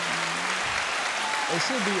It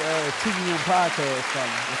should be TVM podcast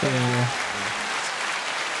coming. Yeah.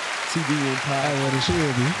 TVM podcast. That's what it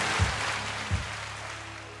should be.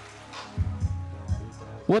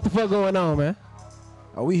 What the fuck going on, man?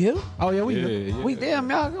 Are we here? Oh yeah, we Yeah. We damn,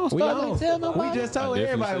 y'all gonna start like tell nobody? We just told I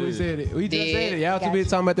definitely everybody we said said it. We just Did. said it. Y'all too Gotcha. busy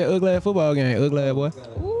talking about that ugly ass football game. Ugly ass boy.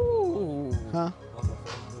 Ooh. Huh?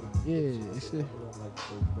 Yeah, it should.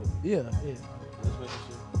 Yeah.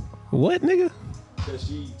 What, nigga? Because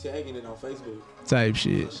she tagging it on Facebook. Type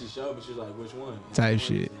shit. She showed me, she was like, which one? Type Which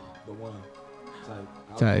one shit. is The one.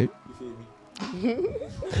 Type. You feel me?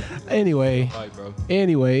 Anyway. All right, bro.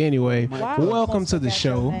 Anyway. Why would Welcome to the Post got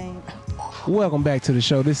your show. name? Welcome back to the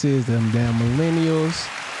show. This is them damn millennials.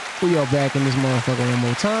 We are back in this motherfucker one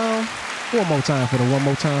more time. One more time for the one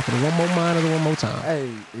more time for the one more mind of the one more time.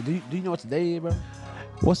 Hey, do you know what today is, bro?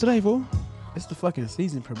 What's today, fool? It's the fucking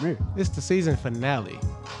season premiere. It's the season finale.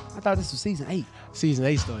 I thought this was season 8. Season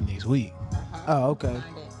 8 starting next week. Oh, okay.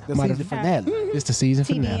 The Might season have- finale. It's the season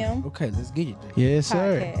finale. TDM Okay, let's get it then. Yes,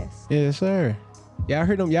 sir. podcast. Yes, sir. Y'all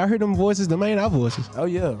heard them voices, them ain't our voices. Oh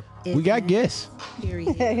yeah, We got guests.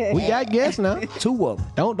 Period. We got guests now. 2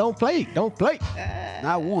 of them, Don't play. Don't play.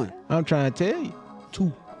 not 1. I'm trying to tell you.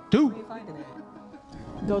 2.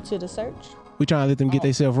 Go to the search. We trying to let them get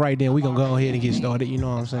themselves right then. We gonna go ahead and get started. You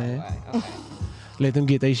know what I'm saying? Let them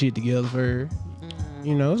get their shit together first.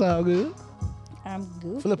 You know, it's all good. I'm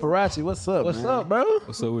good. Flipperacci, what's up? What's man? up, bro?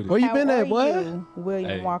 What's up with it? Where you How been are at, boy? you, William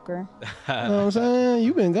Hey. Walker? You know what I'm saying?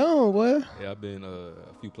 You been gone, boy. Yeah, I've been a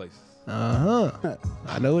few places. Uh-huh.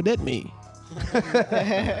 I know what that mean. You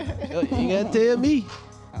gotta tell me.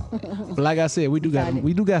 But like I said, we do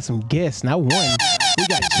got some guests, not one. We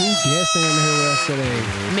got 2 guests in here with us today.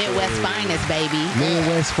 Midwest finest, baby.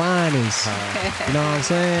 Midwest finest. You know what I'm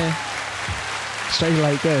saying? Straight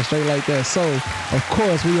like that. So, of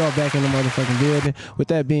course, we are back in the motherfucking building. With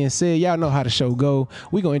that being said, y'all know how the show go.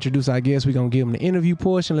 We gonna introduce our guests. We gonna give them the interview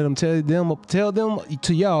portion. Let them tell them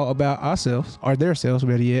to y'all about ourselves or their selves.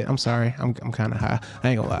 Better yet, I'm sorry, I'm kind of high. I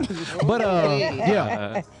ain't gonna lie. But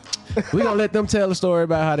yeah. We gonna let them tell the story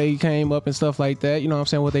about how they came up and stuff like that. You know what I'm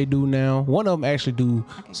saying? What they do now. One of them actually do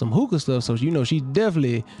some hookah stuff. So, you know, she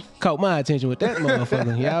definitely caught my attention with that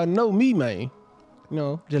motherfucker. Y'all know me, man. You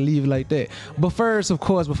know, just leave it like that. But first, of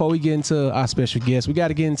course, before we get into our special guest, we got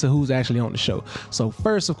to get into who's actually on the show. So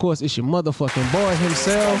first, of course, it's your motherfucking boy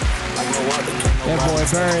himself. That boy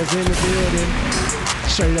Burns in the building.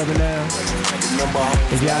 Straight up and down.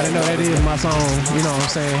 If y'all didn't know, that is my song. You know what I'm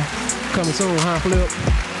saying? Coming soon, huh, Flip?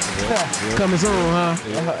 Coming soon, huh?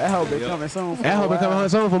 I hope it coming soon. I hope it coming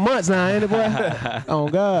soon for months now, ain't it, boy? Oh,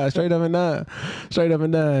 God. Straight up and down. Straight up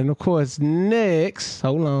and down. And, of course, next.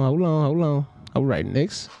 Hold on. All right,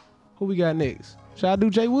 next. Who we got next? Should I do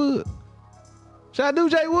Jay Wood?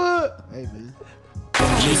 Hey, man. I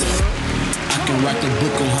can write a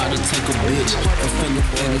book on how to take a bitch.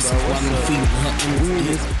 While I'm feeding her We in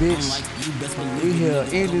this Unlike bitch. you, best We believe here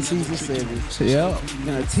ending season 7. Yeah.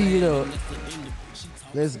 Gonna tee it up.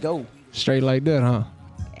 Let's go. Straight like that, huh?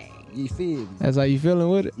 You feel me? That's how you feeling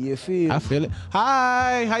with it? You feel I me? feel it.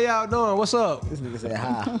 Hi, how y'all doing? What's up? This nigga said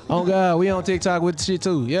hi. Oh, God, we on TikTok with the shit,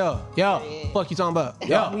 too. Yeah. Fuck you talking about?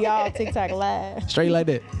 Yeah. We all TikTok live. Straight like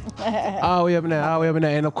that. All the way up and down.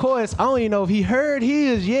 And, of course, I don't even know if he heard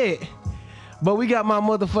his yet. But we got my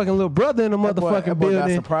motherfucking little brother in the That boy motherfucking got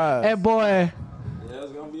building. surprised. That boy, Yeah,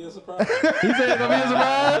 it's going to be a surprise. he said it's gonna be a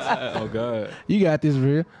surprise. Oh, God. You got this,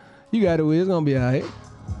 real. You got it, Will. It's gonna be all right.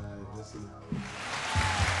 Let's see.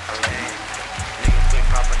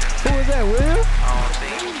 Who is that, Will?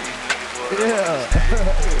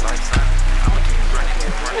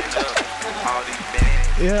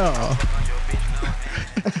 Yeah.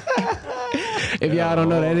 If y'all don't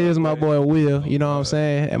know, that is my boy Will. You know what I'm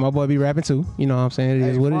saying? And my boy be rapping too. You know what I'm saying? It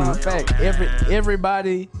is what it Fun is. fact,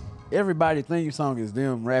 everybody theme song is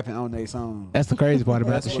them rapping on their song. That's the crazy part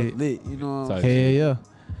about That's the what's shit. lit. You know what I'm Tight. saying? Hell yeah.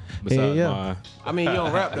 Besides yeah. mine. I mean, you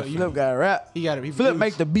don't rap though. Flip got to rap. He got to. Flip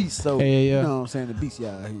make the beats, so Yeah, yeah. you know what I'm saying? The beats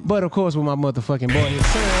y'all hear. But of course, with my motherfucking boy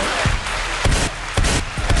himself.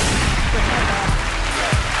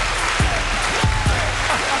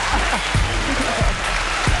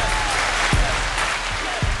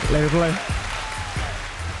 Let it play.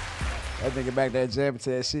 I think back that jam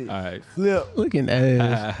to shit. All right. Flip. Looking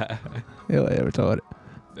ass. Hell, retarded.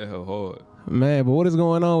 That hell hard. Man, but what is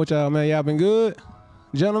going on with y'all, man? Y'all been good?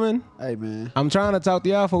 Gentlemen, Hey, man. I'm trying to talk to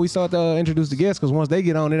y'all before we start to introduce the guests, because once they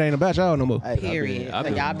get on, it ain't about y'all no more. Hey, Period. I've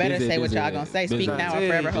been Y'all better busy, say what busy, y'all gonna say. Speak busy. now or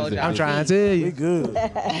forever hold y'all I'm trying to peace. tell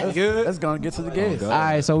we you. good. Let's go and get to the guests. God. All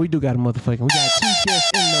right, so we do got a motherfucking, we got 2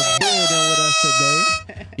 guests in the building with us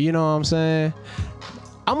today. You know what I'm saying?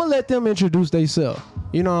 I'm going to let them introduce themselves.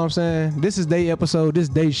 You know what I'm saying? This is their episode. This is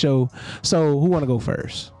their show. So who want to go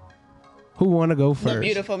first? Who want to go The first?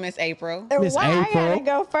 beautiful Miss April. Miss Why I April. gotta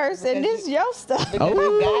go first and this your stuff? Oh.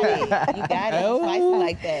 You got it. Oh. Slice it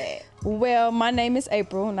like that. Well, my name is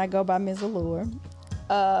April and I go by Ms. Allure.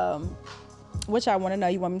 What y'all want to know?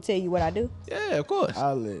 You want me to tell you what I do? Yeah, of course.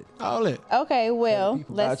 All it. All it. Okay, well,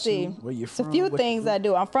 people let's about you, see. where you It's a from, few what you things do. I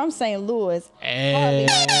do. I'm from St. Louis. Hey. You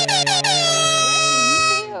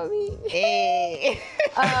feel me? Hey.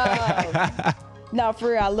 No,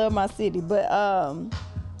 for real, I love my city. But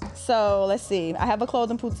so let's see. I have a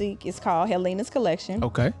clothing boutique. It's called Helena's Collection.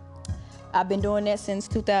 Okay. I've been doing that since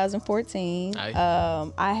 2014. Nice.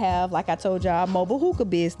 I have, like I told y'all, a mobile hookah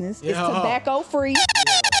business. It's Yeah. tobacco free.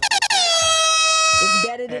 It's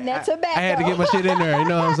better than that tobacco. I had to get my shit in there. You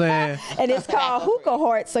know what I'm saying? And it's called Hookah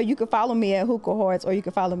Hearts. So you can follow me at Hookah Hearts, or you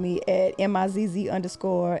can follow me at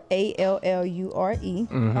MIZZ_ALLURE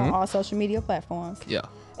on all social media platforms. Yeah.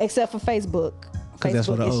 Except for Facebook. 'Cause that's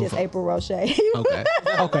for the Facebook is old just folk. April Roache. Okay.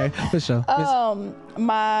 Okay. For sure.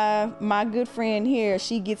 My good friend here,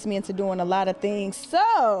 she gets me into doing a lot of things.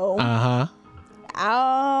 So Uh-huh.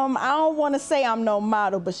 I don't want to say I'm no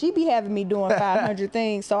model, but she be having me doing 500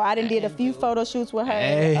 things. So I done did a few photo shoots with her.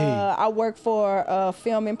 Hey. I work for a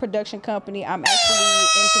film and production company. I'm actually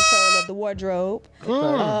in control of the wardrobe.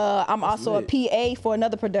 I'm also a PA for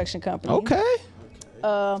another production company. Okay. So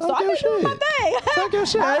I Talk been your doing my shit. thing. Talk your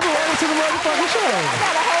shit. Everyone to the motherfucking I show.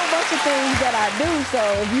 got a whole bunch of things that I do. So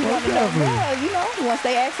if you want to know definitely. more, once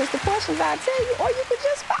they ask us the questions, I'll tell you. Or you can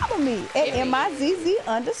just follow me at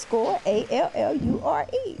MIZZ_ALLURE.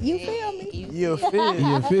 You feel me? You feel me?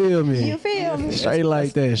 You feel me? You feel me? Straight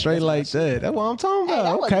like that. Straight like that. That's what I'm talking That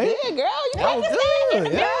about. was Okay. good, girl. You That was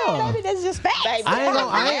good. Yeah. Baby, that's just facts. Baby. I'm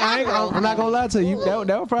not gonna lie to you.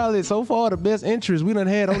 That was probably so far the best interest we done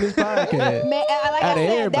had on this podcast. Man, like Out I of said,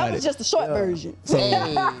 that everybody. was just the short version. So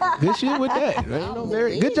good shit with that. Ain't no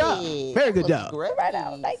very good job. Very good job. Right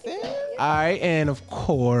out. Thank you. All right, and of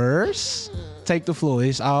course, take the floor.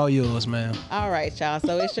 It's all yours, man. All right, y'all.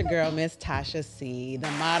 So it's your girl, Miss Tasha C, the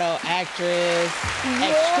model, actress,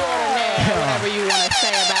 extraordinaire, whatever you want to say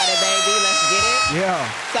about it, baby. Let's get it.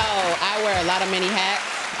 Yeah. So I wear a lot of many hats.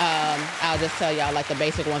 I'll just tell y'all like the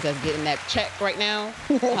basic ones that's getting that check right now.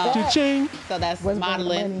 Cha-ching. So that's What's bringing the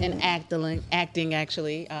modeling money and acting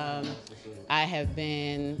actually. I have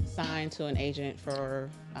been signed to an agent for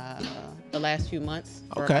the last few months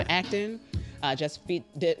for Okay. my acting. Just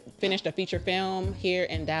finished a feature film here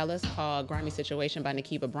in Dallas called Grimy Situation by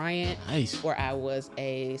Nakiba Bryant, Nice. where I was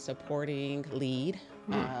a supporting lead.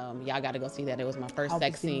 Y'all got to go see that. It was my first I'll be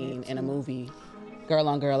sex seeing scene in a movie. Girl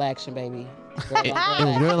on girl action, baby. Girl on It girl was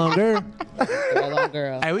action. girl on girl. Girl on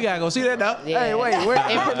girl. Hey, we gotta go see that now. Yeah. Hey, wait, where?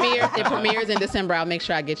 It premieres in December. I'll make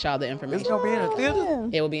sure I get y'all the It's information. gonna be in a theater.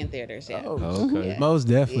 It will be in theaters, yeah. Okay. Yeah. Most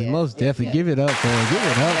definitely. Yeah. Most definitely. Give it up for her. Give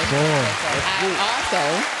it up for her. I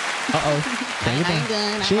also, Uh-oh. I ain't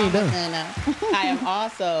done. She ain't done. I am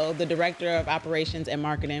also the director of operations and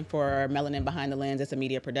marketing for Melanin Behind the Lens. It's a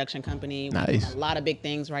media production company. We're doing Nice. a lot of big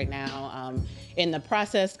things right now. In the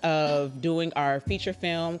process of doing our feature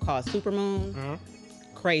film called Supermoon.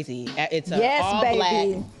 Crazy. It's a Yes, all baby. black.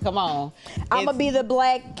 Come on. I'm It's- gonna be the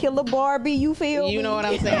black killer Barbie. You feel me? You know what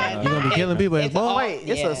I'm saying? You gonna be killing people as It's well? all- Wait,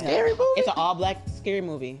 it's a yeah. scary movie? It's an all black scary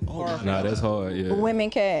movie. Horror film. Nah, that's hard. Yeah.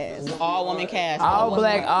 Women cast. All woman cast. All woman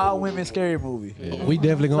black, cast. all women scary movie. We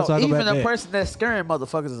definitely gonna So talk even about the that. person that's scaring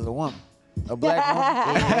motherfuckers is a woman. A black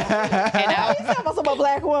woman. And I'll, He's talking about a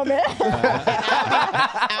black woman.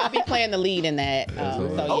 I'll be playing the lead in that. So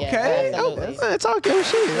yeah, Okay. absolutely. Man, talk your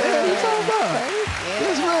shit. Man. What you talking about?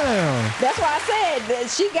 Yes, ma'am. That's why I said that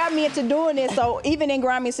she got me into doing this. So even in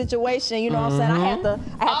grimy situation, you know what I'm saying? I had to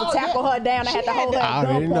Oh, tackle her down. I had to hold her I at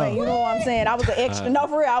already know. gunpoint. You know what I'm saying? I was an extra. No,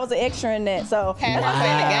 for real, I was an extra in that. So Had her I'm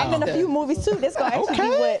playing the in a gangster. few movies too. This gonna actually be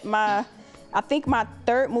Okay. what I think my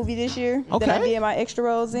third movie this year that I Okay. did my extra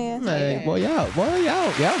roles in. Man, boy, y'all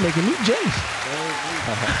making me jealous.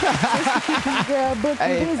 Girl, book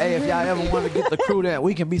Hey, if y'all ever want to get the crew that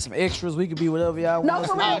we can be some extras, we can be whatever y'all No, want.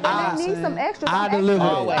 for real, but they need some extras. I I'm deliver.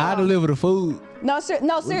 Always. I deliver the food. No,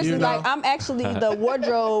 seriously, You know? like I'm actually the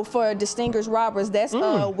wardrobe for Distinguished Robbers. That's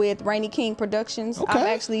with Rainy King Productions. I'm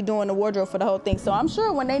Okay. actually doing the wardrobe for the whole thing. So I'm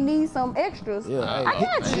sure when they need some extros, Yeah, I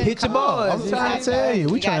got you. Hit your boys. I'm trying to tell you.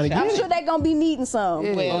 We trying to got get I'm it. sure they're gonna be needing some.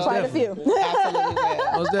 Yeah. Quite a few. Absolutely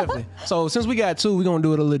will. Most definitely. So since we got two, we're gonna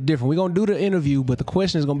do it a little different. We're gonna do the interview, but the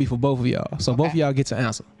question is gonna be for both of y'all. So both of y'all get to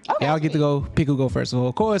answer. Y'all get to go pick who go first. So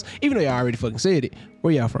of course, even though y'all already fucking said it,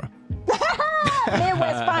 where y'all from?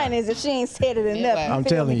 Midwest finest if she ain't said it enough. Midwest. you I'm feel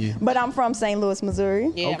telling me? you. But I'm from St. Louis,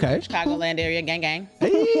 Missouri. Yeah, Okay. Chicagoland area, gang, gang.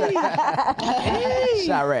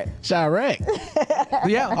 Chirac. Chirac.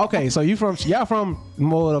 Yeah. Okay. So y'all from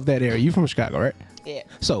more of that area. You from Chicago, right? Yeah.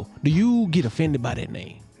 So do you get offended by that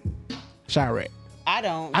name, Chirac? I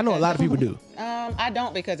don't. I know a lot of people do. I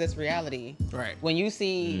don't because it's reality. Right. When you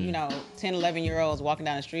see, 10, 11-year-olds walking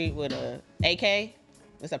down the street with a AK,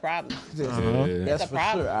 it's a problem. That's It's a for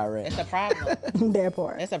problem. sure, Iraq. It's a problem. That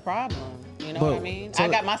part. It's a problem. You know But- what I mean? so- I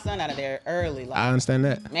got my son out of there early. Like, I understand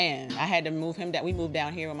that. man, I had to move him down. We moved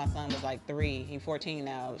down here when my son was like 3. He's 14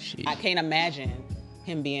 now. Shit. I can't imagine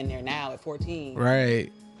him being there now at 14.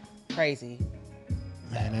 Right. Crazy.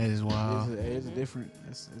 Man, that is wild. It's different.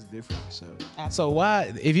 It's different. So So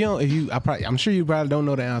why, I'm sure you probably don't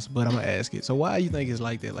know the answer, but I'm gonna ask it. So why you think it's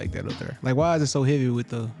like that up there? Like, why is it so heavy with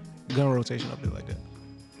the gun rotation up there like that?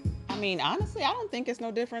 I mean, honestly, I don't think it's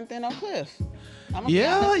no different than Oak Cliff. I'm gonna be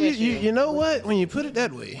Yeah, honest with you know what? When you put it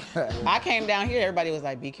that way, I came down here, everybody was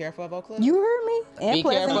like, be careful of Oak Cliff. You heard me? And Be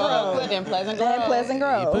Pleasant careful of Oak Grove. Cliff and Pleasant Grove. And Pleasant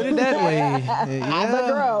Grove. put it that way.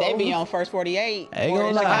 Yeah. Grove. They be on First 48. Ain't or gonna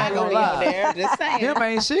in lie. Chicago, Ain't gonna be lie. over there. Just saying. them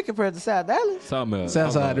ain't shit compared to South Dallas. Something else.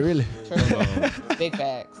 Southside, really. Big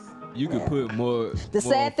facts. You could put more. The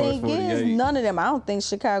sad more thing First is, 48. none of them. I don't think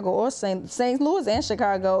Chicago or St. Louis and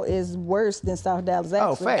Chicago is worse than South Dallas. Actually.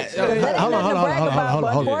 Oh, facts. That ain't Hold on, nothing to brag about, hold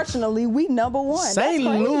but on. unfortunately, we number one. St.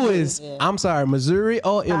 That's crazy. Louis, I'm sorry, Missouri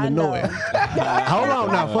or Illinois? Hold on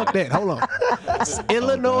now, fuck that. Hold on.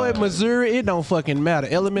 Illinois, Missouri, it don't fucking matter.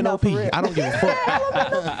 Elemental No, for P. real. I don't give a fuck.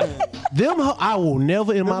 I will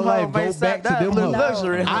never in my Them life hoes go ain't back to South them Dallas. hoes.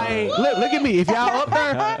 Luxury. I ain't look at me. If y'all up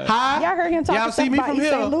there high, Y'all heard him talking y'all see stuff me about from East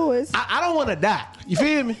here. St. Louis. I don't want to die. You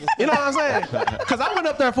feel me? You know what I'm saying? Because I went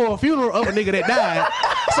up there for a funeral of a nigga that died.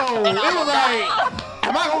 So it was like,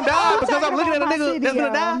 am I gonna die because I'm looking at a talking about nigga my that's gonna city,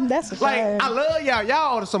 die? y'all. That's a like, shame. I love y'all.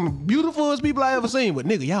 Y'all are some beautiful people I ever seen, but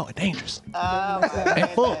nigga, y'all are dangerous.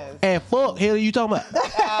 And fuck, hell you talking about?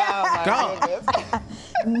 God.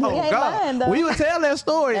 He Oh ain't God. lying, though. We would tell that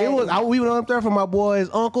story. We went up there for my boy's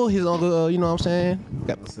uncle. His uncle, you know what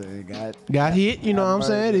I'm saying? Got hit, you know what I'm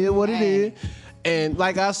saying? It is what it is. And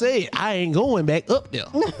like I said, I ain't going back up there.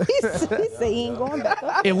 he said he ain't going back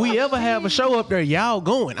up. If we ever have a show up there, y'all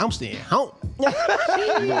going. I'm staying home. You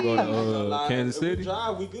gonna go to Kansas City?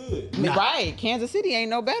 Drive, we good. Right. Kansas City ain't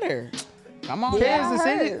no better. Come on. Kansas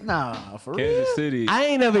I City? heard. Nah, for real. Kansas City. I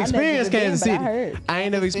ain't never experienced been, Kansas but I City. heard. I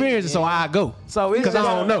ain't never experienced it, so I go. So it's Because I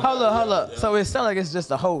don't know. Hold up. So it sounds like it's just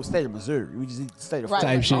the whole state of Missouri. We just need the state of Right.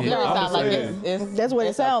 Type shit. Missouri I'm sound like saying. it's That's what it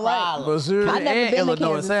it's a sound like. problem. Missouri I never and been to Illinois.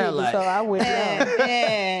 It Kansas sound City, like. so I wouldn't know.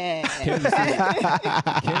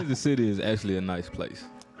 Yeah. Kansas City is actually a nice place.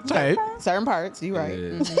 Hey, Certain parts, you right.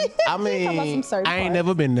 Yeah. I about mean, some certain I ain't parts.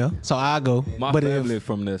 never been there, so I go. My but family if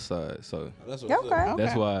from that side, so That's what's Okay. up.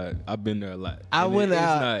 that's why I've been there a lot. I And went it's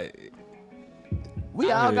out- not- We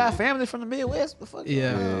all Yeah. got family from the Midwest. The fuck?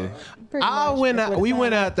 yeah. Pretty I much. went That's out. what it We sound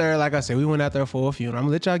went like. out there. Like I said, we went out there for a funeral. I'm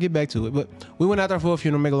gonna let y'all get back to it, but we went out there for a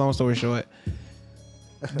funeral. Make a long story short,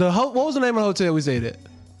 what was the name of the hotel we stayed at?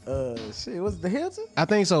 Shit, was it the Hilton? I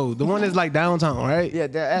think so. The one that's like downtown, right?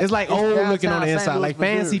 Yeah, it's like it's old looking on the downtown inside, St. like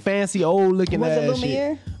Louis, Missouri. fancy, old looking. Was it ass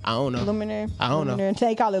Lumiere? shit. I don't know. Luminaire. I don't know. Luminaire.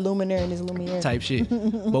 They call it Luminaire and it's Lumiere. Type shit.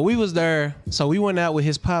 But we was there, so we went out with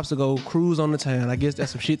his pops to go cruise on the town. I guess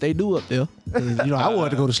that's some shit they do up there. 'Cause, I wanted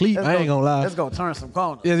to go to sleep. I ain't gonna lie. Let's go turn some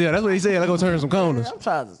corners. Yeah, that's what he said. Let's go turn some corners. I'm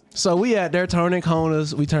trying to. So we out there turning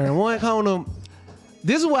corners. We turn one corner.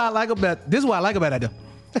 This is what I like about it though.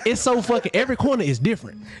 It's so fucking every corner is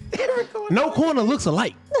different. No corner looks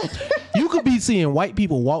alike. You could be seeing white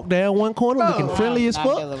people walk down one corner looking friendly as not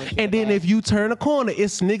fuck, dealing with you, and then man. if you turn a corner,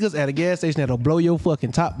 it's niggas at a gas station that'll blow your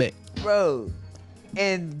fucking top back. Bro.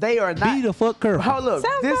 And they are not. Be the fuck careful. Hold up.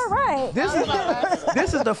 Sounds this, about right.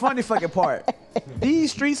 This is the funny fucking part.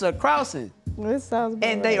 These streets are crossing, This sounds about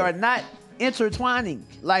and they right. are not intertwining.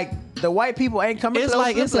 Like the white people ain't coming. It's close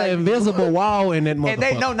like to it's them, an invisible wall in that motherfucker. and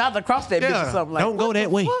they know not to cross that bitch Yeah, or something. Like, don't go what that the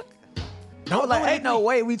way. fuck? Don't Like, go ain't that no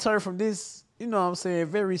way. way we turn from this, you know what I'm saying,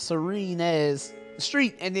 very serene ass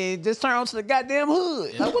street, and then just turn onto the goddamn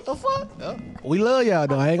hood. Like, what the fuck? We love y'all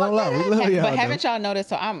though. I ain't gonna lie. We love y'all. But though. haven't y'all noticed?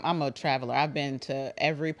 So I'm a traveler. I've been to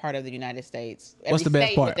every part of the United States. Every What's the best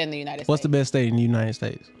state part? within the United What's the States. best state in the United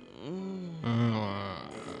States?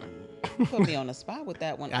 Put me on the spot with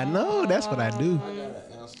that one. I know. That's what I do.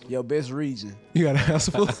 Your best region. You got to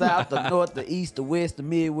answer for South, the north, the east, the west, the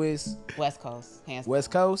midwest, West Coast, hands down.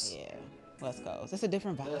 west coast. Yeah, West Coast. It's a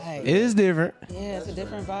different vibe. It is different. Yeah, it's a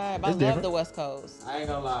different vibe. I love different. the West Coast. I ain't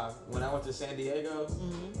gonna lie. When I went to San Diego,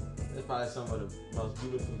 it's probably some of the most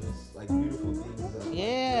beautiful things.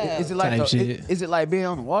 Yeah. Is it like Type shit. is it like being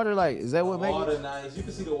on the water? Like, is that what makes Water it? nice. You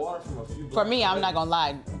can see the water from a few blocks For me, I'm away. not gonna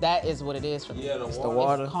lie. That is what it is for me. Yeah, the The water.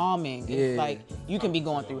 water. It's calming. Yeah. It's like you can be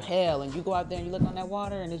going through hell, and you go out there and you look on that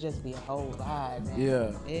water, and it just be a whole vibe, man.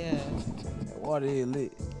 Yeah. Yeah. That water is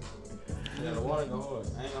lit. Yeah, the water go hard.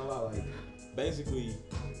 I ain't gonna lie. Like, basically,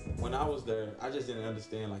 when I was there, I just didn't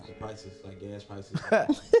understand like the prices, like gas prices.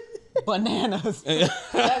 Bananas.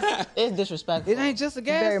 It's disrespectful. It ain't just a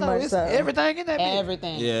gas Very though. much It's so. everything in that bitch.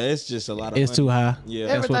 Everything. Yeah, it's just a lot of. It's money. too high. Yeah,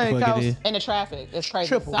 That's what the Everything fuck it costs- is. And the traffic, it's crazy.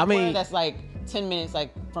 Triple. I mean- Somewhere that's like 10 minutes,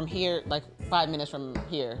 like from here, like 5 minutes from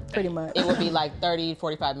here. Pretty much. It would be like 30,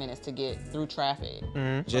 45 minutes to get through traffic.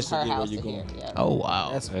 just From to her get where house you to going. here. Yeah. Oh wow.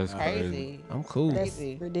 That's That's Crazy. crazy. I'm cool. That's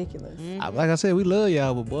Crazy. ridiculous. Like I said, we love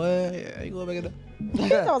y'all, but boy, yeah, you going back in there.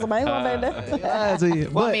 I was like, going back there. Lied to you.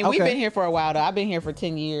 Well, I But, mean, we've okay. been here for a while, though. I've been here for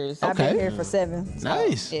 10 years. I've been Okay. here for 7. So.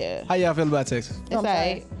 Nice. Yeah. How y'all feel about Texas? It's all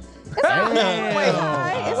right. Wait,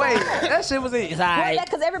 that shit was it.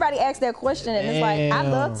 Because everybody asks that question, and it's like, I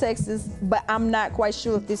Damn. love Texas, but I'm not quite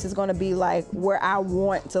sure if this is going to be like where I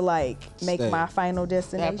want to like make Stay. my final That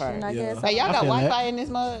destination. part. I guess. Hey, y'all I got feel that. Wi-Fi in this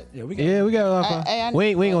mud? Yeah, we got Yeah, we got Wi-Fi. Hey, I- we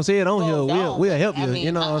ain't gonna say it on here. Well, We'll help you. I mean,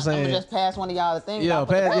 you know what I'm I'm saying? gonna just pass one of y'all the things. Yeah, I'll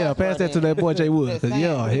put the pass password that to in. that boy Jay Wood. Just Cause saying,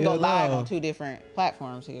 yeah, we can go hell live no. on 2 different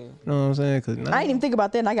platforms here. You know what I'm saying? Cause nah. I didn't even think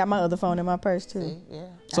about that, and I got my other phone in my purse too. Yeah.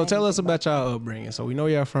 So tell us about y'all upbringing. So we know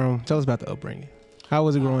y'all from. Tell us about the upbringing. How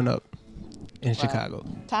was it growing up in Chicago?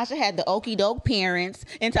 Tasha had the okey doke parents,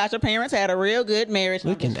 and Tasha's parents had a real good marriage.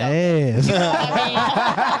 Looking ass.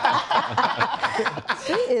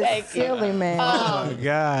 She is silly, man. Oh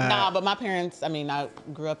God. Nah, but my parents, I mean, I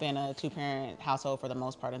grew up in a 2-parent household for the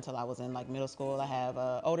most part until I was in like middle school. I have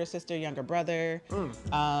an older sister, younger brother.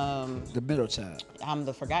 the middle child. I'm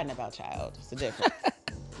the forgotten about child. It's the difference.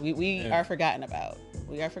 We are forgotten about.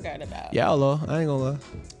 We are forgotten about. Y'all low. I ain't gonna lie.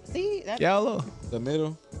 See? That's, Y'all low. The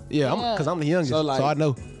middle. Yeah, Yeah. Cause I'm the youngest, So, so, like- I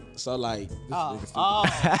know. So like. oh,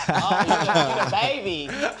 you're the baby.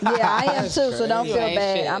 Yeah, I am too, so don't You feel ain't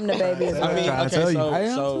bad. shit. I'm the baby as I well. mean, trying to okay, tell you. I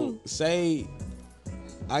am so say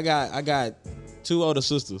I got 2 older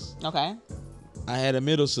sisters. Okay. I had a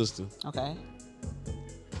middle sister. Okay.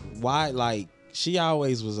 Why? Like she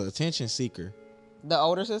always was an attention seeker. The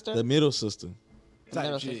older sister? The middle sister. The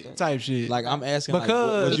middle sister. Type shit. Like I'm asking, like,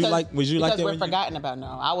 Because- would you like? Would you like because that? we're when you- forgotten about.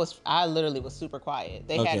 No, I literally was super quiet.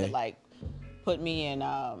 They had Okay. to like put me in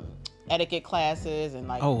etiquette classes and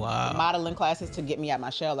like Oh, wow. modeling classes to get me out my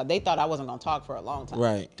shell. Like they thought I wasn't gonna talk for a long time.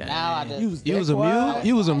 Right. Now I just you was a mute.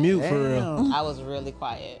 You was a mute for real. Damn. I was really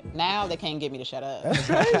quiet. Now they can't get me to shut up. That's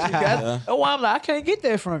crazy. Oh, I'm like, I can't get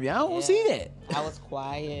that from you. I don't Yeah. see that. I was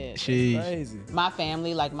quiet. Sheesh. Crazy. My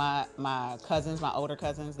family, like my cousins, my older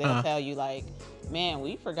cousins, they'll tell you like, man,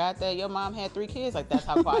 we forgot that your mom had 3 kids. Like that's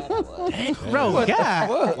how quiet I was. Bro,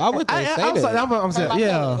 God. Why would they say I'm that? sorry, I'm saying, my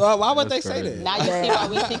yeah. Why would they That's say crazy. that? Now you see why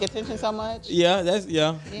we seek attention so much. Yeah, that's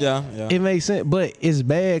yeah. It makes sense, but it's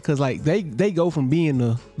bad because like they go from being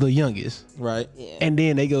the youngest Right. Yeah. and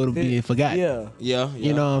then they go to being forgotten. Yeah. Yeah.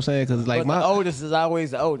 You know what I'm saying? Because like But my the oldest is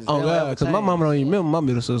always the oldest. oh They don't God, ever because my change. mama don't even remember my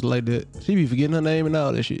middle sister like that. She be forgetting her name and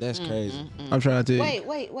all that shit. That's crazy. I'm trying to tell you.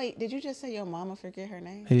 Wait. Did you just say your mama forget her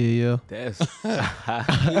name? Yeah. That's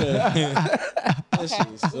That shit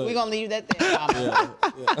is so- We're gonna leave that there. Mama.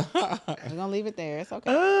 We're gonna leave it there. It's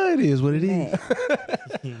okay. It is what it is.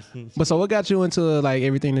 But so what got you into like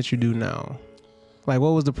everything that you do now? Like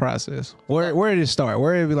what was the process? Where did it start?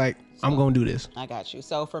 Where did it be like, I'm gonna do this? I got you.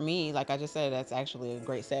 So for me, like I just said, that's actually a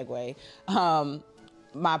great segue.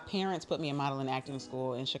 My parents put me in modeling acting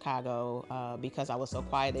school in Chicago because I was so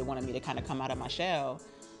quiet. They wanted me to kind of come out of my shell.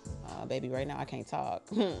 Baby, right now I can't talk.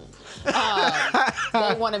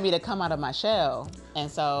 They wanted me to come out of my shell. And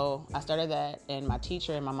so I started that. And my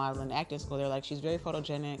teacher in my modeling acting school, they're like, she's very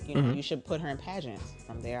photogenic. You know, you should put her in pageants.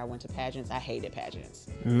 From there, I went to pageants. I hated pageants.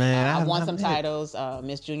 Man, I won some bet. titles,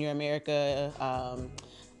 Miss Junior America.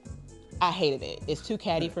 I hated it. It's too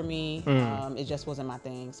catty for me. It just wasn't my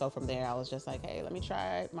thing. So from there, I was just like, hey, let me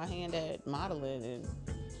try my hand at modeling, and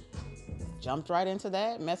jumped right into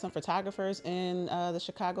that. Met some photographers in the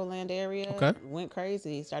Chicagoland area. Okay. Went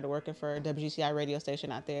crazy. Started working for a WGCI radio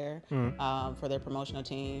station out there for their promotional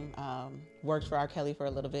team. Worked for R. Kelly for a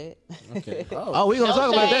little bit. Okay. Oh, we gonna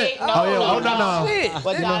talk about that. shade. No.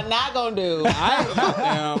 What y'all not gonna do?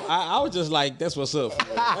 I was just like, that's what's up.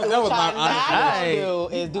 That was What my y'all not honest. gonna do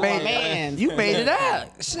is do my Made- man's. You made it out.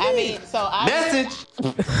 I mean, so I Message.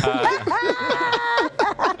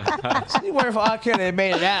 She worked for R. Kelly and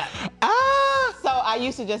made it out. So I I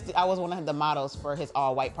used to I was one of the models for his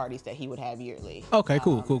all-white parties that he would have yearly. Okay,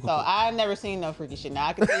 cool. So I've never seen no freaky shit. Now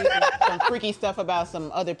I can see some freaky stuff about some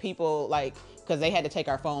other people, like, because they had to take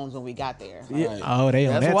our phones when we got there. Yeah. Oh, they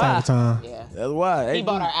on that type of time. Yeah. That's why. He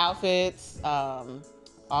bought our outfits,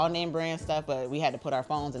 all name brand stuff, but we had to put our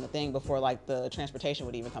phones in the thing before like the transportation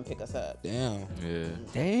would even come pick us up. Damn. Yeah.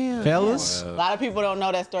 Damn. Fellas, A lot of people don't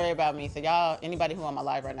know that story about me. So y'all, anybody who on my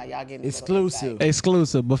live right now, y'all getting Exclusive.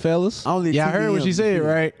 exclusive. But fellas, Only y'all heard what she said,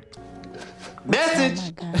 right?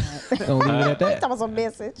 Message. Oh my God. Don't leave it at that. That was a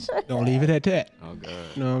message. Don't leave it at that. Oh God.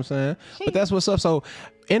 You know what I'm saying? But that's what's up. So,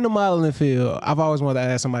 in the modeling field, I've always wanted to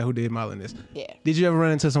ask somebody who did modeling this. Yeah. Did you ever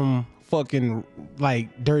run into some fucking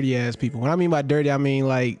like dirty ass people? When I mean by dirty, I mean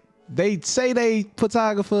like they say they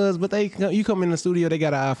photographers, but you come in the studio, they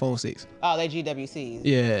got an iPhone 6. Oh, they GWCs.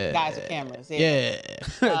 Yeah. Guys with cameras. Yeah.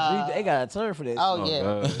 They got a term for this. Oh, yeah.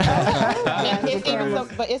 God. And it's even some,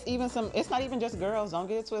 but it's even some. It's not even just girls. Don't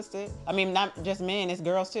get it twisted. I mean, not just men. It's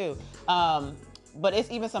girls too. But it's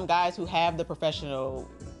even some guys who have the professional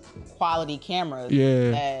quality cameras.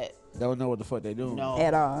 Yeah. That Don't know what the fuck they doing. no.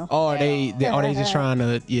 At all. Or they just trying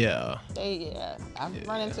to I've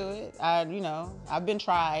run into it. I've been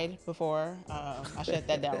tried before. I shut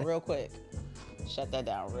that down real quick.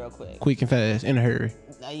 quick and fast in a hurry.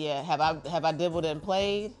 Yeah. Have I dibbled and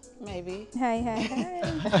played? Maybe. Hey.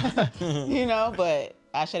 But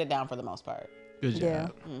I shut it down for the most part. Good job. Yeah.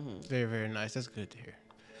 Very, very nice. That's good to hear.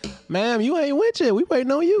 Ma'am, you ain't went yet. We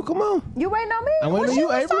waiting on you. Come on. You waiting on me? I'm waiting When on she you,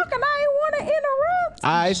 was April. talking, I ain't want to interrupt.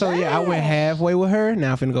 All right, so yeah, I went halfway with her.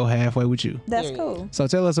 Now I'm finna go halfway with you. That's Period. cool. So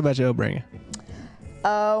tell us about your upbringing.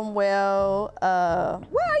 Well,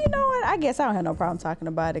 you know what? I guess I don't have no problem talking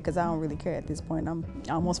about it because I don't really care at this point. I'm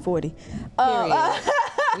almost 40. Period.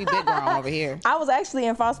 We big grown over here. I was actually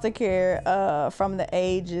in foster care from the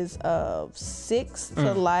ages of 6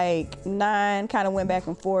 to like 9, kind of went back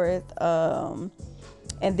and forth.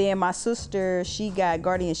 And then my sister, she got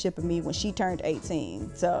guardianship of me when she turned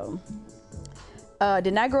 18. So,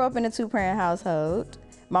 did not grow up in a 2-parent household.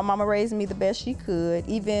 My mama raised me the best she could.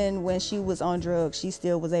 Even when she was on drugs, she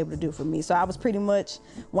still was able to do for me. So I was pretty much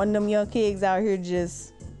one of them young kids out here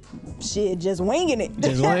just winging it.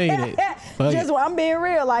 Just winging it. Fuck it. I'm being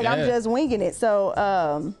real. Like, I'm Yeah. just winging it. So,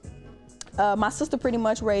 my sister pretty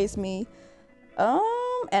much raised me.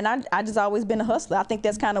 And I just always been a hustler. I think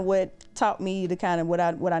that's kind of what taught me to kind of what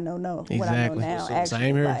I know now. Exactly. Now, actually.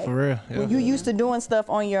 Same here, Like, for real. Yeah. When you used to doing stuff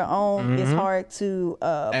on your own, it's hard to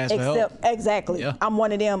Ask for help. accept. Exactly. Yeah. I'm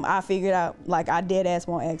one of them. I figured out, like, I dead ass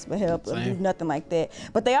won't ask for help or do Same. nothing like that.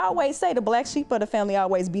 But they always say the black sheep of the family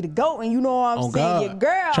always be the goat, and you know what I'm Oh, saying? God. Your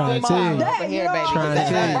girl, Trying to my tell you. dad, Over you here, know baby. what I'm Trying to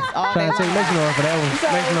saying? tell you. Trying to tell you. Make some noise for that one.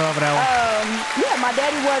 So, Make some noise for that one. Yeah, my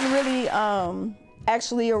daddy wasn't really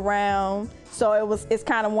actually around, so it's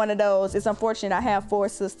kind of one of those. It's unfortunate. I have 4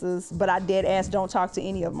 sisters, but I dead ass don't talk to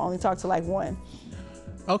any of them. I only talk to like one.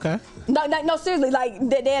 Okay. No, seriously, like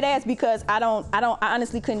dead ass, because I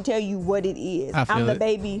honestly couldn't tell you what it is. I feel I'm the it.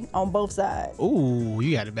 baby on both sides. Ooh,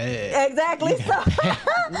 you got it bad. Exactly.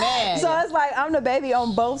 Man. So it's like I'm the baby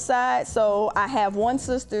on both sides. So I have one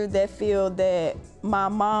sister that feel that my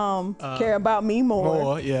mom care about me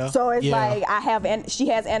more. yeah. So it's Yeah. like she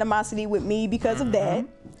has animosity with me because of that.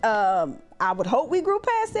 I would hope we grew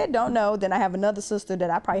past that. Don't know. Then I have another sister that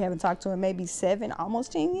I probably haven't talked to in maybe 7,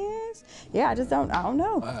 almost 10 years. Yeah, I don't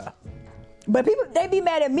know. Wow. But people, they be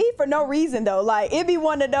mad at me for no reason though. Like, it be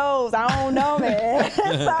one of those, I don't know, man. So,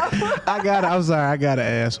 I'm sorry, I gotta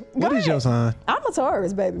ask. What is your sign? I'm a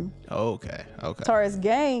Taurus, baby. Okay. Taurus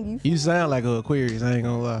gang. You sound like a Aquarius, I ain't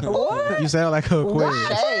gonna lie. What? You sound like an Aquarius.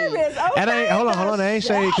 Taurus, okay. And hold on, that ain't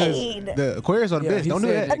shade because Shade. the Aquarius are the best. he Don't do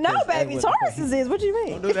said that. that. No, Because baby, that wasn't Tauruses is. What you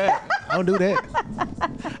mean? Don't do that. Don't do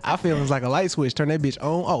that. I feel it's like a light switch. Turn that bitch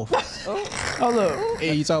on, off. Oh look,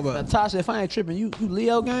 Hey, you talk about Lathosha, if I ain't tripping, you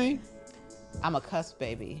Leo gang? I'm a cusp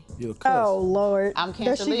baby. You a cuss. Oh Lord. I'm There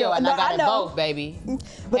Cancer she Leo, go. and No, I got it know. both, baby.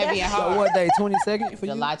 But Heavy and that's- So hard. what day? 22nd for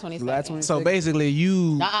you? July 22nd. July 22nd. So basically,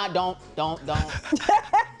 you. Don't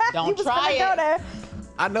You was try finna go it. there.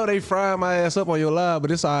 I know they frying my ass up on your live,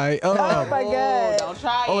 but it's all right. Oh my God. Don't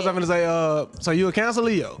try What was I it. gonna say? So you a Cancer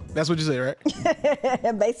Leo? That's what you said,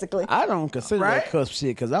 right? Basically. I don't consider Right? that cusp shit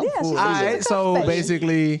because I'm Yeah, full. she's All Leo. right. So Baby.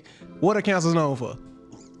 basically, what are Cancers known for?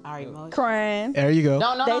 Our emotions. Crying. There you go.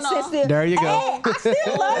 No. They sit still. There you go. Hey, I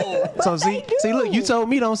still love you. But So they do. see, look, you told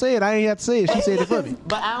me don't say it. I ain't have to say it. She said it for me.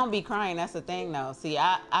 But I don't be crying. That's the thing, though. See,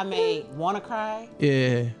 I may want to cry,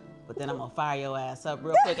 Yeah. but then I'm gonna fire your ass up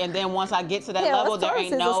real quick. And then once I get to that Yeah, level, that's there Taurus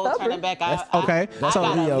ain't is a no stubborn. turning back. Okay. I So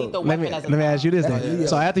got a Leo. lethal Let me weapon as a ask you this That's then. Leo.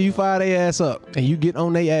 So after you fire their ass up and you get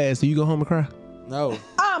on their ass, do you go home and cry? No.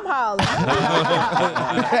 I'm I'm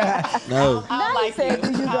hollering. No. Now he said,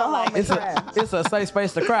 "Do you go home and cry?" It's a safe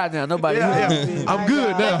space to cry now. Nobody. I'm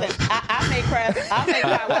good now. Listen, I may cry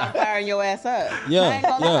while I'm firing your ass up. Yeah, I ain't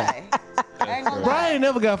gonna yeah. lie. I ain't gonna lie. Brian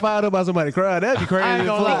never got fired up by somebody crying. That'd be crazy. I ain't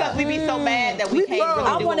gonna lie. Because we be so mad that we can't I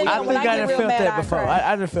really do wanna what I we know think when I I get done real felt mad, that I before. cry.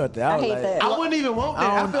 I done felt that. I was hate like, that. I wouldn't even want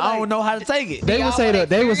that. I don't know how to take it. They would say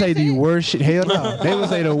they would say the worst shit. Hell no. They would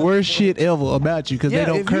say the worst shit ever about you because they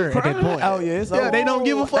don't if you care at that crying, point. Oh yeah, it's Yeah, they don't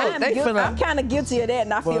give a fuck. I'm kind of guilty of that,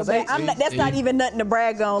 and I feel Well, bad. That's not even nothing to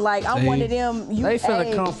brag on. Like I'm one of them. They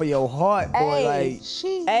finna come for your heart, boy. Like,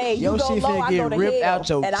 Hey, your you go shit low, finna I get go to ripped hell. out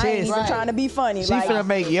your And I ain't chest. even trying to be funny. she like, finna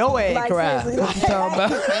make your ass like, cry. seriously, What you talking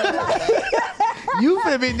about? You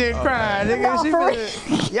finna be there crying, nigga. She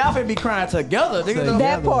finna, y'all finna be crying together, nigga.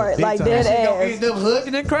 that part, Big like time. dead She gonna ass. end up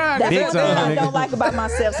hugging and crying. That's Big one thing time, I nigga. don't like about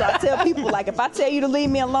myself. So I tell people, like, if I tell you to leave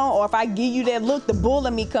me alone, or if I give you that look, the bull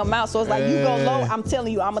in me come out. So it's like, you go low, I'm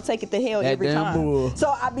telling you, I'm gonna take it to hell That every damn time. bull. So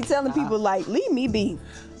I be telling people, like, leave me be.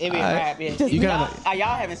 It be rap, yeah. You y'all, kinda-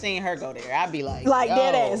 y'all haven't seen her go there. I'd be like, Like, yo.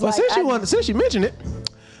 dead ass. Well, Like, since you mentioned it,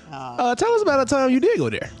 tell us about a time you did go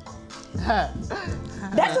there.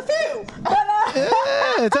 that's a few. But,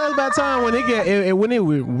 Yeah, tell us about a time when it went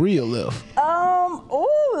real left.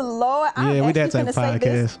 oh Lord, I'm Yeah, we that actually type finna of say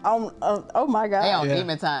this podcast. on. Oh my God. They on Yeah.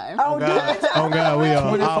 demon time. Oh, demon time. Oh God, we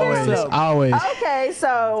are always. Okay,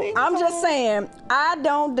 so I'm just saying, I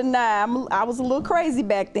don't deny I was a little crazy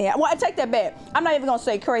back then. Well, I take that back. I'm not even gonna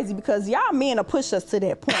say crazy because y'all men will push us to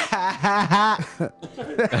that point.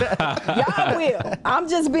 Y'all will. I'm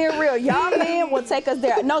just being real. Y'all men will take us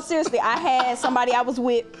there. No, seriously, I had somebody I was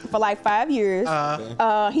with for like 5 years.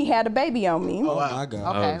 He had a baby on me. Oh my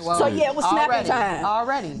God. Okay, well, So yeah, it was snapping time.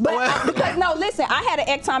 Already. But because no, listen, I had an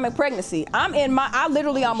ectopic pregnancy. I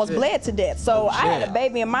literally almost bled to death. So I had a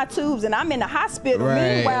baby in my tubes, and I'm in the hospital.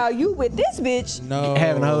 Right. Meanwhile, you with this bitch. No.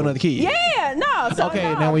 Having a whole nother kid. Yeah, no. So Okay,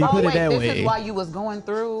 no. now when you put it that this way, is why you was going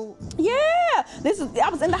through. Yeah, I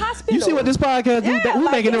was in the hospital. you see what this podcast do? Yeah, We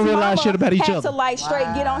like making them his realize mama shit about each had other. to like straight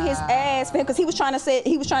get on his ass for him because he was trying to say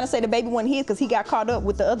the baby wasn't his because he got caught up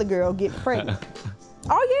with the other girl getting pregnant.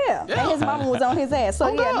 Oh yeah. And his mama was on his ass.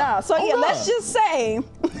 So let's just say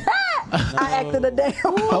I acted a damn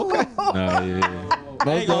fool. Nah, yeah.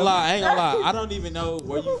 I ain't gonna lie. I don't even know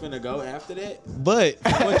where you finna go after that. But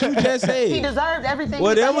what you just He said, deserved everything.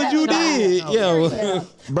 whatever you did,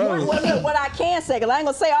 Bro. What I can say, because I ain't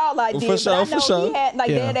gonna say all I did, For sure, but I for know sure. he had, like,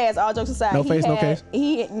 Yeah. dead ass, all jokes aside. No he face, no had,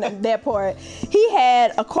 case. That part. He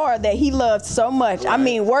had a car that he loved so much. I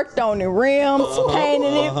mean, worked on the rims,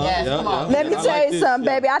 painted it. Yes, come on. Let me tell you something,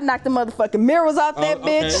 baby. I knocked the motherfucking mirrors off that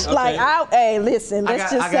okay, bitch. okay. Like, hey, listen,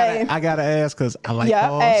 let's just say. I gotta ask because I like Yeah,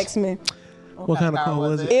 cars. ask me. What kind of car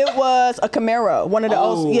was it? It was a Camaro, one of the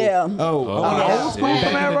old, yeah. Old school Back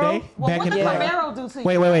in the Camaro. day? Back in the Yeah. Camaro do to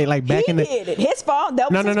you? Wait, like back He in the did it. His fault.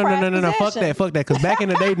 That was No, his prized fuck possession. that. Because back in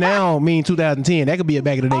the day now mean 2010. That could be a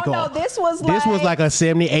back in the day Oh, car. no, this was like a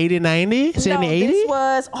 70, 80, 90, 70, no, 80? this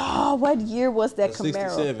was, what year was that Camaro?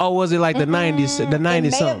 67. Or was it like the 90s? The 90s It may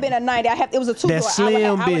have something? been a 90. It was a two-door. That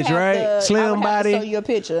slim bitch, right? Slim body. Show you a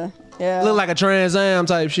picture. Yeah. Look like a Trans Am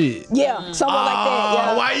type shit. Yeah, something like that.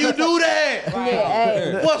 Yeah. Why you do that? Yeah,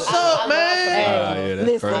 hey. What's up, man? Yeah, that's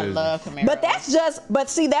Listen. crazy. Love Camaro. But that's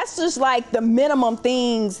just like the minimum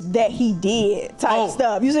things that he did type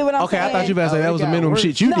stuff. You see what I'm Okay, saying? I thought you were about to say that was the got minimum worse.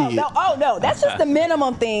 shit you no, did. no, that's just the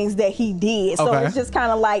minimum things that he did. So Okay. it's just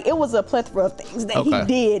kind of like, it was a plethora of things that Okay. he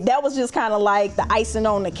did. That was just kind of like the icing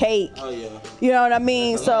on the cake. Oh yeah. You know what I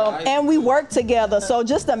mean? So, and we worked together. So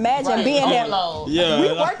just imagine being there. Yeah.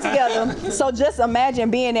 We work together, so just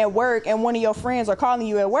imagine being at work and one of your friends are calling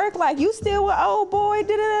you at work like, you still with old boy,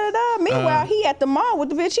 da-da-da-da. Meanwhile, he at the mall with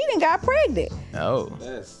the bitch, he done got pregnant. Oh.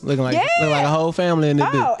 That's Looking like Yeah. a whole family in this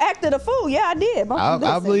Oh, acted a fool. Yeah, I did. I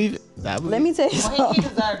Listen, believe it. I believe Let me tell you Well, something. he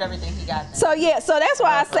deserved everything he got. So yeah, so that's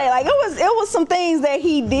why I say like it was some things that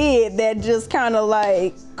he did that just kind of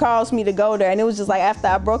like caused me to go there, and it was just like after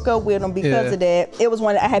I broke up with him because of that. It was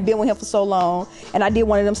one I had been with him for so long, and I did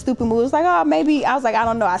one of them stupid moves like, oh, maybe I was like, I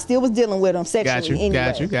don't know, I still was dealing with him sexually.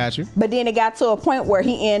 Got you. But then it got to a point where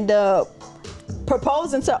he ended up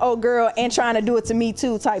proposing to old girl and trying to do it to me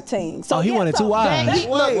too type thing. So He wanted two wives.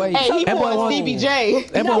 Wait, Hey, he That boy pulled want- Stevie J.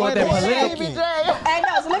 That boy want that polygamy. Stevie J. I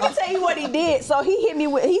know. So let me tell you what he did. So he hit me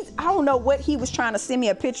with I don't know what he was trying to send me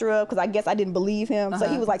a picture of because I guess I didn't believe him. So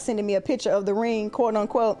he was like sending me a picture of the ring, quote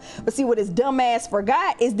unquote. But see what his dumb ass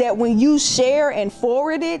forgot is that when you share and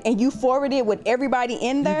forward it and you forward it with everybody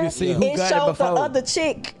in there, can see who it got it showed the before. other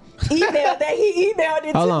chick email that he emailed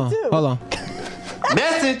it Hold to too. on.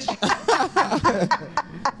 Message.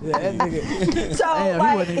 Yeah, that nigga. So Damn, he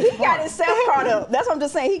like wasn't he even got smart. himself caught up. That's what I'm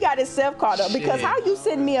just saying. He got himself caught up because how you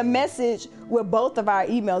send me a message with both of our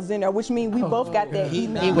emails in there, which means we both got that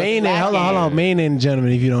email. Man, hold on, man and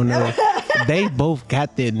gentlemen, if you don't know, they both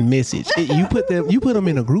got that message. You put them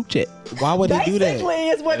in a group chat. Why would he do that? Basically,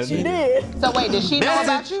 is what you did. So wait, did she know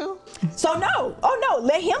about you? So no, oh no,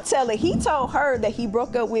 let him tell it. He told her that he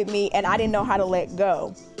broke up with me and I didn't know how to let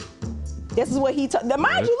go. This is what he told.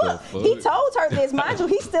 Mind you, look, he told her this. Mind you,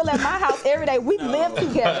 he's still at my house every day. We live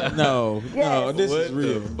together. No, Yes. this is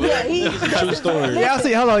real. Yeah, he. True story. Y'all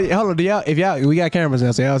see? Hold on. Do y'all? If y'all, we got cameras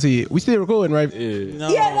now, so y'all see it. We still recording, right? No.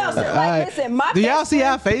 Yeah, no. So, like, Alright. listen, my Do y'all best see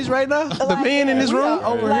friend- our face right now? The like, man in this we room. are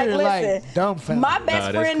Over like, here, listen, like, dumbfounded. my best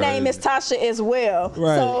Nah, that's friend name is crazy. Tasha as well.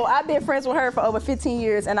 Right. So I've been friends with her for over 15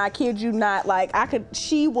 years, and I kid you not, like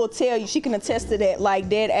she will tell you, she can attest to that, like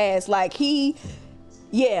dead ass, like he.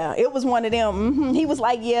 Yeah, it was one of them. He was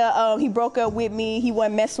like, he broke up with me. He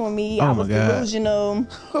wasn't messing with me. I Oh, was my God. delusional.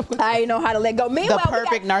 I didn't know how to let go. The Meanwhile,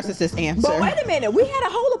 perfect narcissist answer. But wait a minute, we had a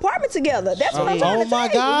whole apartment together. That's what I'm trying to Oh, my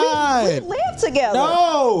tell you. God. We lived together.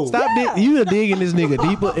 No. Stop you are digging this nigga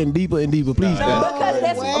deeper and deeper and deeper. Please stop.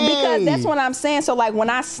 Because that's what I'm saying. So like when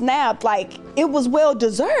I snapped, like it was well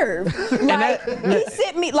deserved. Like he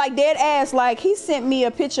sent me like dead ass. Like he sent me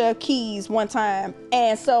a picture of keys one time,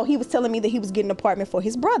 and so he was telling me that he was getting an apartment for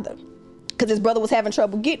his brother, because his brother was having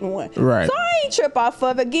trouble getting one. Right. So I ain't trip off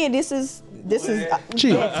of it. Again, this is.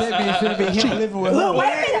 Cheat. Finna be him living with Look, her. wait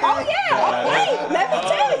a minute. Oh yeah. Wait, let me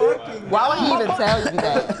tell you. Why would he even tell you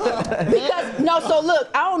that? Because no, so look,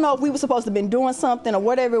 I don't know if we were supposed to been doing something or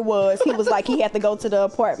whatever it was. He was like he had to go to the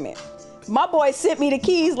apartment. My boy sent me the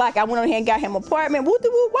keys, like I went over here and got him an apartment. Woo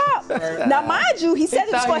woo wow. Now mind you, he said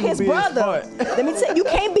it's thought for he his was being brother. smart. Let me tell you, you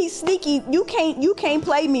can't be sneaky. You can't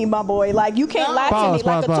play me, my boy. Like you can't lie to me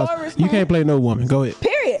like a tourist. You can't play no woman. Go ahead.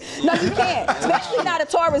 Period. No, you can't. Especially not a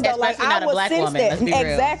tourist though. Like Especially I not a was black since woman, that. let's be real.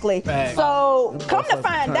 Exactly. Facts. So come to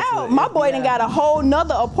find out, my boy done got a whole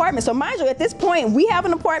nother apartment. So mind you, at this point, we have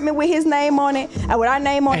an apartment with his name on it and with our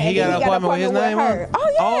name on it. And he then got an apartment with his name on her. it? Oh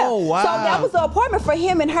yeah. Oh, wow. So that was the apartment for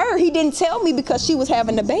him and her. He didn't tell me because she was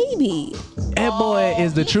having the baby. That boy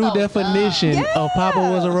is the true definition of Papa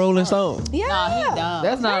was a Rolling Stone. Yeah. Nah, he dumb.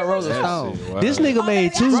 That's not a Rolling Stone. This nigga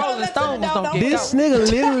made two. Rolling Stones don't get This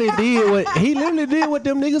nigga literally did what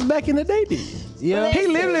them niggas back in the day did. Yeah. He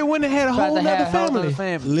literally went and had a Tried whole to have nother a whole family. other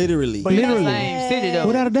family. Literally. But in the Literally. same city though.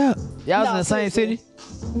 Without a doubt. Y'all was No, in the same seriously.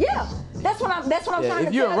 city? Yeah. That's what I'm trying Yeah, to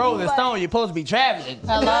if you're tell a Rolling you, like- Stone, you're supposed to be traveling.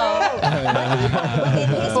 Hello.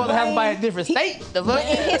 You're supposed to have somebody in a different state. The fuck? But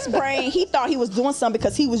in his brain, he thought he was doing something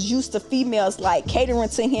because he was used to females like catering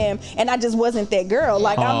to him, and I just wasn't that girl.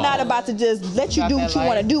 Like I'm not about to just let you Got do that what you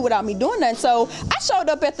want to life. do without me doing nothing. So I showed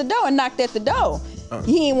up at the door and knocked at the door.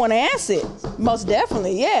 He didn't want to answer it. Most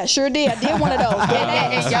definitely, yeah, sure did. I did one of those.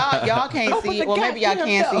 And y'all can't see. Well, maybe y'all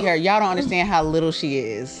can't see her. Y'all don't understand how little she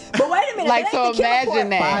is. But wait a minute. Like, that ain't so the killer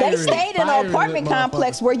imagine part. that. They stayed in an apartment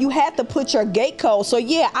complex where you had to put your gate code. So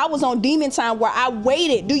yeah, I was on demon time where I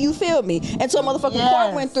waited. Do you feel me? Until motherfucking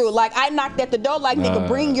car went through. Like I knocked at the door. Like nigga,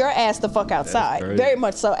 bring your ass the fuck outside. crazy. Very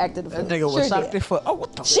much so acted the That fool. nigga was Sure shocked did. as fuck. Oh,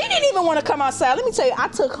 what the She didn't even want to come outside. Let me tell you, I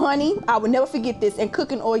took honey. I would never forget this, and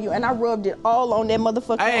cooking oil, and I rubbed it all on that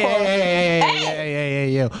motherfucking car.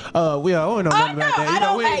 Hey, yo. We don't know nothing about that. I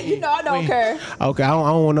don't. Hey, you know I don't care. Okay, I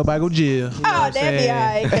don't want nobody to go to jail. You know what Oh, I'm that'd be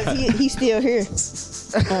saying? alright, cause he's still here.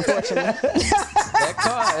 Unfortunately.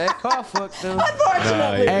 that car fucked up.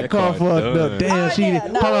 Unfortunately. That car fucked up. Damn, Oh, she. yeah,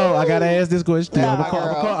 no. Hold on, I gotta ask this question. Nah,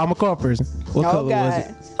 I'm a car person. What Oh color God. was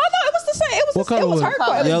it? Oh no, it was the same. It was What the, it color was was her it?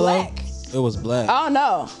 car. It was Yellow. black. It was black. Oh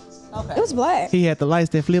no. Okay. It was black. He had the lights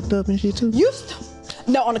that flipped up and shit too.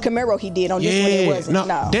 No, on the Camaro he did. On this one it wasn't.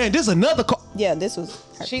 No. Damn, this another car. Yeah, this was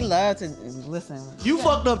her. She loved to listen. You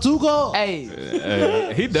fucked up two cars. Hey,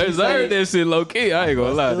 Hey, he deserved that shit low key. I ain't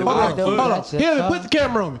gonna lie. Hold on. Here, put the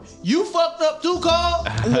camera on me. You fucked up two cars.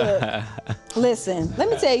 Look, listen, let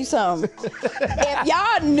me tell you something. If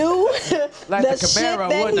y'all knew Like the the shit Camaro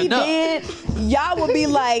that wasn't he enough. did, y'all would be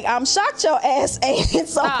like, I'm shocked your ass ain't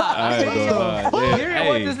so I ain't gonna lie. hearing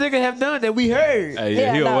what this nigga have done that we heard. Hey,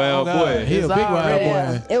 Yeah, he a no. wild Oh, God. boy. He a big wild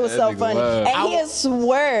Yeah, boy. it was so That nigga funny. wild. And he'll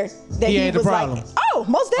swear that He he, ain't the was problem. like, oh,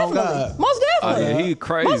 most definitely. God. Most Oh, definitely. yeah, he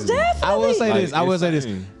crazy. Most definitely. I will say Like, this. I will say this.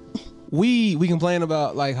 insane. We complain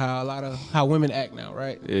about like how women act now,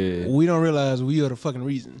 right? Yeah. We don't realize we are the fucking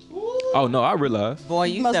reason. Oh no, I realized. Boy,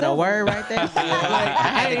 you Most said a definitely. word right there. I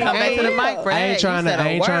had to come back to the mic for that. I ain't trying You to. said a I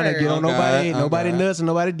ain't trying to word. get on Okay, nobody okay. nuts and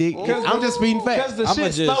nobody dick. I'm just speaking facts. Because the I'ma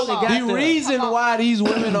shit just- slowly got The there. reason why these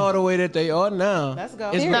women are the way that they are now Let's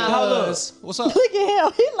go. is Here. because what's up? Look at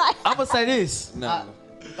him. He like, I'm gonna say this. No.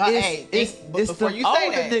 it's before the you say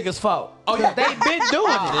older that. niggas' fault. Oh yeah, they been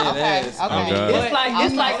doing it. Okay.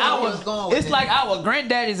 Oh, God. It's like our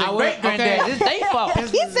granddaddies and great granddaddies. It's their fault. He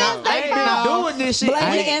said They been doing this shit.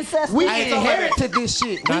 Blame your ancestors. We I ain't inherited this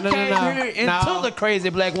shit. We came here into the crazy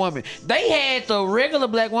black woman. They had the regular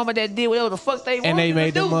black woman that did whatever the fuck they wanted And they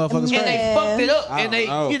made to them do. motherfuckers And crazy. they fucked it up. I And they,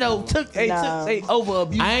 don't know. took they over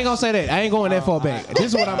abuse. I ain't gonna say that. I ain't going that far back. This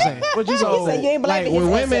is what I'm saying. What you So, said you ain't like blaming with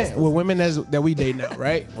his women, ancestors. that we date now,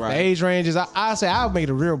 right? Right. The age ranges. I say I'll make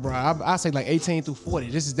it real, bro. I say like 18 through 40.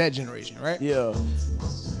 This is that generation, right? Yeah.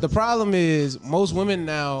 The problem is most women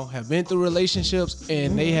now have been through relationships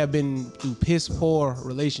and they have been through piss poor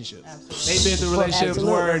relationships. They've been through relationships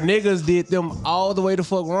where niggas did them all the way the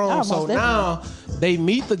fuck wrong. Almost So now they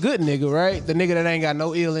meet the good nigga, right? The nigga that ain't got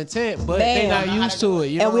no ill intent, but they Bam. not used to it.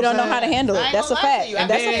 You know And we what don't I'm know how to saying? handle I it. ain't That's a gonna lie to fact. you. I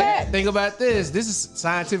That's a Then fact. Think about this. This is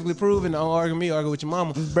scientifically proven. Don't argue me, argue with your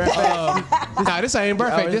mama. Nah, this ain't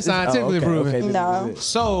perfect. This scientifically proven. No.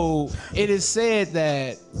 So it is said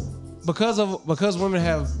that because women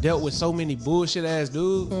have dealt with so many bullshit ass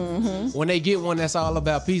dudes, when they get one that's all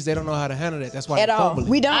about peace, they don't know how to handle that. That's why At they all. fumble it.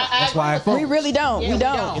 We don't. That's why I We fumble. really don't. Yeah, we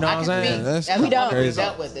don't. You know what I'm saying? That's As a We don't. woman, we crazy.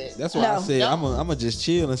 dealt with it. That's why No. I said I'm gonna just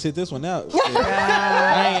chill and sit this one out.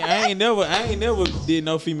 I ain't never did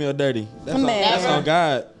no female dirty. That's on, Man. that's on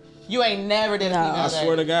God. You ain't never did a No. female I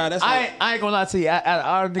swear to God. That's I ain't gonna lie to you. Out of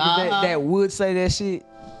all the niggas that would say that shit,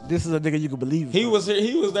 this is a nigga you can believe. He was there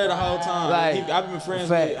the whole time. Like, I've been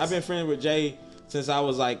friends with Jay since I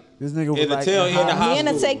was like This nigga was in the like tail end of high Men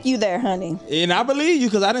school. will take you there, honey. And I believe you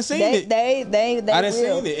because I done seen They it. they I done will.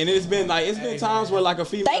 seen it, and it's been times where like a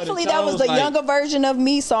female. Thankfully, done that was chose, the like, younger version of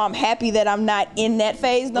me, so I'm happy that I'm not in that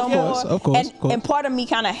phase no more. Of course. And part of me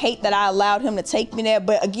kind of hate that I allowed him to take me there,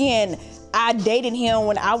 but again, I dated him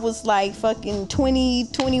when I was like fucking 20,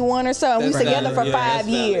 21 or so, and we was That's together for valid. Yeah, 5 that's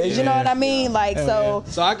valid. years. You know Yeah. what I mean? Like, so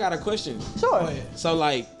So I got a question. sure. So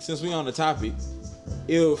like, since we on the topic,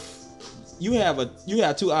 if you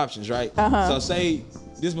have two options, right? So say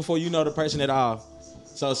this before you know the person at all.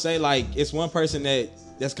 So say like it's one person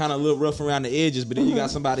that's kind of a little rough around the edges, but then you got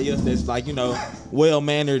somebody else that's like well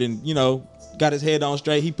mannered and got his head on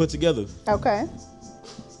straight. He put together. Okay.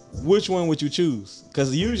 Which one would you choose?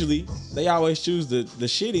 Because usually they always choose the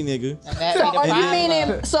shitty nigga. And that So be the are you problem.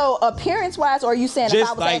 meaning so appearance wise, or are you saying if I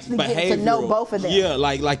Just was like actually behavioral. getting to know both of them? Yeah,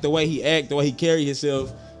 like the way he act, the way he carry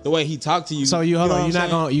himself, the way he talk to you. So you hold know on. what You're I'm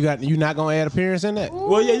not saying? gonna you're not gonna add appearance in that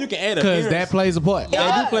Well, yeah, you can add because appearance. that plays a part. They do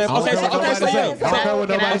play. I don't Okay, care what nobody say. I don't care what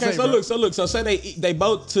nobody say, bro. So look. So say they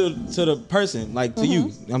both to the person, like to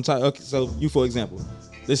you. I'm talking. Okay, so you for example,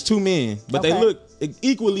 there's two men, but they Okay. look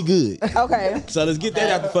equally good. Okay. So let's get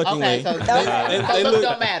that out the fucking way. Okay, so They looks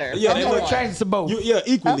don't matter. Yeah, they Okay. look attracted to both.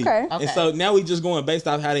 equally. Okay. And so now we just going based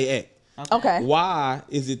off how they act. Okay. Why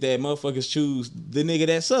is it that motherfuckers choose the nigga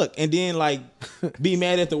that suck and then like be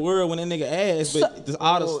mad at the world when that nigga ass, but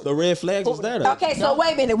the red flags was there though. Okay, so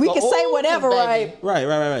wait a minute. We can say whatever, baby. right?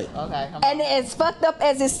 Right. Okay. And as fucked up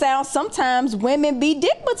as it sounds, sometimes women be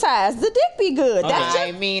dickmatized. The dick be good. That's I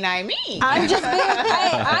just. mean. I'm just being.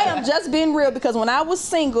 I am just being real because when I was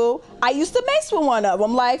single, I used to mess with one of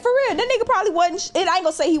them. Like for real, that nigga probably wasn't. I ain't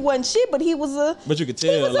gonna say he wasn't shit, but he was a. But you could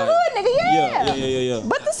tell He was like, a hood nigga. Yeah.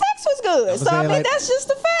 But the sex was good, so say I it mean like- that's just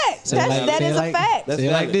a fact. Say it like- That say is it a like- fact. Say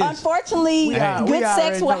it like this. Unfortunately, we good already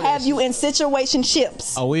sex will know have that you in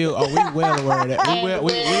situationships. Oh, we well aware of that.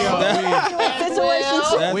 We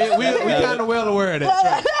kind of well aware of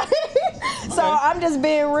that. So I'm just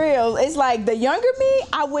being real. It's like the younger me,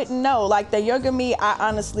 I wouldn't know. Like the younger me, I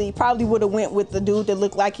honestly probably would have went with the dude that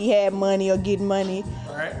looked like he had money or getting money.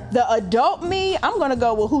 Right. The adult me, I'm gonna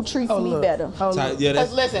go with who treats me better. Yeah,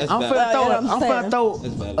 that's Listen, that's I'm valid. finna throw, you know what I'm saying?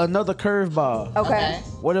 That's valid. another curveball. Okay.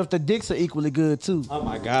 What if the dicks are equally good too? Oh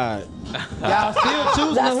my god. Y'all still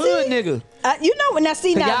choosing the Now, hood see, nigga? You know when I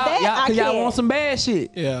see now that I Cause y'all can't. want some bad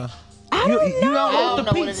shit. Yeah. I don't You don't know. I want don't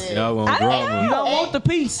the know what it piece. is. Y'all want I don't drama. You don't want the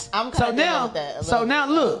piece. I'm so kinda down now, with that a so little now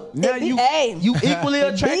look, now be- you hey, you equally it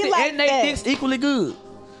be attracted like and they that. dicks equally good.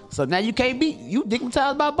 So now you can't be you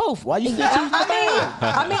dignitized by both. Why you still choosing the bad?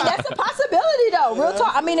 I mean, that's a possibility though. Real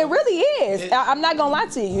talk. I mean, it really is. I'm not gonna lie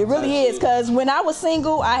to you. It really is. Cause when I was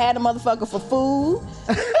single, I had a motherfucker for food.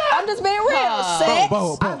 I'm just being real. Sex.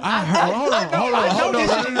 Hold on.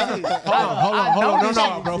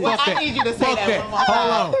 No, bro. Well, Fuck I that. need you to say Fuck that that. one more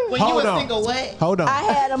time. When you Hold were on. single, what? Hold on. I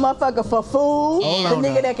had a motherfucker for food. The on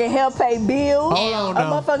nigga now. that can help pay bills. Hold on a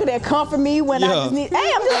now. motherfucker that comfort me when I Yeah. just need.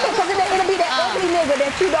 Hey, I'm just saying, cause it'll be that ugly nigga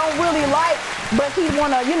that you don't really like. but he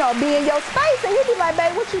wanna, be in your space, and you be like,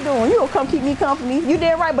 babe, what you doing? You gonna come keep me company? You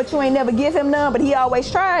did right, but you ain't never give him none, but he always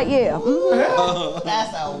tried. Yeah. Mm-hmm.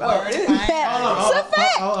 That's a word. It's a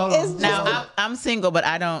fact. It's Now I'm single, but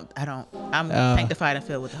I'm sanctified and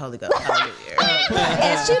filled with the Holy Ghost. Hallelujah.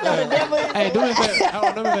 and she know the devil. Hey, do me back. Hold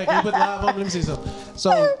on, do me back. Can you put the live on? Let me see something.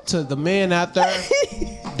 So to the men out there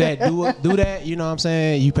that do that, you know what I'm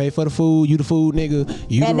saying? You pay for the food, you the food nigga,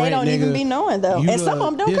 you And the they rent don't nigga, even be knowing though. And some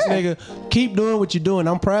of them don't this care. nigga, keep doing what you're doing.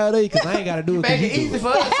 I'm proud of you because I ain't got to do it. Make it easy for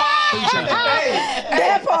us.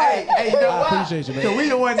 That part. Hey, you know I what? appreciate you, man. Cause we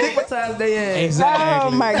the one stigmatized they ass. Exactly.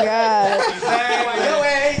 Oh my God. Exactly. Your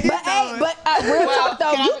ass ain't But hey, real talk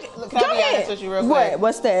though. Can Go I be ahead. honest with you real quick? What?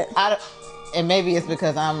 What's that? And maybe it's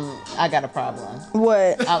because I got a problem.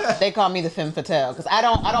 What? They call me the femme fatale because I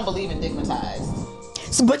don't believe in digmatized.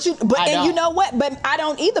 But you know what? But I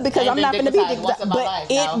don't either because I'm not gonna be once in my but life.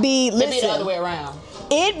 it be It'd be the other listen. way around.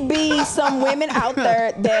 It be some women out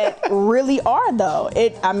there that really are though.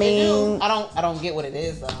 I mean, I don't get what it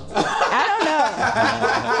is though. I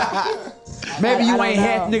don't know. Maybe you I ain't don't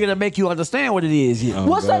half know. nigga to make you understand what it is yet.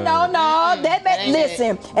 What's up? No. ain't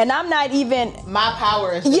Listen, and I'm not even. My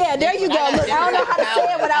power is. Yeah, there you go. Look, I don't know how to say it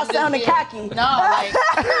power. without I'm just sounding being- cocky. No, like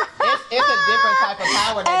it's a different type of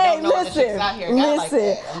power that Hey, don't know what the chicks out here got like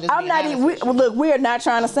that. I'm not even. Look, we're not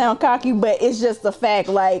trying to sound cocky, but it's just the fact.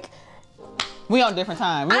 Like, We on different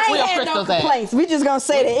time. We I ain't on had no Crystal's ass. complaints. We just gonna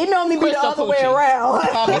say that. It normally be the Crystal other way coochie. around.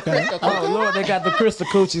 Call me Crystal Oh Coochie. Lord, they got the crystal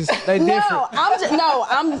coochies. They different.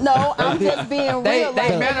 I'm just being They real. they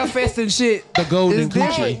Like, manifesting shit. The golden It's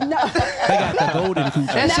different. coochie. no. They got the golden coochie.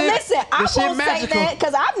 That Now shit- listen, I that shit won't say magical. that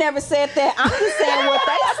because I've never said that. I'm just saying what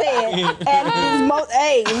they said. And it's most.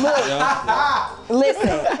 Hey, look,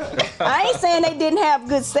 listen. I ain't saying they didn't have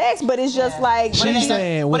good sex, but it's just like She's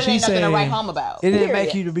saying what But it ain't she's nothing to write saying. home about. It didn't Period.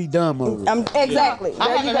 make you to be dumb over it. Exactly. I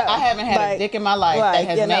There you go. haven't had a dick in my life that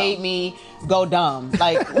has made me go dumb.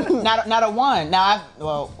 Like not a one. Now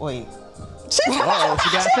wait. Oh,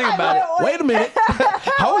 she got to think about it. Wait a minute.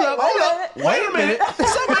 Hold up. Wait a minute.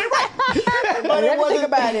 Something ain't right. But Let me think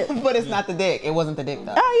about it. But it's not the dick. It wasn't the dick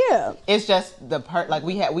though. Oh yeah. It's just the part. Like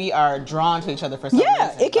we are drawn to each other for some Yeah,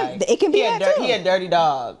 reason. it can be he that too. He a dirty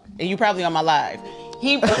dog, and you probably on my live.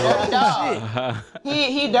 He a dirty dog.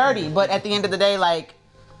 He dirty, but at the end of the day, like.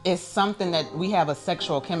 It's something that we have a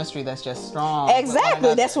sexual chemistry that's just strong. with one Exactly.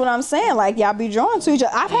 another. That's what I'm saying. Like y'all be drawn to each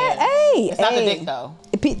other. I've had. It's not the dick though.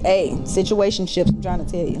 Hey, situationships. I'm trying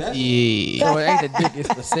to tell you. Yeah. So it ain't the dick,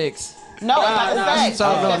 it's the sex. No, it's not the sex.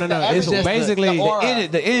 So It's no. just the It's everything. basically The aura.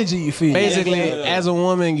 The energy you feel. basically as a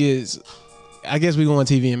woman gets. I guess we go on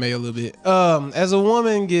TV and make a little bit. As a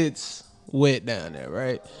woman gets wet down there,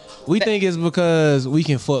 right? We think it's because we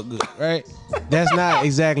can fuck good, right? That's not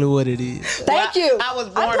exactly what it is. Thank you. I was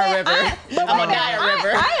born a river. I'm gonna die a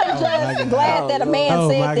river. I am just glad that a man Oh,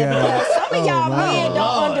 said my that God. because some of y'all Oh, my men God.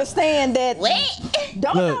 don't understand that.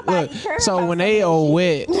 Don't Look. nobody care So about when they some are of that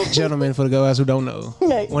wet, gentlemen, for the guys who don't know,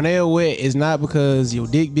 Right. when they are wet, it's not because your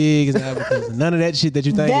dick big. It's not because of none of that shit that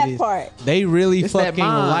you think That it is. part. They really It's that fucking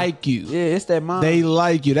mind. like you. Yeah, it's that mind. They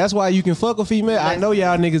like you. That's why you can fuck a female. I know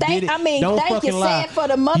y'all niggas get it. Don't thank fucking you, lie. saying for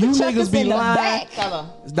the mother You chuckers niggas be in the lying. back. Tell her.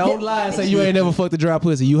 Don't lie and say you ain't never fucked a dry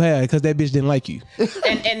pussy. You have, because that bitch didn't like you.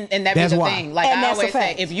 And that be That's the why. thing. Like And I that's a always say,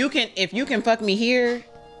 fact. if you can fuck me here,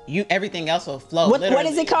 everything else will flow. What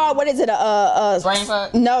is it called? What is it? Brain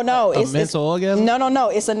fuck? No. It's mental orgasm? No.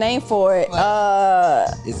 It's a name for it.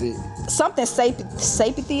 Is it Something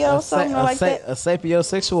sapithio, something like that. A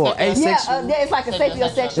sapiosexual or asexual? Yeah, it's like a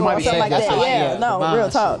sapiosexual It might or be something like that. sapiosexual. Yeah, Yeah, no, the mind real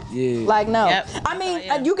talk. shit. Yeah. Like no. Yep. I mean,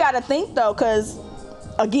 Yeah. you got to think though, because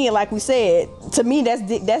again, like we said, to me that's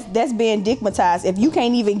being digmatized. If you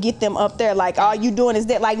can't even get them up there, like all you doing is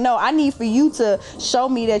that. Like no, I need for you to show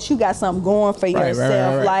me that you got something going for Right,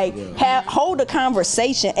 yourself. right. Like hold a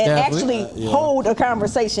conversation and Definitely. actually hold a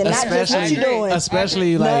conversation, not just what you doing.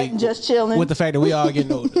 Especially like Not just chilling. with the fact that we all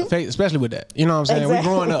getting older. Especially with that. You know what I'm saying? Exactly.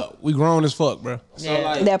 We growing up. We grown as fuck, bro. So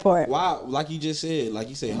like That part. Why, like you just said,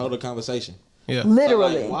 hold a conversation. Yeah.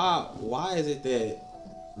 Literally. So like, why is it that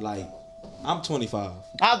like I'm 25?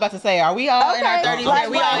 I was about to say, are we all in our Okay. 30s? Like,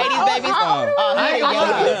 we all what? 80s babies? How old are Oh, we? here you I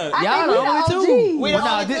go. think Y'all we the only the two. OGs. We the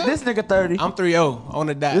Nah, only two? this nigga 30. I'm 3-0 on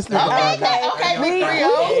the dot. This nigga Okay, we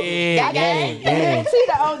Yeah, yeah. You see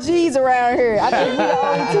the OGs around here. I think we the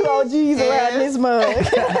only two OGs around this mug.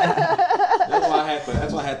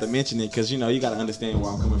 That's why I had to mention it, because you got to understand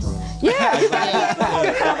where I'm coming from. Yeah, you gotta hold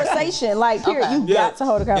a conversation. Like, period, you got to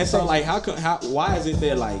hold a conversation. And so like, why is it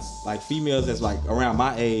that like females that's like around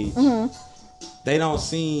my age, they don't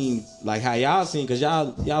seem like how y'all seem, because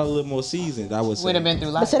y'all a little more seasoned, I would say. Would have been through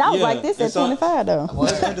life. But shit, I was Yeah, like this and at so- 25 though. And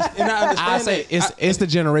I understand I say that. it's the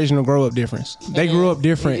generational grow up difference. They grew up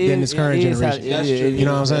different than this current generation. That's true. You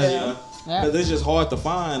know what I'm saying? Yeah. Because it's just hard to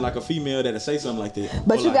find like a female that'll say something like that.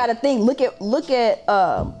 But Or you like, gotta think. Look at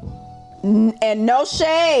and no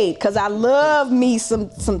shade, cause I love me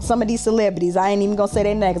some of these celebrities. I ain't even gonna say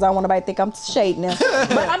their name, cause I don't want nobody to think I'm shading them.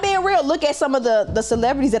 But I'm being real. Look at some of the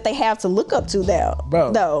celebrities that they have to look up to now,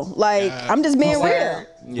 Bro. Though, like I'm just being real.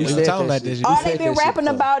 We was talking about this. All they been rapping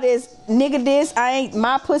about is nigga this, I ain't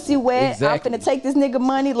my pussy wet. Exactly. I'm finna take this nigga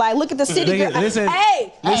money. Like look at the city girl. Listen-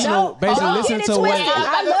 hey, listen no, to- basically don't listen get to it what- twisted.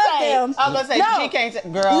 I love them. I was gonna say, No. she can't say,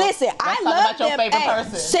 girl. Listen, let's I talk love about your them. favorite Hey,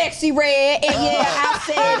 person. Sexy Red, and yeah, I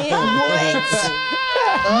said it.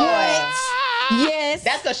 What? Yes.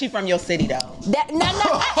 That's because she from your city, though. That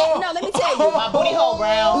no. Let me tell you. My booty hole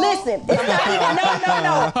brown. Listen, it's not even.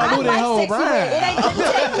 No. I booty hole like Sexy brown. Red. It ain't. Let me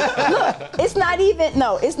tell you. Look, it's not even.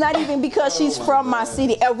 No, it's not even because she's from my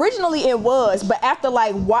city. Originally, it was, but after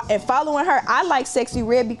like and following her, I like Sexy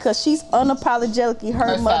Red because she's unapologetically her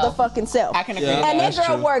Herself. motherfucking self. I can agree. Yeah. And that That's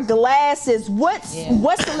girl true. wore glasses. What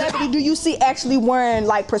celebrity do you see actually wearing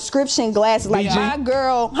like prescription glasses? Like BG? my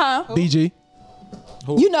girl, huh? BG.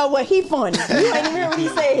 You know what? He funny. You ain't even hear what he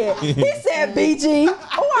said. He said BG.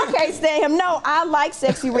 Oh, I can't stand him. No, I like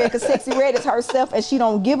Sexy Red because Sexy Red is herself and she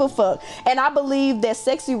don't give a fuck. And I believe that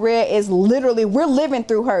Sexy Red is literally, we're living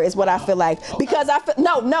through her is what I feel like. Because I feel,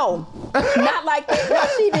 no, not like that. No,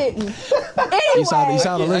 she didn't. Anyway, You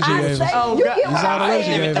sound allergic, I Ava. say, Oh, you God. get You what sound I'm allergic,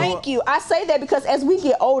 saying. Ava. Thank you. I say that because as we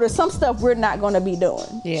get older, some stuff we're not going to be doing.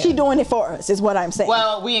 Yeah. She doing it for us is what I'm saying.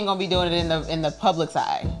 Well, we ain't gonna be doing it in the public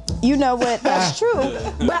side. You know what? That's true.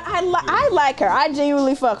 But I like her. I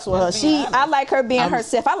genuinely fucks with her. I like her being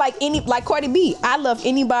herself. I like like Cardi B. I love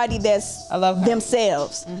anybody that's I love her.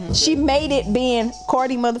 themselves. She made it being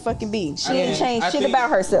Cardi motherfucking B. She didn't change shit about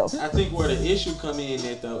herself. I think where the issue come in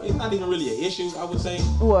that though, it's not even really an issue, I would say.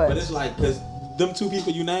 What? But it's like, because them two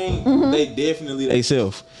people you named, they definitely they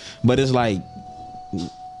self. But it's like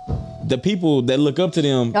the people that look up to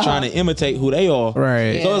them trying to imitate who they are.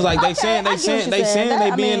 Right. So it's like Okay, I get what you're saying. they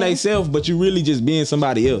I being mean- they self, but you really just being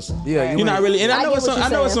somebody else. Yeah, you're not really. And I I know get it's what some. you're I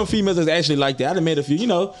know it's saying. some females that's actually like that. I done met a few,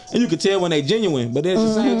 and you can tell when they genuine. But at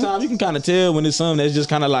the same time, you can kind of tell when it's something that's just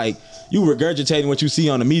kind of like you regurgitating what you see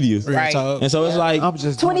on the media. Right. And so it's like, I'm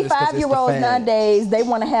just doing this 'cause it's the 25-year-olds fad. nowadays, they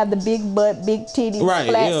want to have the big butt, big titties, Right,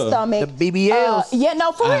 flat yeah. stomach. The BBLs. Yeah,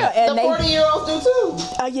 no, for real. And The they, 40-year-olds do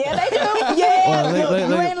too. yeah, they do. Yeah, Look,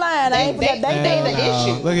 you ain't lying. I ain't They forgot. the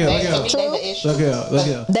issue. Look here, look here. They the issue. Look here, look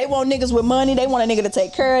here. They want niggas with money. They want a nigga to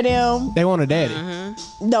take care of them. They want a daddy.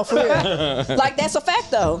 No, for real. Like, that's a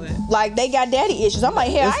fact, though. Like, they got daddy issues. I'm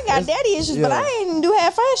like, hell, I got daddy issues, but yeah. I ain't do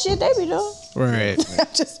half fine shit they be doing. Right. I'm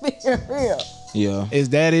just being real. yeah. It's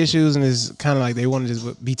dad issues and it's kind of like they want to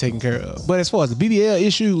just be taken care of. But as far as the BBL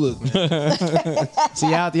issue, look, man. See,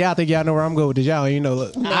 y'all think y'all know where I'm going with this. Y'all,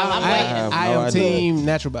 look. I'm waiting. I am team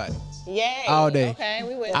natural body. Yay. All day. Okay,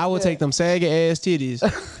 we will. I will take them saggy ass titties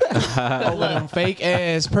over them fake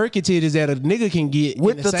ass perky titties that a nigga can get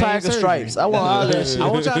With in the same tiger surgery. stripes. I want all that shit. I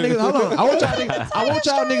want y'all niggas. Hold on. I want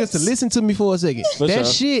y'all niggas to listen to me for a second. That sure.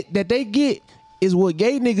 shit that they get is what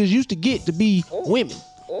gay niggas used to get to be women.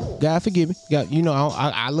 God forgive me. God,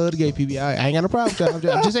 I love the gay people. I ain't got no problem with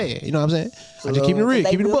y'all. I'm just saying. You know what I'm saying? I'm just keeping it real. They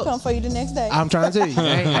Keeping it will book. come for you the next day. I'm trying to tell you.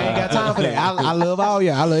 I ain't got time for that. I love all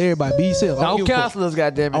y'all. I love everybody. Be yourself. I don't No give a fuck. counselors,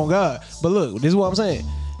 goddammit. Oh God. But look, this is what I'm saying.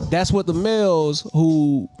 That's what the males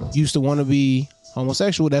who used to want to be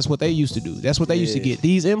homosexual, that's what they used to do. That's what they used to get.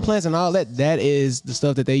 These implants and all that, that is the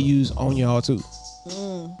stuff that they use on y'all too.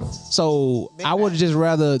 So I would just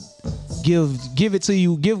rather give it to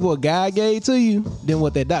you, give what God gave to you than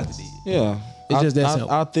what that doctor did. Yeah. It's just that simple.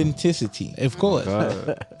 Authenticity. Of course.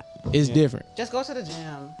 It's different. Just go to the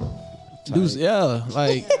gym. Dudes, yeah,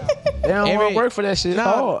 like They don't want every- to work for that shit. nah,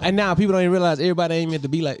 Hard. and now people don't even realize everybody ain't meant to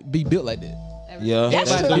be built like that. Yeah.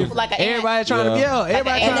 That's Everybody- true. Like an Everybody trying to be, Yeah.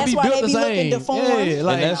 everybody And trying to that's be why built they the be looking same. deformed. Yeah,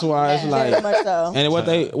 like And that's why it's Very like, much so.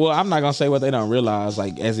 and well, I'm not gonna say what they don't realize,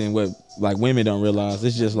 like as in what like women don't realize.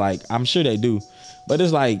 It's just like, I'm sure they do, but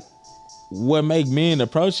it's like what make men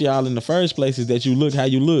approach y'all in the first place is that you look how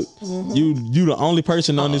you look. You the only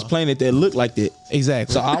person on this planet that look like that.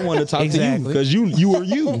 exactly. So I want to talk to you Exactly. because you are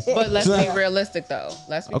you. But let's be realistic, though.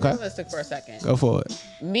 Let's be Okay. realistic for a second. Go for it.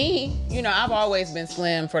 Me, I've always been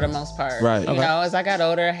slim for the most part. Right. You know, as I got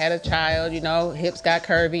older, I had a child, hips got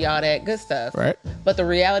curvy, all that good stuff. Right. But the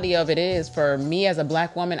reality of it is, for me as a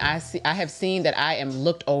black woman, I have seen that I am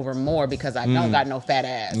looked over more because I don't got no fat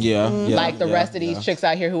ass. Yeah. Like the rest of these chicks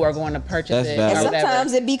out here who are going to purchase That's it. valid. or And whatever.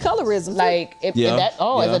 sometimes it be colorism. Too. Like if Yeah. that.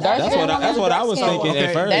 Oh, Yeah. it's a dark That's skin. that's what I was thinking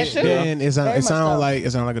at first. That too. Then it Very much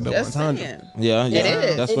sounds so. like a dope Just 100. saying. Yeah, yeah.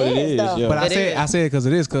 is. That's It what it is, is. though. Yeah. But I It said is. because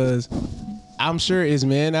it is because I'm sure it's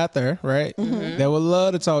men out there, right, that would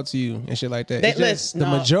love to talk to you and shit like that. They- It's just listen, the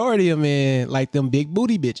no. majority of men like them big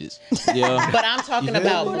booty bitches. yeah. But I'm talking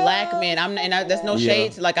about black men. There's no Yeah.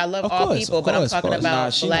 shades. Like I love Of all course, people, of but I'm course, of talking course. Nah,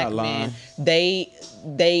 about she black not lying. men.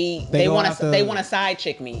 They go want after- they want a side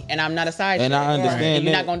chick me, and I'm not a side And chick. I understand And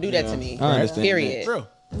you're that. not gonna do that Yeah. to me. I understand Period. True.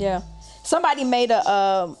 Yeah. Somebody made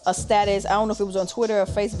a status. I don't know if it was on Twitter or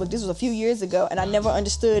Facebook. This was a few years ago, and I never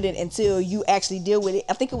understood it until you actually deal with it.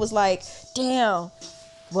 I think it was like, damn,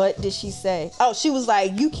 what did she say? Oh, she was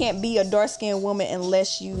like, you can't be a dark-skinned woman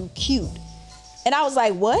unless you cute. And I was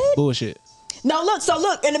like, what? Bullshit. No,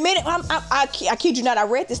 look. In a minute, I kid you not. I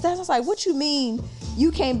read this stuff. I was like, what you mean? You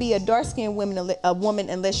can't be a dark-skinned woman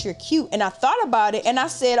unless you're cute. And I thought about it, and I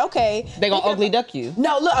said, okay. They gonna ugly duck you.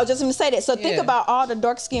 No, look, I was just gonna say that. So think Yeah. about all the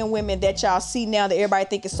dark-skinned women that y'all see now that everybody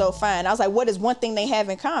think is so fine. I was like, what is one thing they have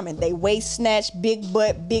in common? They waist snatch, big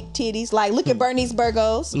butt, big titties. Like, look at Bernice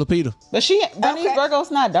Burgos. Lupita. But Bernice Okay.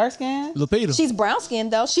 Burgos not dark skinned. Lupita. She's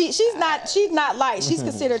brown-skinned though. She's not light. She's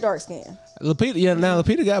considered dark-skinned. Lupita. Yeah, now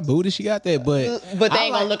Lupita got booty. She got that, but But they I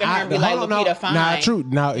ain't gonna look at her and be hold like, on, no. Lupita fine. Nah, true.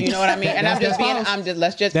 Now You know what I mean? And that's false.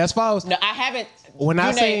 let's just. That's false. No, I haven't. When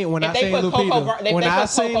I Janae, seen if they put Lupita, Coco, if when they I put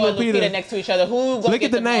seen Coco and Lupita, Lupita next to each other, who gonna look get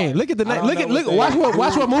at the name. more? Look at the name. don't Look at know look. what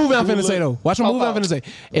Watch what movie I'm finna say though. Watch what movie I'm finna say.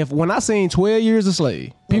 If when I seen 12 Years a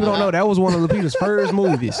Slave, people don't know that was one of Lupita's first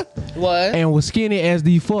movies. What? And was skinny as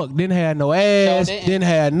the fuck. Didn't have no ass. Sure didn't. Didn't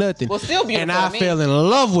have nothing. Well, still beautiful And I to me. fell in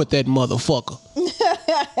love with that motherfucker.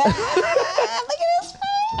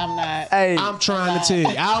 I'm not. Hey, I'm trying to tell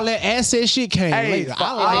you, all that asset shit came hey, later. for,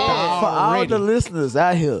 I like all, it for all already. the listeners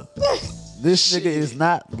out here, this nigga is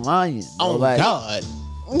not lying. bro. Oh Like, God.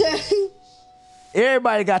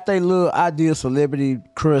 everybody got their little ideal celebrity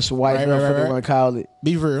crush, wife, Right, whatever right. they want to call it.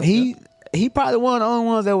 Be real. He probably one of the only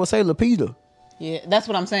ones that would say Lupita. Yeah, that's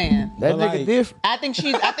what I'm saying. That But nigga like- different. I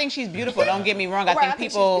think she's beautiful. Don't get me wrong. I Right, I think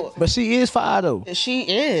think people. But she is fire though. She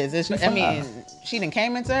is. I mean, she done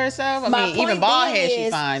came into herself. I mean, even bald head, she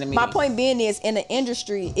fine to me. My point being is, in the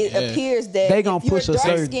industry, it Yeah. appears that They gonna if you're push a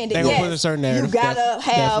certain- dark-skinned, they gonna yes, push a certain you narrative. gotta have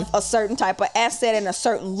Definitely. a certain type of asset and a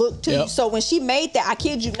certain look to you. Yep. So when she made that, I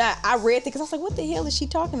kid you not, I read it because I was like, what the hell is she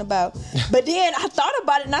talking about? But then I thought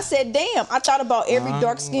about it and I said, damn, I thought about every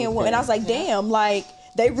dark-skinned woman. And I was like, damn, like,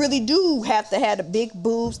 they really do have to have the big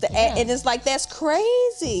boobs, and it's like that's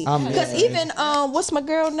crazy. Because even what's my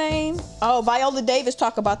girl name? Oh, Viola Davis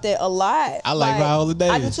talk about that a lot. I like Viola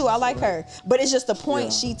Davis. I do too. I like her, but it's just the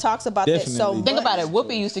point she talks about that so Definitely. much. Think about it.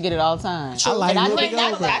 Whoopi used to get it all the time. I like and I Whoopi think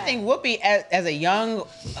Goldberg. I think Whoopi as a young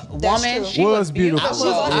That's woman, true. she Was was beautiful.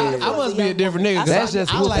 beautiful. I must be a different nigga. 'cause That's I,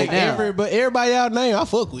 just I Whoopi like now. everybody y'all name. I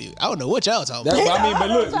fuck with. I don't know what y'all talking That's about. what I mean. But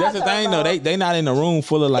look, that's the thing though. They not in a room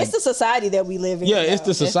full of like. It's the society that we live in. Yeah, it's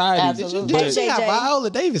the society. absolutely. But, Did you got JJ. Viola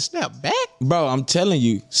Davis snap back? bro, I'm telling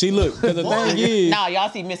you. See, look, because the thing is. Nah, y'all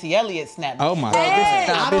see Missy Elliott snap. Oh my Hey,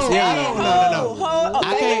 god. I don't- Missy I Elliott. don't- no.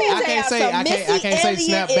 Okay, I can't say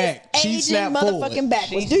snap back. She Aging snapped forward. motherfucking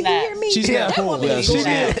backwards. She Do you snapped. hear me? She snapped That forward. woman Yeah, is she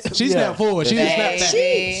snapped. She snapped forward. She didn't snap back.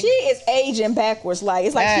 She is aging backwards. Like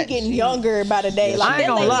it's like she That getting she- younger by the day. Like I ain't that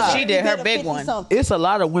gonna lady lie. should She be did her good big at one. 50-something. It's a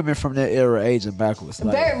lot of women from that era aging backwards.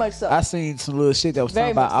 Like, Very much so. I seen some little shit that was Very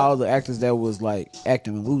talking about much so. all the actors that was like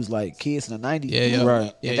acting when we was like kids in the 90s. Yeah, yeah.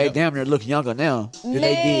 Right. Yeah, And they yeah. damn near look younger now than they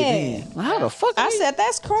did Man. then. Like, how the fuck? I said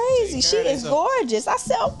that's crazy. She is gorgeous. I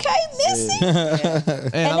said okay, Missy.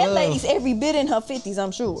 And that lady's every bit in her 50s.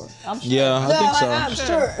 I'm sure. Yeah, I think so. I'm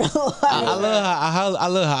sure. I love her. I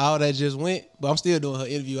love how all that just went, but I'm still doing her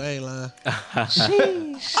interview. I ain't lying. Oh no,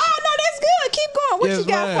 that's good. Keep going. What Yes, you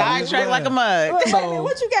got ma'am. for me? Side track like a mug. Wait a minute,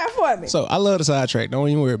 what you got for me? So I love the sidetrack. Don't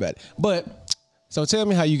even worry about it. But so tell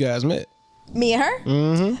me how you guys met. Me and her?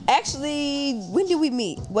 Mm-hmm. Actually, when did we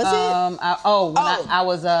meet? Was it I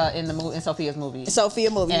was in the movie in Sophia's movie, Sophia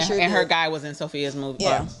movie? and, Sure and her did. guy was in Sophia's movie.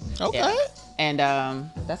 Yeah. Okay. Yeah. And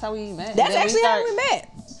that's how we met. That's Then actually how we met.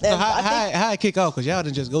 So And I think how it kick off? Cause y'all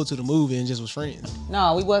didn't just go to the movie and just was friends.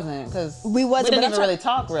 No, we wasn't because We wasn't, We but didn't I'm even really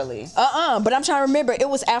talk really. but I'm trying to remember. It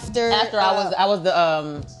was after I was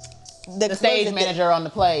the stage manager on the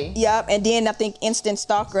play. Yep, and then I think instant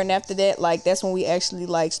stalker, and after that, like that's when we actually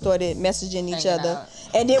like started messaging each Hanging other. out.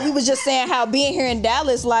 And then we was just saying how being here in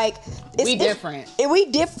Dallas, like We different. We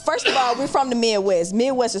different. First of all, we're from the Midwest.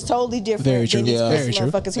 Midwest is totally different Very true. than these Yeah. pussy Very true.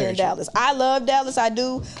 motherfuckers here Very in true. Dallas. I love Dallas, I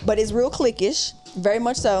do, but it's real cliquish, very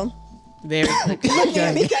much so. Very clicky. Look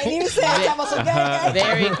at me, can't even say it. Talking about some gang.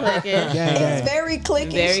 Very clicky. Gang, gang. It's very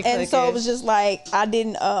cliquish, Very and so it cliquish. was just like I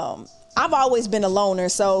didn't I've always been a loner,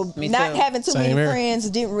 so Me not too. having too Same many here. friends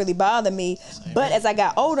didn't really bother me. But as I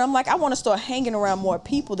got older, I'm like, I want to start hanging around more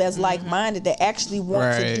people that's like-minded, that actually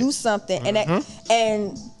want to Right. do something,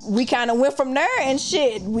 and we kind of went from there. And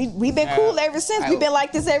shit, we've been cool ever since. We've been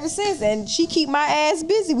like this ever since, and she keep my ass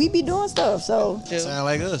busy. We be doing stuff, so. Sound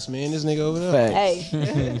like us, man. This nigga over there.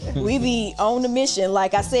 Hey, we be on the mission.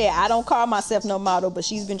 Like I said, I don't call myself no model, but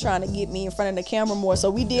she's been trying to get me in front of the camera more. So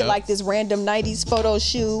we did like this random 90s photo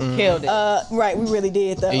shoot. Killed it. Right, we really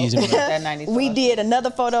did though. Easy, man. That 90s We photo did another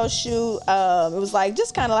photo shoot. It was like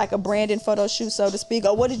just kind of like a branding photo shoot, so to speak.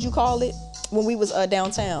 Or what did you call it when we was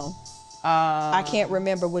downtown? I can't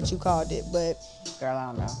remember what you called it, but Girl, I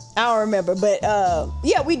don't know. I don't remember. But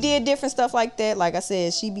yeah, we did different stuff like that. Like I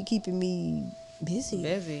said, she be keeping me busy.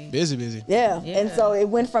 Busy. Yeah. And so it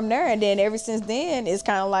went from there, and then ever since then, it's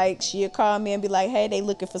kind of like she'll call me and be like, hey, they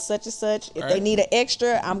looking for such and such. If they need an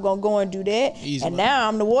extra, I'm going to go and do that. Easy, and man. now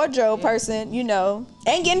I'm the wardrobe person, you know,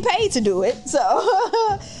 and getting paid to do it. So,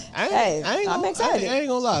 hey, I'm excited. I ain't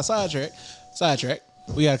gonna lie. Sidetrack.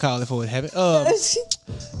 We gotta call it for what happened.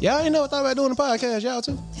 Y'all ain't never thought about doing a podcast, y'all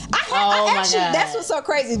too? I actually, God. that's what's so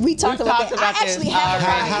crazy. We talked about that. I actually have a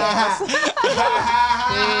podcast.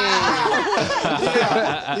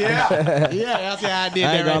 Yeah, that's how I did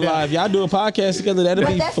I ain't gonna lie. If y'all do a podcast together, that'll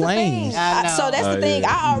But be that's the flames. thing. I know. So that's the thing.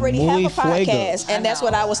 yeah. I already Muy have a fuego. podcast, and that's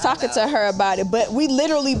what I was talking to her about it. But we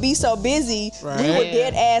literally be so busy, we would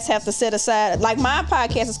dead ass have to set aside. Like my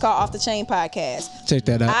podcast is called Off the Chain Podcast. Check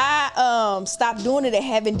that out. I stopped doing it and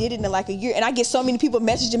haven't did it in like a year, and I get so many people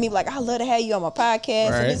messaging me like, I love to have you on my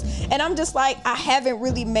podcast, and I'm just like, I haven't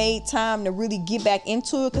really made time to really get back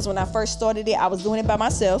into it, because when I first started it, I was doing it by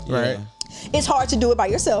myself. Right. It's hard to do it by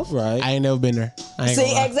yourself. Right. I ain't never been there. I ain't See,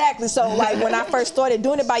 gonna lie. exactly. So like when I first started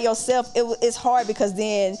doing it by yourself, it's hard, because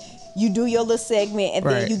then you do your little segment, and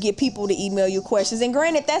then Right. you get people to email you questions. And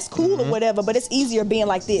granted, that's cool or whatever, but it's easier being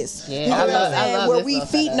like this. Yeah, You know I what love- I'm I saying? love Where this we little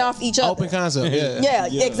feeding setup. off each other. Open concept. Yeah,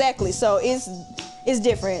 exactly. So it's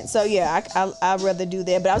different. So yeah, I'd rather do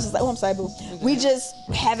that. But I was just like, oh, I'm sorry, boo. We just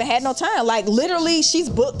haven't had no time. Like literally, she's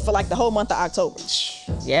booked for like the whole month of October.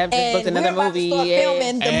 Yeah, just And booked another we're about movie. to start Yeah.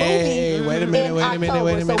 filming the Hey, movie. wait a minute, in wait a minute, October.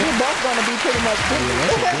 wait a minute. So we're both gonna be pretty much busy.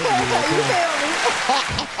 You feel me?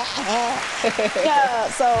 Yeah,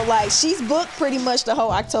 so like she's booked pretty much the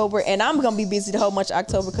whole October, and I'm gonna be busy the whole month of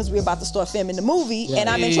October, because we're about to start filming the movie, and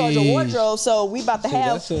I'm in charge of wardrobe, so we about to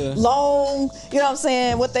have that's a- long, you know what I'm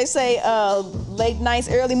saying, what they say, late nights,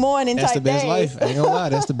 early morning That's type the best days. life. I ain't gonna lie.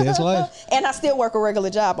 That's the best life. And I still work a regular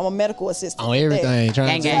job. I'm a medical assistant. On everything.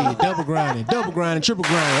 Trying to Gang, tell you. Double grinding, triple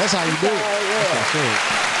grinding. That's how you do it. That's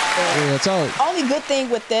it. Real talk. Only good thing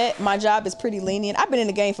with that, my job is pretty lenient. I've been in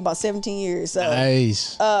the game for about 17 years, so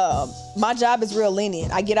Nice. my job is real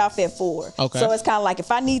lenient. I get off at 4. Okay. So it's kind of like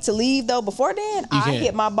if I need to leave though before then, I can.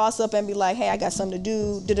 hit my boss up and be like, hey, I got something to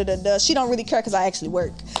do. Da-da-da-da. She don't really care, because I actually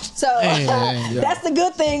work. So that's the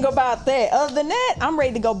good thing about that. Other than that, I'm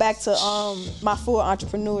ready to go back to my full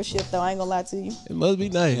entrepreneurship though. I ain't gonna lie to you. It must be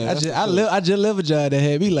nice. I just love a job that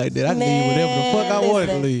had me like that. I can leave whatever the fuck I wanted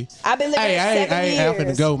to listen, leave. I've been living here 7 years. I'm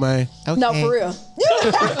finna go, man. Okay. No, for real.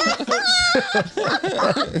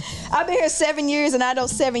 I've been here 7 years, and I know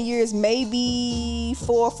 7 years, maybe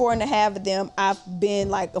 4.5 of them, I've been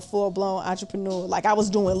like a full-blown entrepreneur. Like I was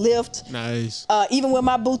doing Lyft. Nice. Even when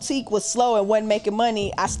my boutique was slow and wasn't making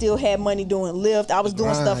money, I still had money doing Lyft. I was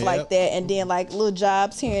doing stuff like that, and then like little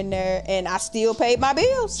jobs here and there, and I still paid my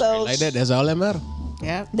bills. So Like that. That's all that matters.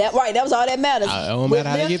 Yeah. that was all that matters. It don't With matter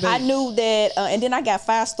how to Lyft, get paid. I knew that, and then I got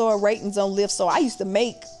 5-star ratings on Lyft, so I used to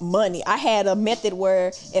make money. I had a method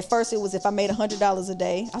where at first it was if I made $100 a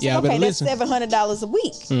day, I was Yeah, I like, okay, better that's listen. $700 a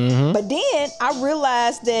week. But then I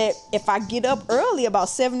realized that if I get up early about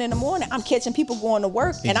 7 in the morning, I'm catching people going to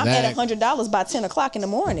work, and I'm at Exactly. $100 by 10 o'clock in the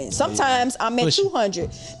morning. Sometimes I'm at Push it. 200,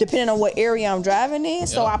 depending on what area I'm driving in.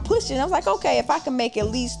 So I pushed it, and I was like, okay, if I can make at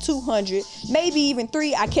least 200, maybe even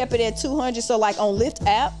 3, I kept it at 200. So like on Lyft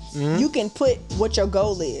app, you can put what your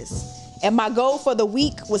goal is. And my goal for the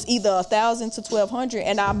week was either 1,000 to 1,200,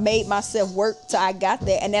 and I made myself work till I got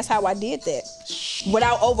that, and that's how I did that,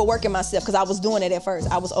 without overworking myself, because I was doing it at first.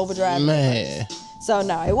 I was overdriving. Man, So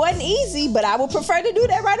no, it wasn't easy, but I would prefer to do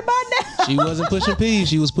that right about now. she wasn't pushing P.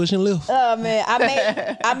 She was pushing Lyft. Oh man,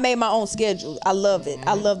 I made my own schedule. I love it.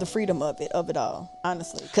 I love the freedom of it all,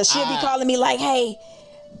 honestly. Cause she'll be calling me like, "Hey,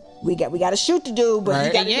 we got a shoot to do, but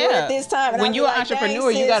you got to do it at this time." And When I'll you're be an like,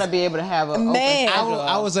 entrepreneur, "Dang, you sis." got to be able to have a Man. open schedule.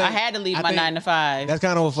 I was I had to leave I my think 9 to 5. That's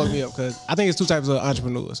kind of what fucked me up, because I think it's two types of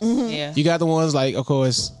entrepreneurs. Yeah. You got the ones like, of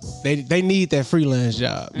course, they need that freelance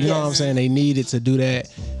job. You know what I'm saying? They need it to do that.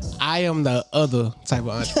 I am the other type of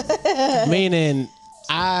entrepreneur. Meaning,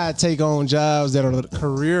 I take on jobs that are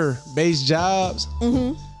career-based jobs,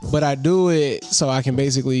 but I do it so I can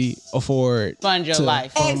basically afford Fund your to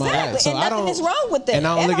life. fund my life. Exactly, and nothing is wrong with that. And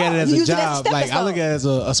I don't look at it as You a use it as a job. stepping Like I look stone. at it as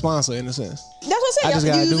a sponsor in a sense. That's what I I'm just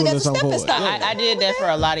saying. gotta You use do it a as a little stepping something for it. stone. I did that for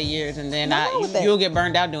a lot of years, and then Nothing wrong with that. you'll get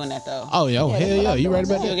burned out doing that though. Oh yeah, that's hell what yeah, I'm you right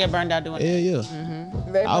doing. about You'll that? get burned out doing Hell that. yeah.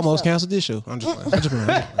 Very I much almost so. canceled this show. I'm just playing.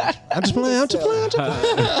 I'm just playing. I'm just playing. I'm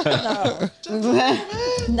just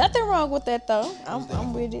playing. Nothing wrong with that though.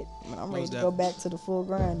 I'm with it. I'm ready to go back to the full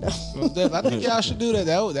grind though. I think y'all should do that.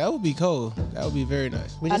 That would be cool. That would be very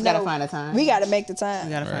nice. We just I gotta know. find a time. We gotta make the time.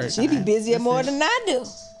 gotta find a She be time. busier more than I do.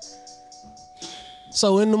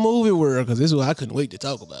 So in the movie world, because this is what I couldn't wait to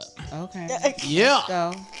talk about. Okay. Yeah,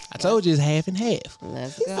 Go. I told you it's half and half.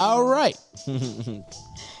 Let's go. All right.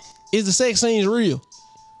 Is the sex scenes real?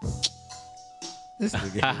 She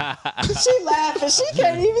laughing. She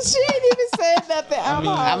ain't even said nothing.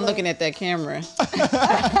 I'm looking at that camera.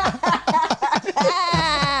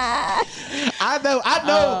 I know.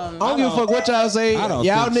 I don't give a fuck what y'all say. I don't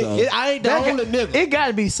Y'all think so. I ain't the only nigga. It got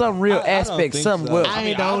to be some real aspect, some will. I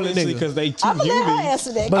ain't the only nigga. because they too I'm gonna let her human.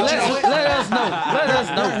 answer that. But let us know. Let us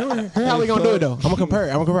know. Here's how we gonna do it though. I'm gonna compare.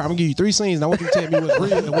 I'm gonna give you 3 scenes, and I want you to tell me what's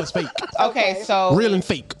real and what's fake. Okay, so Real and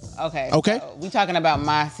fake. Okay. Okay. So we talking about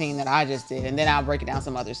my scene that I just did, and then I'll break it down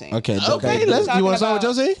some other scenes. Okay. Okay, let's. You want to start with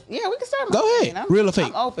your scene? Yeah, we can start. Go my ahead. scene. I'm, Real or fake?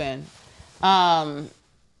 I'm open.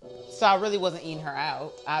 So I really wasn't eating her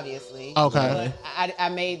out, obviously. Okay. But I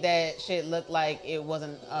made that shit look like it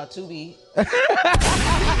wasn't to be. y'all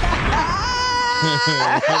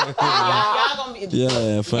gonna be.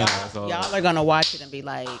 Yeah, fine. Y'all are gonna watch it and be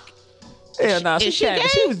like, Hell nah, is she gay?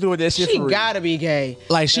 she was doing that shit she for real. gotta be gay.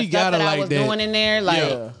 Like The she stuff gotta that I like was that. doing in there, like.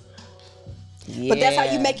 Yeah. But that's how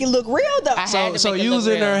you make it look real though. I had to So make it you look was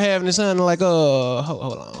in there real. having it sounding like hold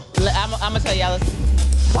on. I'm gonna tell y'all.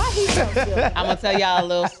 Why he so good? I'm gonna tell y'all a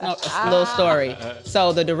little story.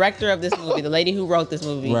 So the director of this movie, the lady who wrote this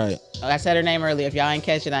movie, Right. I said her name earlier. If y'all ain't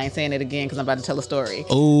catch it, I ain't saying it again because I'm about to tell a story.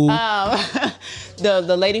 Ooh.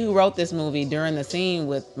 The lady who wrote this movie during the scene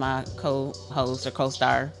with my co-host or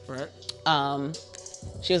co-star,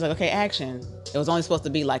 she was like, "Okay, action." It was only supposed to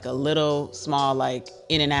be like a little small, like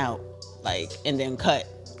in and out, like and then cut.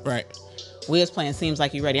 Right. We was playing "Seems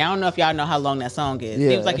Like You Ready." I don't know if y'all know how long that song is. Yeah.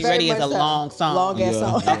 "Seems Like You Very Ready" is a much so. long song. Long ass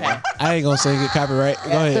song. Okay. I ain't gonna sing it. Copyright. Go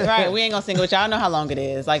ahead. Right, we ain't gonna sing it, but y'all know how long it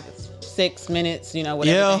is. Like 6 minutes, whatever.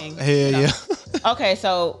 Yeah. thing, Hell you know. yeah. Okay,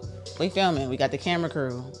 so we filming. We got the camera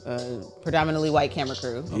crew, predominantly white camera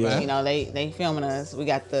crew. Yeah. They filming us. We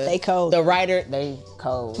got the They cold. the writer. They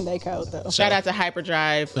cold. They cold though. Shout out to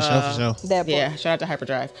Hyperdrive. For sure. That part. Yeah, shout out to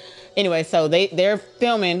Hyperdrive. Anyway, so they're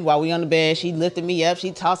filming while we on the bed. She lifted me up.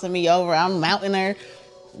 She tossing me over. I'm mounting her.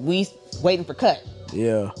 We waiting for cut.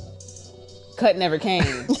 Yeah. Cut never came.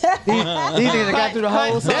 These niggas got through the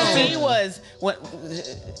whole song. She was.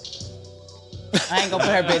 I ain't gonna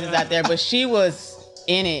put her business out there, but she was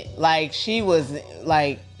in it. Like she was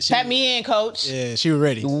like, tap me in, coach. Yeah, she was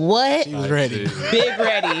ready. What? She was ready. Big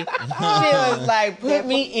ready. She was like, put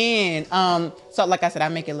me in. So like I said, I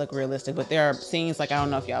make it look realistic, but there are scenes like I don't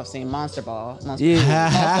know if y'all have seen Monster Ball.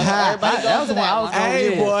 Yeah. Everybody That goes was to the one I that was one. going Hey,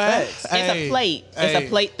 with. boy. Facts. It's a plate. It's a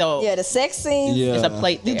plate though. Yeah, the sex scene. Yeah. It's a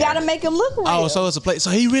plate. You there. gotta make it look real. Oh, so it's a place.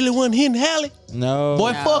 So he really wasn't hitting Halle? No.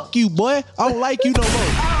 Boy, No. fuck you, boy. I don't like you no more.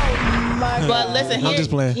 my But God. listen, I'm just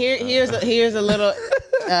playing. here's a little.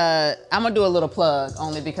 I'm gonna do a little plug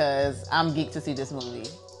only because I'm geeked to see this movie.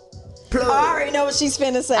 I already know what she's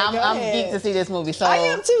finna say. I'm Go ahead. geeked to see this movie. So I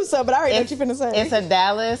am too, so but I already know what It's, you're finna say. it's a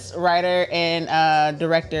Dallas writer and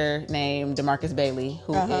director named DeMarcus Bailey,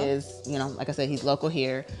 who is, like I said, he's local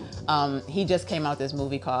here. He just came out with this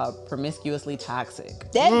movie called Promiscuously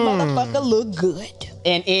Toxic. That motherfucker look good.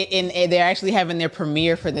 And they're actually having their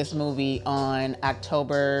premiere for this movie on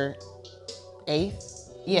October 8th.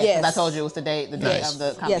 Yeah, 'cause Yes. I told you it was the day of the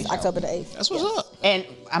comedy Yes, show. October the 8th. That's what's up. And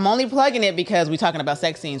I'm only plugging it because we're talking about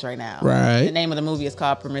sex scenes right now. Right. The name of the movie is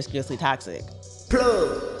called Promiscuously Toxic.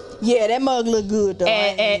 Yeah, that mug look good though.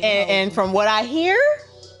 And from what I hear,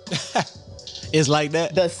 It's like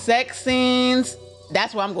that. the sex scenes,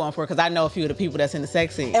 that's what I'm going for because I know a few of the people that's in the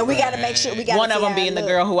sex scene. And we gotta make sure we gotta One of see them how being it the look.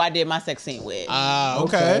 girl who I did my sex scene with.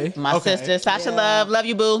 Okay. My Okay. sister, Sasha Yeah. Love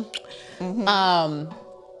you, boo.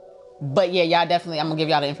 But yeah, y'all definitely, I'm gonna give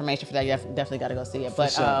y'all the information for that. You definitely gotta go see it.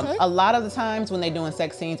 But a lot of the times when they're doing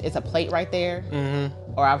sex scenes, it's a plate right there.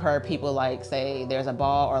 Or I've heard people like say there's a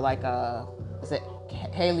ball or like a, is it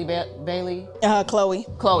Haley Bailey. Chloe.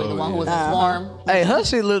 Chloe, the one who was in Swarm. Hey, her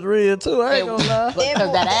shit look real too. I ain't gonna lie.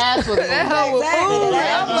 Because that ass was That hoe was Exactly. moving.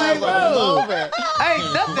 That I'm like, was bro,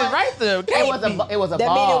 ain't nothing right there. It was a That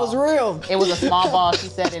ball. mean it was real. It was a small ball. She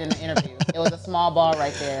said it in the interview. It was a small ball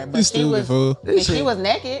right there. But You she stupid was, fool. and she was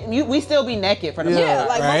naked. We still be naked for the most Yeah, part.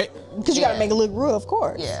 like Right. because you gotta make it look real, of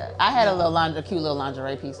course. Yeah, I had a cute little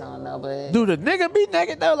lingerie piece on though, but Do the nigga be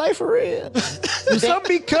naked though, like for real? Do some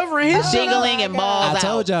be covering his shit up? jiggling and balls I out.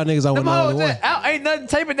 told y'all niggas I wasn't Them the only hoes one. that out ain't nothing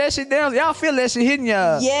taping that shit down. Y'all feel that shit hitting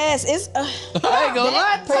y'all. Yes, it's. I ain't gonna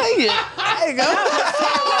lie to you. I ain't gonna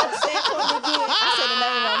I said the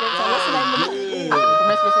name wrong every time. What's the name of the movie?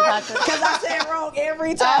 Promiscuous and toxic. Because I say it wrong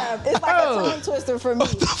every time. It's like a tongue twister for me.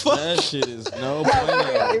 That shit is no No, for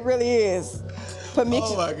real, point. it really is. Oh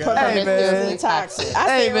my God. Hey, man. Promiscuously toxic. I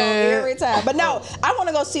say Hey, it wrong man. every time. But no, I want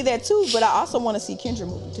to go see that too. But I also want to see Kendra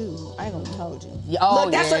movie too. I ain't gonna hold you. Oh,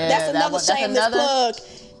 Look, that's yeah, that's that another one- that's shameless another- plug.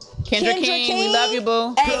 Kendra King, we love you,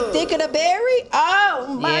 boo. Hey, Thick of the Berry.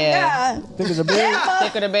 Oh my Yeah. God. Think of the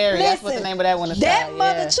Thick of the Berry. That's what the Listen, name of that one is. That called,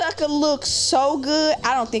 mother yeah. chucker looks so good.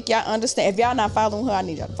 I don't think y'all understand. If y'all not following her, I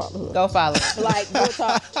need y'all to follow her. Go follow. Like, real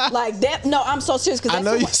talk. Like that. No, I'm so serious because I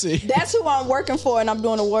know you see. That's who I'm working for, and I'm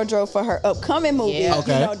doing a wardrobe for her upcoming movie. Yeah.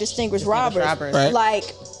 Okay. You know, Distinguished Robbers. Robbers. Right. Like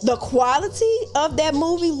the quality of that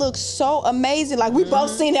movie looks so amazing. Like we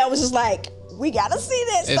both seen that. It was just like. We gotta see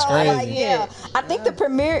this. It's so crazy. like, yeah. I think the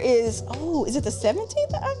premiere is is it the 17th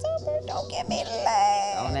of October? Don't get me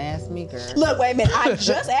Don't late. ask me, girl. Look, wait a minute. I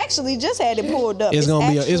just had it pulled up. It's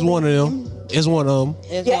gonna be. It's actually- one of them. It's one of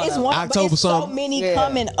them. Yeah, it's one. October but it's so something. many Yeah.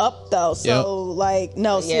 coming up though. So like,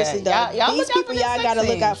 no, seriously though. Y'all These look out people, for this y'all gotta sex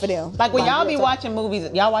look scene. out for them. Like when y'all real be talk. watching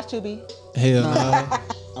movies, y'all watch Tubi? Hell no.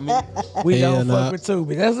 I mean, We Hell don't nah. fuck with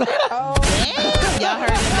Tubi. That's Y'all heard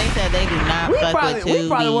them? They said they do not we fuck probably with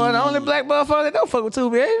Tubi. one of the only black motherfuckers that don't fuck with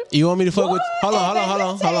Tubi. Ain't it? You want me to fuck with? Hold on. Hey, man,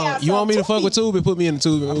 let me tell y'all You want me to something. fuck with Tubi? Put me in the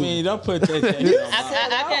Tubi I movie. mean, don't put that.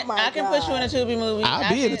 I Oh my can put you in a Tubi movie. I'll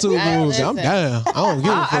be in the can- Tubi movie. listen. I'm down. I don't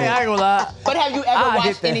give a I fuck. ain't gonna lie. But have you ever I get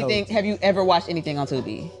watched that anything? Have you ever watched anything on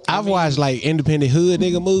Tubi? I've watched like independent hood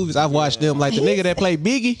nigga movies. I've watched them like the nigga that played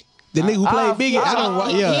Biggie. The nigga who played Biggie. I don't.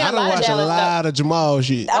 he had I a don't lot of watch a Dallas lot of Jamal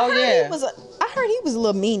shit. I Oh, heard yeah. I heard he was a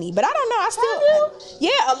little meanie, but I don't know. I still,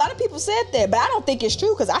 yeah, a lot of people said that, but I don't think it's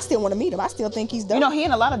true because I still want to meet him. I still think he's dope. You know, he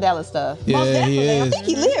in a lot of Dallas stuff. Most Yeah, he definitely. I is. think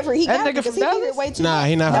he live here. He That got nigga because from he be here Dallas? way too Nah, much.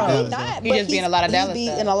 he not from No, Dallas, He not. He but just be in a lot of he Dallas be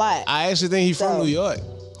stuff. in a lot. I actually think he's from So- New York.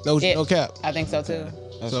 No Yeah. cap. I think so too.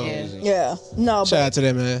 That's So- crazy. Yeah. No, Shout but out to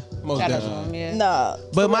that man. Most Shout out to definitely. him, yeah. nah.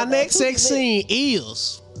 But For my real, though, next Tubi sex lit. scene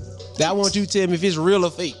is that I want you to tell me if it's real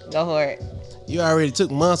or fake. Go for it. You already took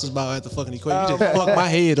monsters about after fucking equation. You just fucked my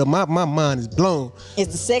head up. My mind is blown. Is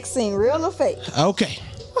the sex scene real or fake? Okay.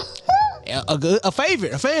 A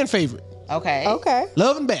favorite, a fan favorite. Okay. Okay.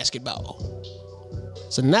 Love and basketball.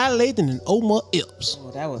 So now Lathan and Omar Epps.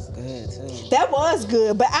 Oh, that was good too. That was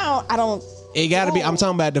good, but I don't. It gotta be. I'm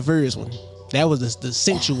talking about the first one. That was the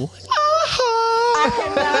sensual. I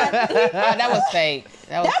cannot. Oh, that was fake.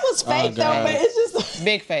 That was fake though, God. but it's just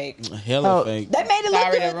big fake. Hella fake. that made it look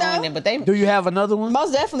Sorry to good ruin though. it, but they. Do you have another one?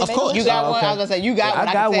 Most definitely. Of made it course. look You good. got one. okay. I was gonna say you got one.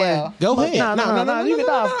 I got can one. tell. Go ahead. No, you can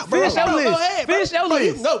talk. Finish your list. Go ahead, bro. Finish your Bro, you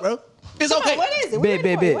list. can go, bro. It's okay. What is it? Bit,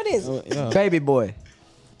 bit, bit. What is it? Baby boy.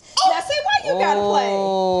 Now see why you gotta play.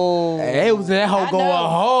 Oh. Hey, it was that hoe I going know.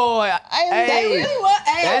 hard. They Hey, really was.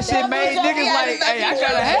 Hey, that shit that made was- niggas like, hey, I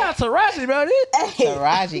gotta have Taraji, bro. Hey,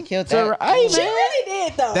 Taraji killed that. Hey, she man. really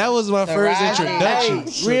did though. That was my first Taraji. introduction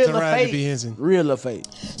Hey, to real or Taraji P. fake? Henson. Real or fake?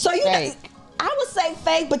 So you know, Fake. I would say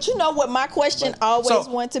fake, but you know what my question always So-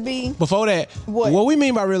 want to be? Before that, What? what we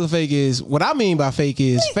mean by real or fake is, what I mean by fake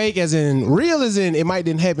is, fake as in, real as in, it might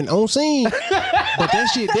didn't happen on scene, but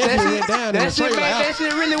that shit definitely went down in the That shit trailer. made that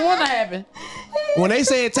shit really wanna happen. When they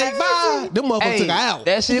said take 5, them motherfuckers Hey, took her out.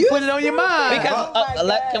 that shit put it on your mind. Because Oh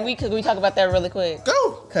my God. can we talk about that really quick?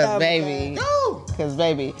 Go, Cause baby, go, cause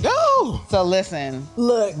baby. go. So listen,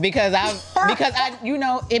 Look, because I you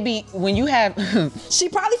know it be when you have she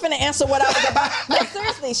probably finna answer what I was about. No,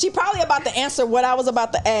 seriously, she probably about to answer what I was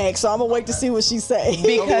about to ask. So I'm gonna wait to see what she say.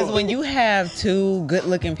 because when you have two good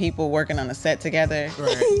looking people working on a set together,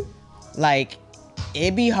 Right. like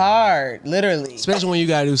it be hard, literally. Especially when you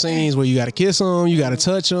gotta do scenes where you gotta kiss them, you gotta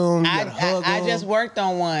touch them, you I, gotta hug I them. just worked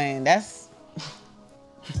on one. That's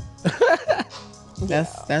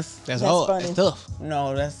That's hard. funny. That's tough.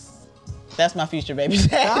 no, that's my future baby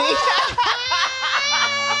daddy.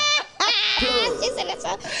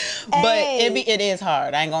 But Hey. it is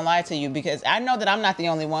hard. I ain't gonna lie to you because I know that I'm not the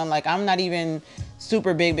only one. Like I'm not even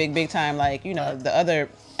super big time like, you know, the other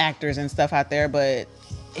actors and stuff out there, but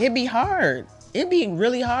it'd be hard. it'd be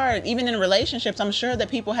really hard. Even in relationships, I'm sure that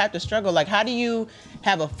people have to struggle. Like, how do you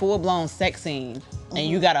have a full-blown sex scene and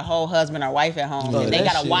you got a whole husband or wife at home and they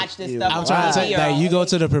gotta watch this stuff? I'm trying to say, like, you go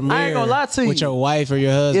to the premiere I ain't gonna lie to you. with your wife or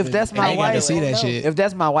your husband. If that's my and they gotta wife, see that shit. If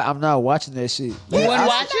that's my wife, I'm not watching that shit. You wouldn't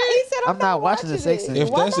watch it? He said I'm not watching the sex scene. it.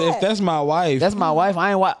 Why not? If that's my wife, That's my wife.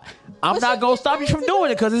 I ain't I'm But not she gonna get stop you paid from to doing do it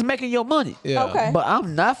because it's making your money. Yeah. Okay. But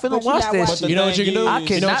I'm not finna But you watch not that watching shit. You know what you can do? I You know what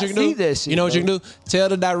cannot you can see do? that shit. You know what you can do? Tell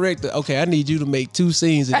the director, okay, I need you to make 2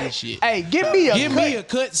 scenes of this shit. Hey, give me a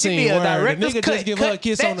cut Give scene me a where the director's nigga cut. just give her a Cut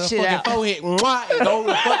kiss that on the shit fucking out. forehead. Mwah, and go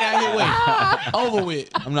the fuck out here with. Over with.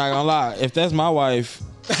 I'm not gonna lie. If that's my wife,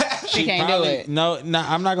 She can't do probably, it. No,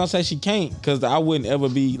 I'm not gonna say she can't because I wouldn't ever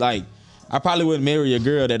be like. I probably wouldn't marry a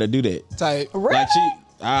girl that'll do that. Type. Like she.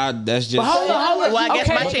 That's just. Hold on. Well, I guess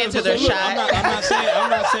my Okay. chances are Look, shot. I'm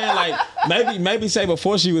not saying like maybe say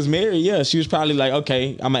before she was married, yeah, she was probably like,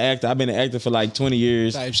 okay, I'm an actor. I've been an actor for like 20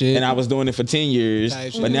 years, Type shit. and I was doing it for 10 years.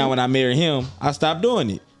 Type But shit. now when I marry him, I stopped doing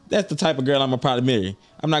it. That's the type of girl I'm gonna probably marry.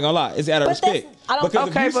 I'm not gonna lie, it's out of But that's- respect. I don't- Because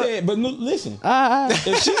Okay, if you but- said, but no, listen,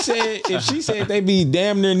 if she said they be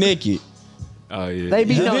damn near naked, Oh yeah. They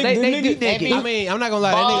be The no, nigga- they the be nigga- naked. I mean, I'm not gonna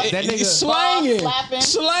lie. That nigga slanging, slapping.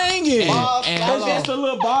 slanging. And That's just a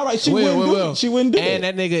little bar right. She Will, wouldn't do Will. it. She wouldn't do And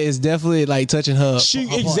it. that nigga is definitely like touching her. She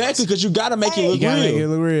her exactly parts. because you gotta make it Hey. look You gotta make it real.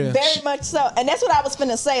 look real. Very much so. And that's what I was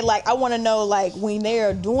finna say. Like, I want to know, like, when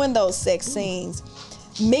they're doing those sex scenes,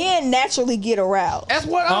 men naturally get aroused. That's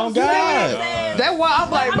what Oh I'm God. saying. That's why I'm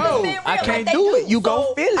like, I'm bro, just being real, I like, can't they do it. You gon'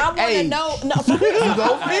 So, feel it. I want to Hey, know. No, for real. You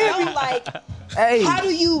gon' I feel wanna me. know, like, hey, how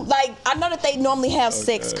do you, like, I know that they normally have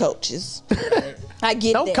sex coaches. I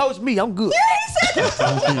get don't that. coach me. I'm good. Yeah, he said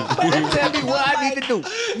Tell me what I need to do. with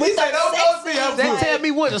those sex scenes, They like, tell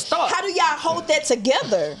me where to start. how do y'all hold that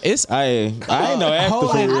together? It's I ain't no actor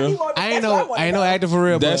Hold for on. real. I ain't no actor for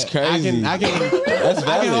real. That's but crazy. I can That's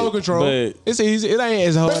I can hold valid, control. but- It's easy. It ain't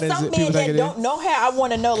as hard But as some people men think that it is. don't know how, I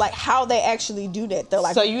want to know, like, how they actually do that. They're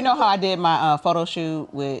like, So you know how I did my photo shoot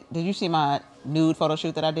with? Did you see my nude photo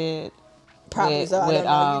shoot that I did? probably with- so. I with, don't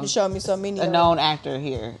know. You just showed me so many. A of known actor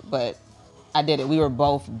here, but I did it. We were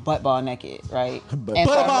both butt ball naked, right? And Butt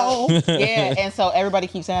so- ball. Yeah, and so everybody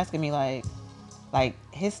keeps asking me like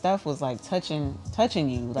his stuff was like touching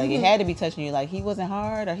you, like it had to be touching you. Like he wasn't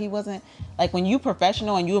hard, or he wasn't like when you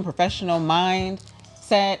professional and you in professional mind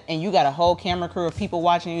set and you got a whole camera crew of people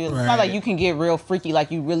watching you. It's Right. not like you can get real freaky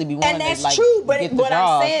like you really be wanting And that's to like true, but get the what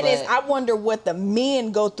draws, I'm saying is, but- I wonder what the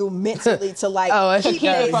men go through mentally to like Oh, that's keep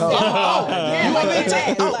gotta it be from hard. yeah, You like want me to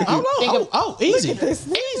that. tell? Like,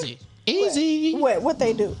 Easy, easy. what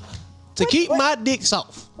they do? To keep my dick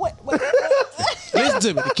soft. What? Listen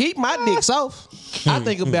to me. To keep my dick soft, I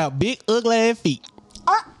think about big ugly ass feet.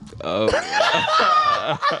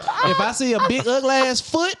 If I see a big ugly ass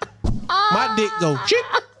foot, my dick go chip.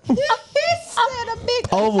 He said a big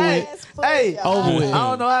Over with. ass foot, Hey, y'all. Over with. I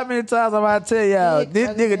don't know how many times I'm about to tell y'all, this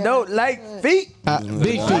nigga don't like feet.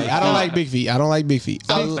 Big feet. I don't like big feet. I don't like big feet.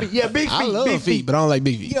 Yeah, big I feet, love big feet, but I don't like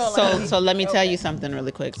big feet. You don't like So let me tell you something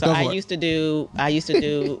really quick. So Go I for it. used to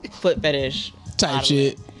do foot fetish Type modeling.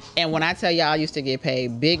 shit. And when I tell y'all I used to get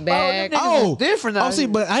paid big Oh, bag. them niggas is different out Oh, see, here.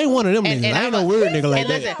 but I ain't one of them niggas. I ain't no weird nigga like and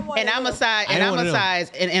that. listen, and I'm a size, I and ain't I'm one a of them. size,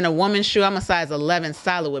 in a woman's shoe, I'm a size 11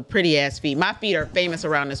 solid with pretty ass feet. My feet are famous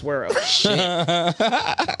around this world.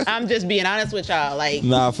 I'm just being honest with y'all. Like,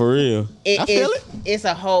 Nah, for real. I feel it. It's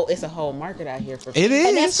a whole market out here for feet. It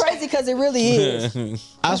And that's is. crazy because it really is.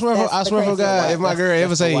 I swear for That's the God, crazy if my girl ever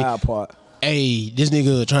That's the say, wild part. "Hey, this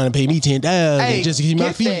nigga trying to pay me $10,000 Hey, just to keep my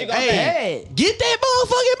get feet," that hey, bag. get that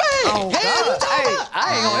motherfucking bag. Oh, Hey, God. you talking Hey, about?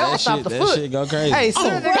 I ain't gonna ever stop the That foot. shit go crazy. Hey,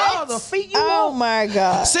 send Oh, nigga all the feet you Oh want. my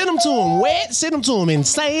god. Send them to him wet. Send them to him in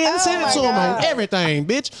sand. Oh Send them my to him on God. everything,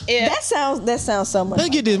 bitch. That sounds so much. Let's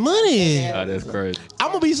get this money. Oh, that's crazy. I'm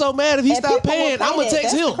gonna be so mad if he And stop people will paying. play I'm gonna that.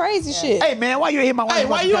 text That's him. crazy shit. Hey man, why you ain't hit my wife? Hey,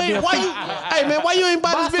 why you ain't? Hey man, why you ain't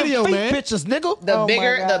buy buy this some video, feet man? pictures, nigga? The Oh my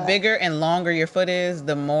bigger God. and longer your foot is,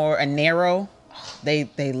 the more narrow. They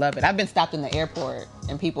love it. I've been stopped in the airport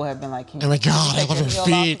and people have been like, "Can Oh my God, take I your want heel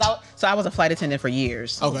to off?" fit. So I was a flight attendant for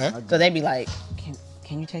years. Okay. So they'd be like,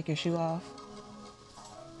 "Can you take your shoe off?"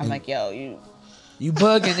 I'm like, "Yo, You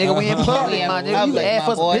bugging, nigga. We in public, Yeah, my nigga. You public, ask my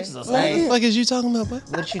for some boy. pictures or something. What the fuck is you talking about, boy?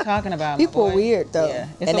 what you talking about?" my People boy? weird though, Yeah.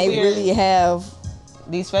 It's and a they weird- really have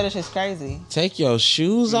These fetishes crazy. Take your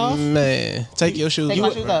shoes off. Man, take your shoes Take my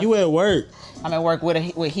off. shoes off. You at work? I'm at work with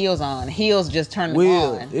heels on. Heels just turn them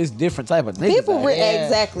Will. on. It's different type of niggas. People out here. Yeah.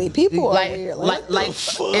 exactly. People are Like, weird. like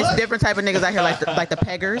it's different type of niggas out here, like the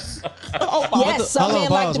peggers. Yes, some hold on,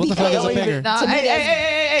 men like pause. to What be the fuck is a pegged. pegger? Nah, To me, hey,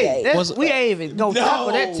 that's hey. gay. We ain't even gonna tackle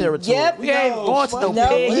that territory. Yep. We ain't going to no No,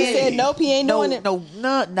 peg. he said nope, he ain't doing it. No,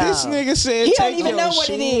 nah. This nigga said He take don't even your know what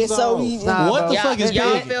it is, shoes so off. he, What the Y'all, fuck is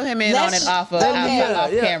y'all big? fill him in on Let's- it off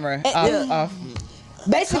yeah. camera. Off.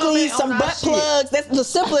 basically Comment some on butt our shit. plugs. That's the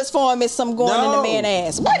simplest form is some going in No. the man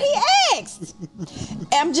ass. But he asked.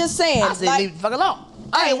 I'm just saying. I said like, leave the fuck alone.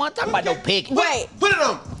 I ain't want to talk about no pig. wait. Put it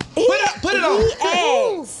on. He, Put it on.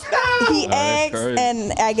 He asked. He that's asked, crazy.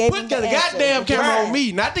 and I gave him Put the the answer. goddamn camera on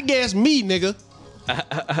me, not to gas me, nigga.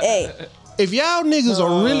 Hey, If y'all niggas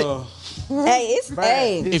are really, hey, it's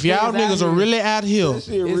hey. if y'all niggas are really out here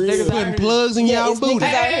putting plugs in Yeah, y'all it's booty,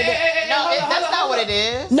 niggas out here that- No, that's not what it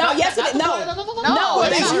is. No, yes it is. No, No,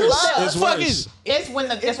 that's it's you worse. said. It's fuck worse. is It's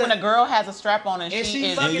when a girl has a strap on and she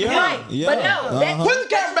is. fucking Yeah. right. Yeah. But no, that, put the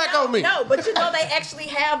camera back on me. no, but you know they actually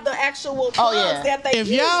have the actual plugs yeah. that they If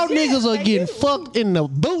use. y'all Yeah, niggas are they getting use. fucked in the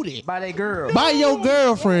booty By that girl. by your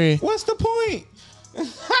girlfriend, What's the point?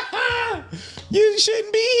 You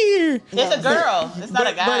shouldn't be here. It's a girl. It's not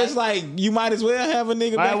a guy. But it's like you might as well have a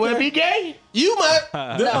nigga Might back well there. be gay. you might.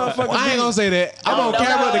 Them motherfuckers I ain't be- gonna say that. I'm on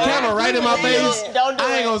camera, the camera right in my face. Don't do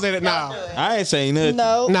I ain't it. gonna say that. Nah, I ain't saying nothing.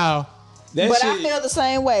 No, no. That but shit, I feel the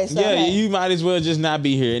same way. So yeah, hey. you might as well just not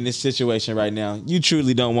be here in this situation right now. You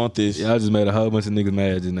truly don't want this. Y'all just made a whole bunch of niggas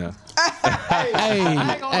mad just now.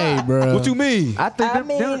 Hey, bro. What you mean? I think I them,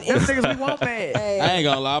 mean, them it's- niggas we want bad. Hey, I ain't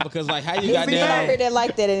gonna lie because like how you got people out here down that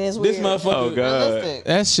like that and it's weird. this motherfucker. Oh god. Realistic.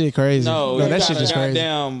 That shit crazy. No, No, you that got shit a just crazy.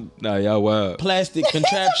 goddamn Nah, y'all wild. plastic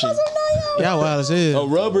contraption, Y'all wild as a hell.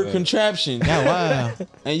 rubber contraption, Y'all wild.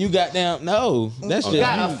 and you got down. No, that's just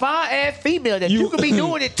Got a you. fine ass female that you could be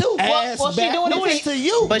doing it too. Ass Well, she back. doing it to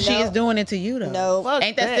you, but she No. is doing it to you though. No. Fuck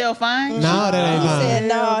Ain't that that. still fine? No, that ain't He said fine.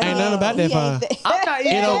 no. Ain't nothing about that fine. I'm not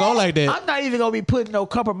even It don't go like that. I'm not even gonna be put in no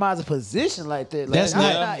compromising position like that. Like, That's I'm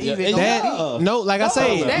not- even yeah, gonna yeah. be. That no, like I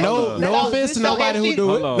say, that- no that- offense to so nobody if who she-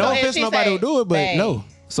 do it. Hold on. No So if offense she to nobody say, who do it, but "Babe, no.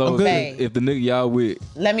 So I'm good. if the nigga y'all with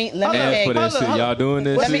Let me ask for beg. that shit, y'all doing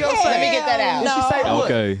this? Let me gonna let say? me get that out. No. She say what?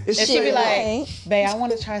 Okay. If If she she be say what? like, babe, I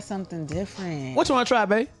want to try something different. What you want to try,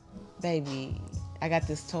 babe? Baby, I got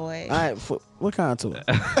this toy. All right, what kind of toy?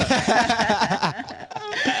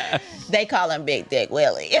 They call him Big Dick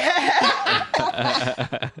Willie.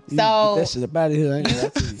 That so shit about it here. I ain't gonna lie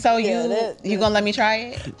to you. so Yeah, that- you gonna let me try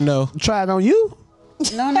it? No. Try it on you?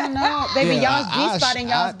 No, baby, Yeah, y'all's G spot in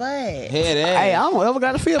y'all's butt. Head ass. Hey, I don't ever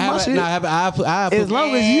gotta feel my shit. As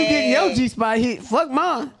long as you get your G spot hit, fuck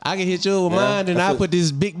mine. I can hit you with mine, and I put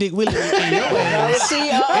this big dick Willie in your ass. See,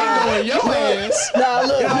 Ain't going your ass. no,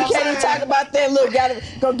 look, we can't even talk about that. Look, gotta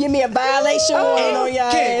go give me a violation warning on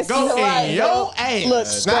your Can't ass. go Right, in your go. ass. Look,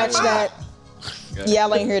 scratch Not that.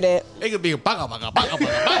 Y'all ain't hear that. It could be a baka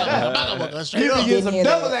straight You up. can get some hear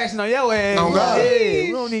double that. action on your ass. On God. Yeah,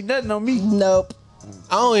 we don't need nothing on me. Nope.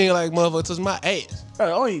 I don't even like motherfuckers touch my ass. I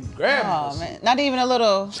don't even grab Oh man, not even a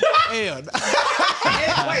little. Hell no.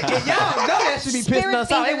 Wait, and y'all know that should be pissing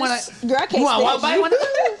us off. They wanna, Girl, I can't you wanna walk stand by? you. Wanna,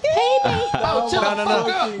 hey, baby. Oh, chill the fuck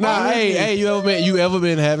up. Nah, hey, you ever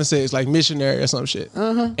been having sex like missionary or some shit?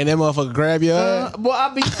 And that motherfucker grab your ass? Boy,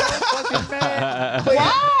 I be so fucking mad. But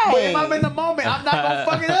if I'm in the moment, I'm not gonna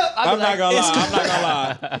fuck it up. I'm not gonna lie. I'm not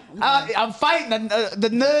gonna lie. I'm fighting the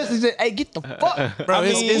nurse. Is just, hey, get the fuck, Bro, I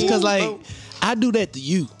mean, it's cause like I do that to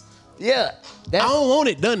you. yeah. I don't want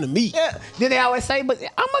it done to me. Yeah. Then they always say, but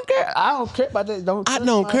I'm a girl. I don't care about that. Don't I touch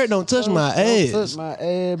don't my care. Don't touch my ass. Don't touch my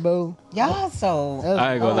ass, bro. Y'all so.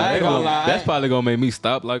 I ain't gonna lie. I ain't gonna lie. That's probably gonna make me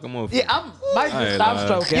stop like a motherfucker. Yeah, I might I just ain't stop lying.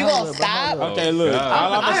 stroking. You I don't gonna know, but stop? Okay, look. God.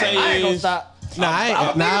 All I'm gonna I ain't say gonna is stop. Nah, I ain't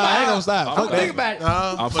gonna stop. I'm Fuck gonna think that.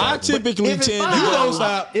 about it. I'm I fine. typically If it's tend fine, to you go. gonna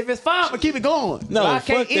stop. If it's fine, but keep it going. No, But I fuck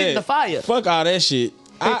can't that. end the fire. Fuck all that shit.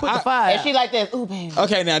 Can't put the fire. And she like this. Ooh, baby.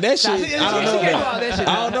 Okay, now that shit. Nah, I she don't can't know do all about. that shit.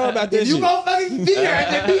 I don't know about this If you shit. gonna fucking be here,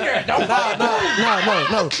 then be here. Don't fucking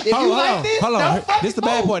move. No. you Hold like on. this, Hold don't on. fucking This the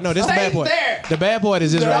bad move. part. No, this the Stay bad part. there. The bad part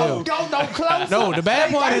is this right Don't here. go no closer. No, the bad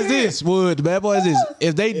Stay part right is here. this. Wood. The bad part is this.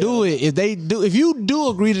 If they do it, if you do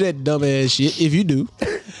agree to that dumbass shit, if you do,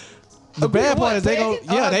 the Agree bad to part what, is they faggot?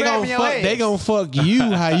 gonna I'm they gonna grabbing your fuck ass. they gonna fuck you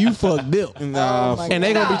how you fuck them. Nah, And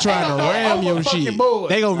they gonna be trying to ram your fucking shit.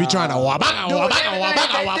 board. They gonna be trying to Do wabaka,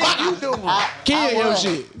 everything you doing. kill your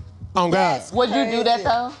shit. On God. Would you do that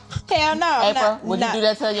though, Hell no. April? Would you do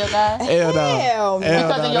that to your guy? Hell no. Hell no. Hell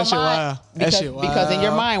Because no. in your That shit mind, wild. That shit wild. because in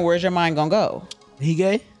your mind, where's your mind gonna go? He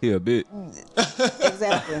gay? He a bitch.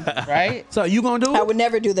 Exactly. Right? So you gonna do I it? would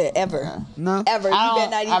never do that ever. No. Ever. You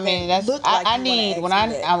better not even I mean, that's look like I you need wanna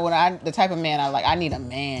ask me that. the type of man I like. I need a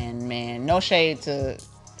man. No shade to,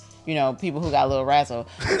 people who got a little razzle.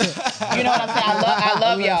 You know what I'm saying? I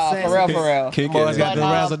love y'all for real. Kick Boys it. got the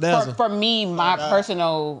razzle dazzle. For me, my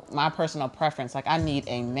personal preference, like I need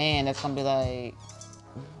a man that's gonna be like,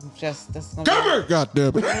 that's gonna Come here, goddamn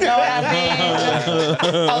it. You know what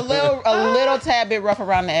I mean? a little tad bit rough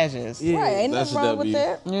around the edges. Yeah. Right, ain't That's nothing a wrong with W.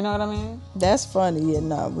 that. You know what I mean? That's funny. Yeah,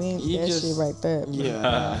 nah, we ain't You that just- shit right there. Yeah,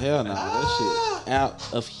 nah, hell no. That shit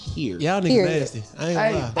out of here. Y'all niggas Period. nasty. I ain't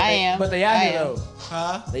gonna lie. I am. But they out I here am. though.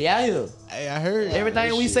 Huh? They out here. Hey, I heard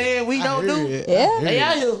Everything we saying we I don't heard do. it. Yeah. I heard They it.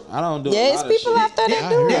 out here. I don't do Yeah, a it's lot of people shit. out there that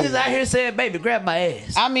do it. Niggas out here saying, baby, grab my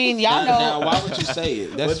ass. I mean, y'all Now, know why would you say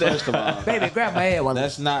it? That's first of all. Baby, grab my ass.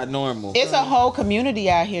 That's not normal. it's a whole community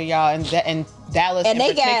out here, y'all, in Dallas And in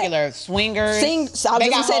they got- particular. Swingers. I was just They gonna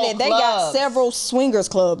got say whole that they got clubs. several swingers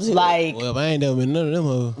clubs here. Like, Well, I ain't never been none of them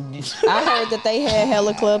hoes. I heard that they had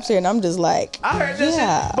hella clubs here, and I'm just like, I heard that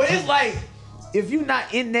yeah. shit. But it's like, if you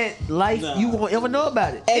not in that life, you won't ever know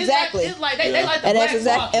about it. Exactly. It's like they like the And black that's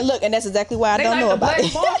market. and look, and that's exactly why I They don't like know the about black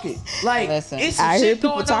it. market. Like, Listen, it's some I shit hear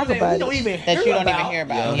people going talk on about that we it. don't even that hear you don't about. even hear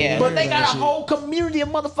about. Yeah. But they got a whole community of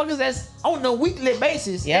motherfuckers that's on a weekly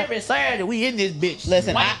basis. Yep. Every Saturday we in this bitch.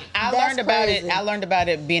 Listen, I That's learned about crazy. it. I learned about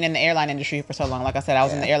it being in the airline industry for so long. Like I said, I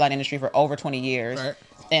was in the airline industry for over 20 years. Right.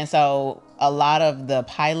 And so a lot of the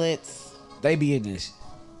pilots, They be in this.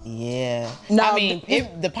 yeah. No, I mean, if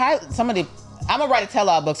the pilot, I'm gonna write a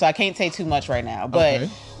tell-all book, so I can't say too much right now. But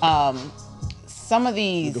some of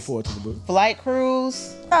these Looking forward to the book. flight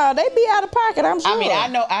crews, Oh, they be out of pocket, I'm sure. I mean,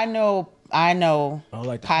 I know I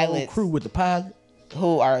like the pilots whole crew with the pilot.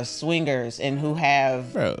 who are swingers and who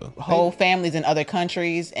have Bro. whole families in other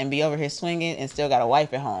countries and be over here swinging and still got a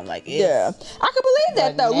wife at home. Like, it's, Yeah, I could believe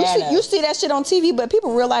that though. Bananas. You see that shit on TV, but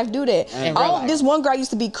people in real life do that. In real life. This one girl I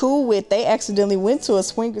used to be cool with, they accidentally went to a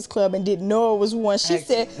swingers club and didn't know it was one. She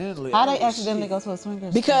said How they accidentally go to a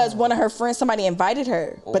swingers? because one of her friends, somebody invited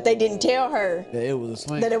her, but they didn't tell her That it was a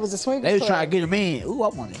swing. that it was a swingers They was club. trying to get him in. Ooh, I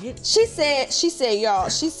want to hit it. She said, y'all,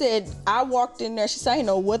 she said, I walked in there. She said, I didn't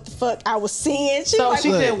know what the fuck I was seeing. She So was she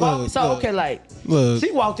like, said, look, walk. look, So look. okay, like Look.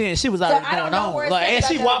 she walked in, she was already I don't going know where on. it Like says as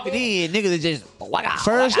she I walking gotta in, niggas is just waka.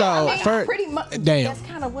 First I off, mean, first, pretty much. damn. That's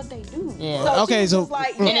kind of what they do. Yeah. So Okay, she was so- just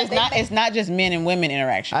like, And yeah, it's not just men and women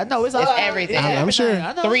interaction. I know it's everything. I'm sure.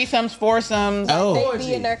 I know. Threesomes, foursomes. Oh. they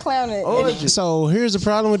be in there clowning. Orgy. So here's the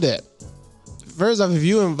problem with that. First off, if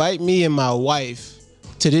you invite me and my wife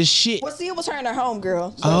to this shit. Well, see, it was her and her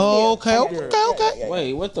homegirl. So, Oh, yeah. okay.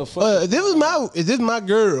 Wait, what the fuck? Is this my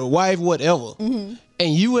girl, wife, whatever?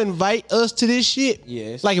 And you invite us to this shit?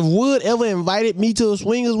 Yes. Like if Wood ever invited me to a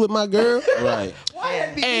swingers with my girl, Right.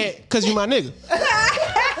 and cause you my nigga.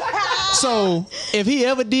 So if he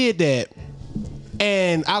ever did that,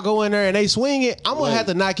 and I go in there and they swing it, I'm gonna have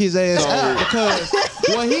to knock his ass out because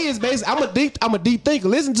what he is basically, I'm a deep thinker.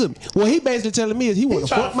 Listen to me. What he basically telling me is he want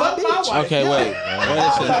to fuck my bitch. Okay, wait. Wait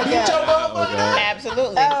a second.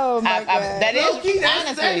 Absolutely. Oh, my God. That is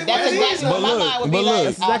honestly, that's exactly what my mind would be but like. look,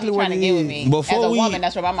 that's exactly what trying to it get with is. me. Before As a we- woman,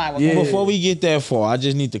 that's what my mind would Yeah. be. Before we get that far, I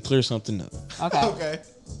just need to clear something up. Okay. Okay.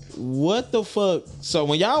 What the fuck? So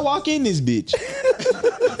when y'all walk in this bitch,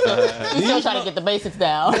 You still trying to get the basics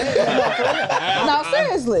down. No,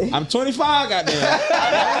 seriously. I'm 25, goddamn.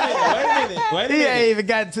 Wait a He minute. ain't even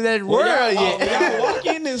got to that When world y'all, yet. when y'all walk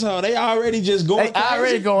in this hoe, they already just going They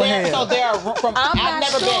already going So ham. there are from. I'm I've not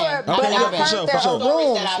never sure, been. but I've never I been. heard sure, there for are sure.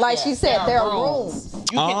 rooms. Out Like there. she said, there are rooms.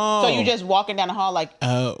 You can, So you just walking down the hall like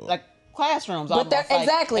classrooms, But they're- almost, like,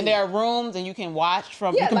 exactly. and there are rooms, and you can watch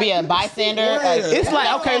from. Yeah, you can like be a you can see- bystander. Yeah. It's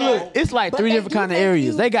like, okay, look, it's like But three they different do kind of make areas.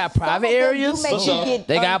 you- They got some private of them do areas. make you get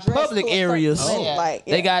They got undressed public to a certain areas. point, Yeah. like,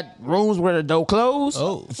 They got rooms where the door closed.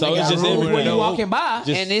 Oh. So They it's got just rooms everywhere where you though. walking by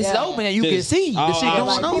Just- and it's Yeah. open and you can Just see the all shit options.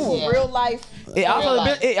 going like people on. real life. It also Real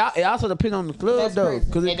depends. It also depends on the club That's though, crazy.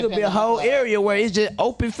 because It it could be depends a on the whole club. area where it's just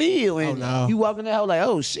open field and no. you walk in there like,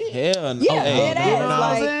 oh shit. Hell no. Yeah, Hey, it is. You know what I'm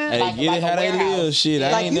Like, saying? Hey, Like- get like it a how they warehouse. live. Shit,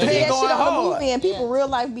 I like ain't you see never. that shit going on the hard. movie, and people real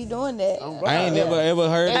life be doing that. I ain't never ever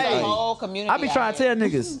heard. It's Hey. a whole community. I be out trying to here. tell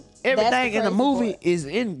niggas everything in the crazy movie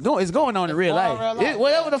part. is going on in real going on life. in real life,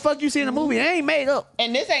 Whatever yeah. the fuck you see in the movie, it ain't made up.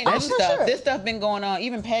 And this ain't Oh, new for stuff. sure. This stuff been going on.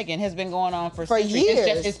 Even Pagan has been going on for centuries. years.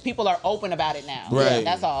 It's just people are open about it now. Right.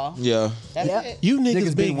 That's all. Yeah. That's Yep. it. You niggas Niggas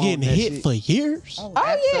been been getting wanting that hit shit. for years. Oh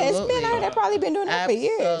yeah, it's been Absolutely. out. They probably been doing that for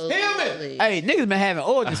years. Absolutely. Hey, niggas been having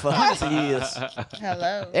orgies for hundreds of years.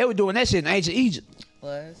 Hello. They were doing that shit in ancient Egypt.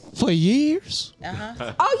 Was. For years?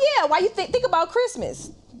 Uh-huh. Oh yeah, why you think about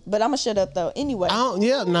Christmas? But I'm gonna shut up though. Anyway. Hold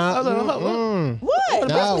on. What? No,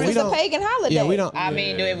 Christmas we is a don't. pagan holiday. Yeah, we don't. I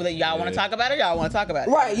mean, do it, y'all want to talk about it? Y'all want to talk about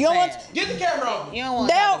it? Right. You don't want. Get the camera on. You don't want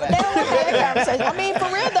They to talk don't about want to have that conversation. I mean,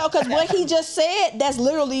 for real though, because what he just said, that's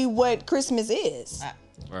literally what Christmas is.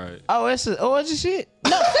 Right. Oh, it's an orgy shit.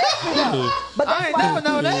 No, seriously though. But I ain't never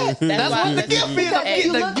know that. That's why what the gift is. Because if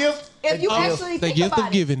you The look- gift. If you actually The think gift about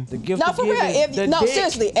of giving. The gift No, of for real. giving. The No, dick.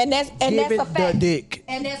 seriously, and that's a Giving fact. the dick.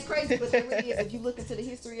 And that's crazy, but it really is. If you look into the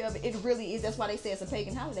history of it, it really is. That's why they say it's a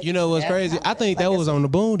pagan holiday. You know what's crazy? I think that was on the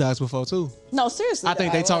Boondocks before too. No, seriously. I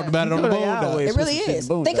think though. they talked about it on the You know they Boondocks. always- It really Supposed to is.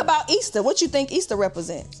 sit in the Think boondocks. about Easter. What you think Easter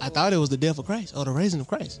represents? I thought it was the death of Christ or the raising of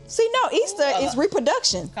Christ. See, no, Easter is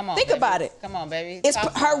reproduction. Come on, Think baby. about it. Come on, baby. It's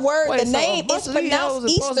Talk her to word. Wait, the so name a bunch is of these hoes pronounced are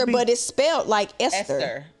supposed Easter, to be- but it's spelled like Esther.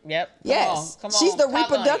 Esther. Yep. Come Yes, on, come she's on. the Talk on it.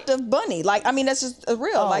 reproductive bunny. Like, I mean, that's just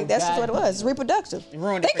real. Like, that's just what it was. It's reproductive.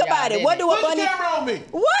 ruined it Think for y'all, about it. didn't What it? do a Put the bunny? camera on me.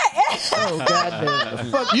 What? Oh,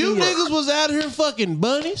 goddamn. Fuck You up. niggas was out here fucking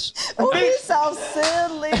bunnies. Oh, he's so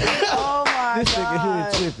silly. Oh my This nigga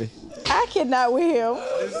god. here tripping. I cannot with him.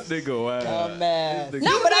 This nigga wild. Oh, man.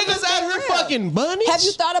 No, but I'm Niggas just out being here real. fucking bunnies. Have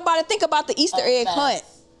you thought about it? Think about the Easter egg hunt.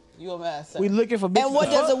 You a mess. We looking for And what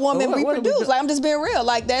does a woman What are we reproduce? doing? Like, I'm just being real.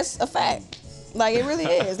 Like, that's a fact. Like, it really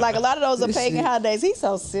is. Like, a lot of those are This pagan shit. holidays. He's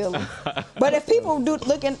so silly. But if people do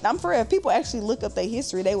looking, I'm for real. If people actually look up their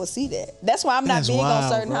history, they will see that. That's why I'm not That's big on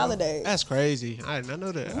wild, certain bro. holidays. That's crazy. I didn't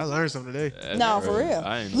know that. I learned something today. No, for crazy. real.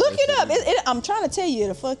 I ain't know Look that it up. shit. I'm trying to tell you,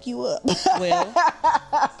 it'll fuck you up. Well,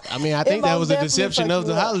 I mean, I think that most was the definitely deception fuck of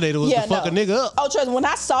the you up. holiday. That was Yeah, to fuck no. a nigga up. Oh, trust me, when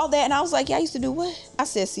I saw that and I was like, yeah, I used to do what? I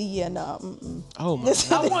said, see, yeah, no. Mm-mm. Oh my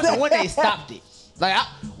god. I wonder when they stopped it. Like,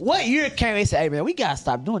 what year came and said, hey, man, we got to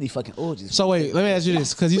stop doing these fucking orgies. So wait, let me ask you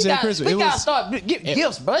this, because you said Christmas. We It got to was. start getting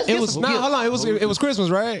gifts, bro. It was not. Hold on. It was Christmas,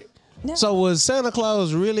 right? No. So was Santa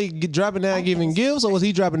Claus really dropping down giving gifts, or was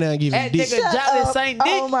he dropping down giving That dick? nigga Jolly Saint Dick.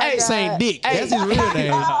 Oh my Hey, God. Saint Dick. Hey. That's his real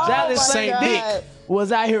name. Jolly Oh my Saint God. Dick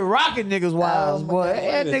was out here rocking niggas' wives, my boy. God.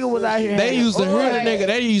 That nigga was out here. They having used to hear the orgies. nigga.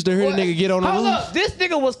 They used to hear the nigga get on the Hold roof. up, this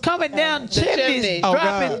nigga was coming down chimneys, chimney. Oh,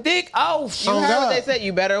 dropping God. dick off. you Oh, heard God. what they said.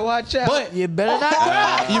 You better watch out. But You better not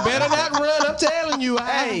cry. you better not run. I'm telling you.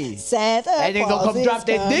 Hey, Santa that nigga gonna Claus come drop is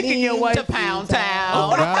that dick in your coming way. to Pound Town.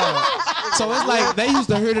 Oh God. So it's like they used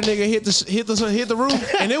to hear the nigga hit the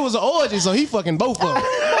roof, and it was an orgy. So he fucking both of them.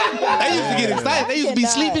 They used to get excited. They used to be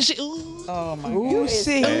sleeping shit. Ooh. Oh my Ooh,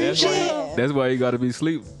 shit. Hey, Ooh, shit. that's why you gotta be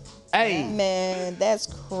asleep. Hey, Man, that's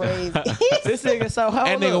crazy. this nigga so hold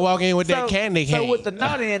That nigga up. walk in with that candy So cane. with the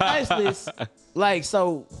naughty and nice list, like,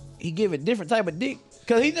 so he give a different type of dick.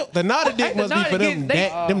 Cause he know The naughty dick the must be naughty for them,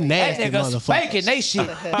 dick, them nasty that nigga motherfuckers. spanking they shit.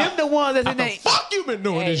 Them the ones that's in The they fuck you been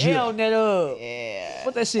doing hey, this they year? on that Yeah.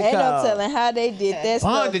 what that shit Ain't no called? telling how they did that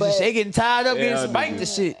stuff. Bondage and shit. They getting tied up, Yeah, getting I spanked do. and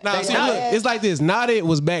shit. Now They see, naughty. look, it's like this. Naughty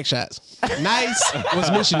was back shots. Nice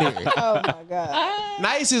was missionary. Oh my god.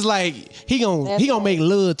 Nice is like he gonna make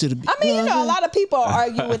love to the. I mean, you know, a lot of people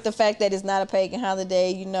argue with the fact that it's not a pagan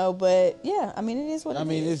holiday, you know, but yeah, I mean, it is what I it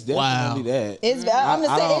mean, is. it's definitely that. It's I'm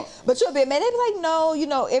just I saying, don't- but you'll be man. They be like, no, you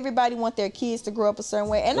know, everybody want their kids to grow up a certain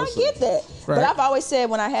way, and I get that. But Right. I've always said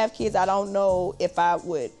when I have kids, I don't know if I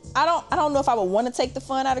would. I don't know if I would want to take the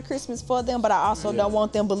fun out of Christmas for them, but I also don't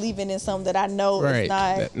want them believing in something that I know Right. is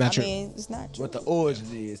not. That- not I true. mean, it's not true. What the origin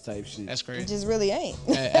is type shit. That's It crazy. just really ain't.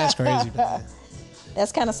 That's crazy. Man.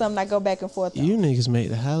 That's kind of something I go back and forth on. You niggas made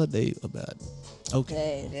the holiday about.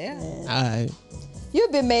 Okay. Yeah. All right.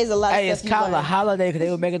 You've been amazed a lot of Hey, it's stuff you called a learned. holiday because they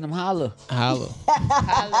were making them holler. Holla.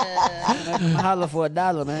 Holler for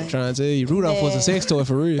 $1, man. Trying to tell you, Rudolph was a sex toy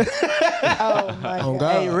for real. Oh my On god.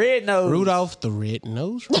 God. Hey, red nose. Rudolph the red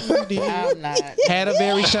nose reindeer I'm not. had a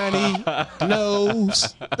very shiny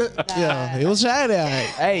nose. Yeah, it was shiny. All right.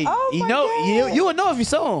 Hey, Oh you my know, God. you would know if you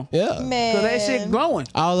saw him. Yeah. Man. Cause that shit glowing.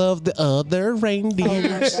 All of the other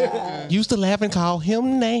reindeers used to laugh and call him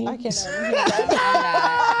I names. cannot hear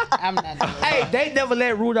that. I'm not. Doing it. Hey, they never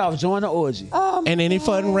let Rudolph join the orgy. And any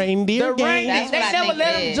fun reindeer The rain, games. That's they what I never think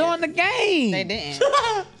let they him did. join the game. They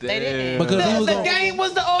didn't. They didn't. Because he was The gonna, game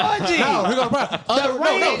was the orgy. no, here go the problem. The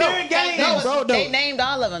reindeer game. No, They named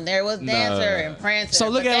all of them. There was Dancer and Prancer. So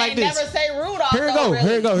look but at it they like this. Never say Rudolph. Here we go. though,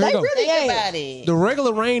 Here we go. Here we They go. really Think ain't. about it. The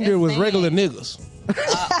regular reindeer was Insane. regular niggas.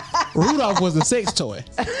 Rudolph was the sex toy.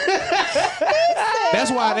 That's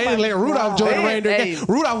why they didn't let Rudolph join the Man, reindeer hey. game.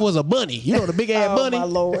 Rudolph was a bunny. You know the big ass Oh, bunny? my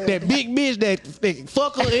Lord. That big bitch that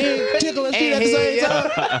fuck her and tickle and shit at the same time.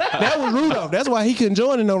 That was Rudolph. That's why he couldn't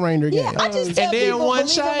join in no reindeer game. I just tell And then people, one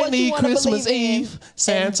believe in what you shiny wanna Christmas believe in, Eve, and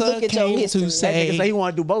Santa look at your came history. to That nigga say say, he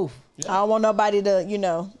want to do both. I don't want nobody to, you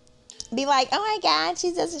know, be like, oh my God,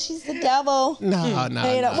 she's the devil. No.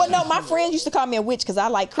 Well, no, my friends used to call me a witch because I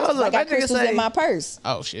like crystals. Hold I up, got that nigga crystals say- in my purse.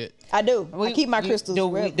 Oh shit. I do. I keep my crystals.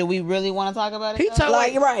 Do we really want to talk about it? He though? told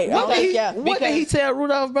Like, right. What Okay, did he, yeah. what did he tell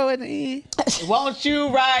Rudolph, bro, at the end? Won't you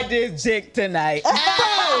ride this dick tonight? Come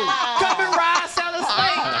and ride Santa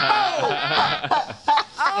Snake.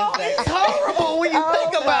 Oh, it's horrible when you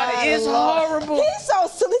think about it. It's horrible. He's so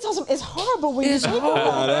silly. He told him it's horrible when It's you think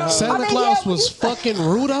about it. Santa I mean, Claus yeah, was fucking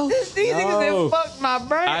Rudolph. These niggas that fucked my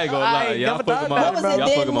brain. I ain't gonna lie. ain't Y'all never fucking thought my- about What was it, it? Y'all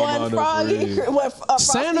fucking Then my one mind up Froggy, for real.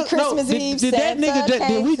 Santa, Christmas no, Eve. did that nigga? Santa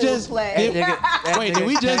Did we came to just? play. Did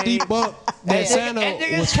we just debunk that Santa And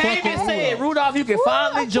niggas was came fucking and said, Rudolph? Rudolph, you can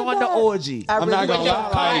finally join the orgy. I I'm not really gonna do.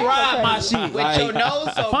 lie. Come ride my shit. With your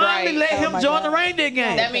nose so Finally bright. let him my join God. the reindeer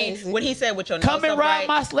game. That means when he said with your nose Come and so ride bright,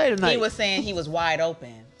 my sleigh tonight. he was saying he was wide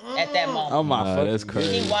open at that moment. Oh my fuck. That's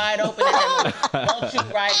crazy. He wide open at that moment. Won't you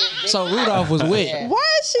ride this dick? So Rudolph was wet. Yeah.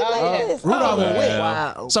 Why is she like this? Rudolph was wet.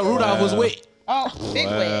 Wow. So Rudolph was wet. Oh, big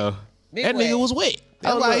Wow. wet. Big That nigga wet. was wet.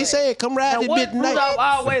 That's why he said, "Come ride Now, this what bitch tonight." Rudolph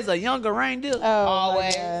always a younger reindeer?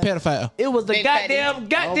 Always. Pedophile. It was the Big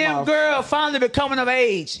goddamn girl finally becoming of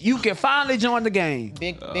age. You can finally join the game.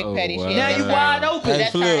 Big Oh, petty wow. shit. Now you wide open. Hey,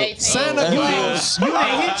 That's Flip. her 18. Santa Claus. You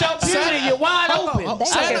ain't hit your period. You're wide open. I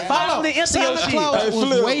can finally enter your Santa shit. Claus Hey, was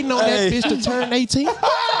Flip. waiting on Hey. that bitch to turn 18. That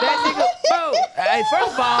nigga, bro. Hey,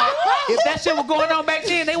 first of all, if that shit was going on back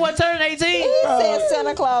then, they wasn't turning 18. He said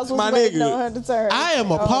Santa Claus was My waiting nigga. on her to turn. I am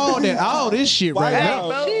appalled at all this shit right Hey, now.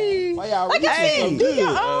 bro. Why y'all Like I reaching so said, do your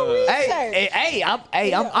good? own research.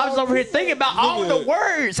 I'm just over here thinking about all the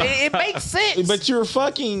words. It makes sense. But you're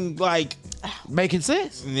fucking like, Making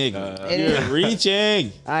sense. nigga. You're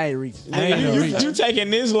reaching. I ain't reaching. You taking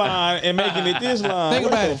this line and making it this line. Think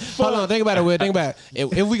about it. Hold on. Think about it, Will. Think about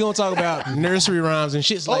it. If we gonna talk about nursery rhymes and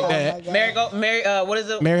shits like that, Mary, what is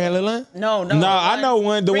it? Mary had Little Line? No. No, I know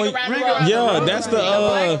one. The Ring one. around the rosy. Yeah, that's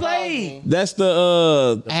Black the. Plague. That's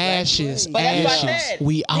the. Ashes, But that's what I ashes. said.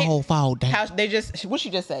 We all fall down. How they just what you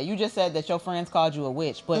just said? You just said that your friends called you a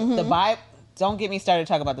witch, but the Bible. Don't get me started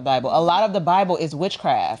to talk about the Bible. A lot of the Bible is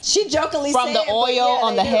witchcraft. She jokingly From said, the oil but yeah,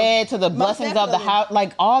 on they the do. head to the Most blessings of the definitely. house,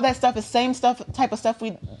 like all that stuff is same stuff, type of stuff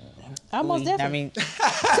we. Almost I definitely. mean, So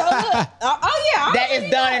look, oh yeah, I that already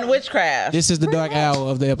is done know. in witchcraft. This is the dark hour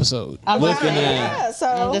of the episode. I'm Looking saying. at. Yeah, so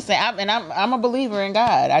I'm just saying, I'm a believer in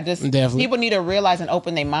God. I just Definitely. people need to realize and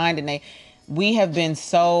open their mind, and we have been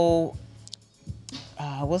so.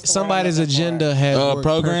 What's the Somebody's word I'm looking for? agenda has worked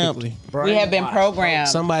programmed. perfectly. We have been programmed.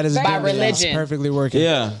 Somebody's By agenda is religion. perfectly working.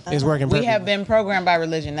 Yeah. It's working We perfectly. have been programmed by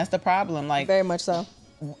religion. That's the problem. Like very much so.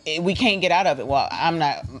 we can't get out of it. Well,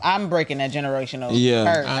 I'm breaking that generational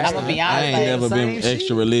Yeah. curse. I'm gonna be I honest. ain't like, never been Same shit.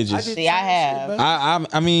 extra religious. see, I have.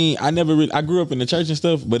 I mean, I never really. I grew up in the church and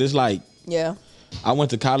stuff, but it's like Yeah. I went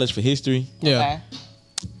to college for history. Yeah. Okay.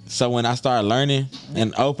 So when I started learning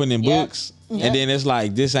and opening Yep. books, and then it's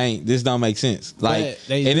like this don't make sense. Like, But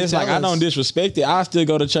they and do it's like tell I don't us- disrespect it. I still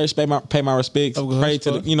go to church, pay my respects, Of course, pray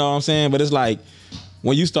to the, fuck. you know what I'm saying. But it's like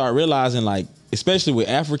when you start realizing, like, especially with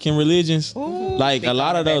African religions, like a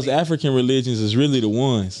lot of those African religions is really the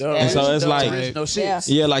ones, and so it's like. no shit. Yeah.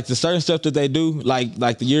 Yeah, like the certain stuff that they do, like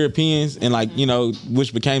the Europeans and like, you know,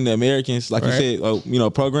 which became the Americans, like Right. you said, you know,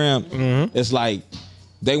 programmed. It's like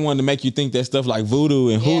they wanted to make you think that stuff like voodoo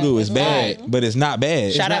and hoodoo is bad, but it's not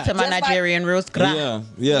bad. Shout out to my Just like- Nigerian roots. Yeah,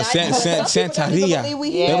 Santeria.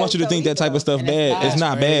 They want you to think that type of stuff And it's bad. not. It's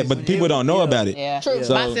not bad, but people don't know about it. Yeah. True.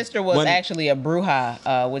 So My sister was when- actually a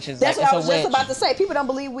bruja, which is That's like what I it's was a just witch. about to say. People don't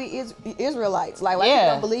believe we is Israelites. Like Yeah.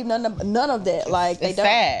 people don't believe none of that. Like they It's don't.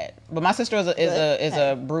 sad. But my sister is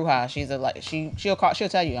a bruja. She's a like she'll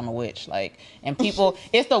tell you I'm a witch. Like and people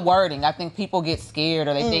it's the wording. I think people get scared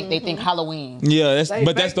or they think Halloween. Yeah, that's They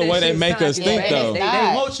but that's make the that way they shit make sound us bad. think though. They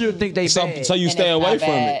not. want you to think they So bad. so you And stay it's away not from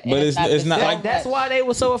bad. it, but And it's it's not not like That's why they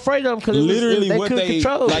were so afraid of them because literally they what couldn't they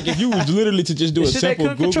control. like. If you was literally to just do a The shit they simple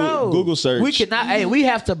couldn't control. Google search, We cannot. Hey, we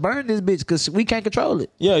have to burn this bitch because we can't control it.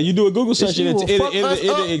 yeah, you do a Google search shit and will fuck us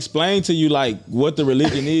it'll up. explain to you like what the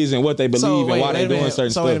religion is and what they believe and why they doing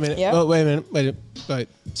certain so stuff. wait a minute. Yeah. Oh, wait a minute. Wait.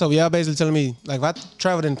 So y'all basically telling me like if I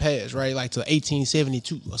traveled in the past, right, like to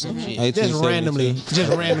 1872 or some shit, just 1872. randomly,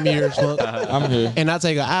 just random years, fuck, I'm here. and I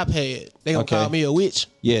take an iPad, they gonna Okay. call me a witch.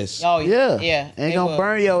 Yes, Oh Yeah, yeah. Ain't they gonna will.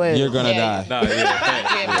 burn your ass. you're gonna Yeah, die. Nah, yeah.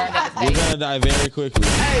 Yeah, burn at the You're stake. gonna die very quickly.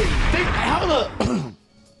 Hey, hold up.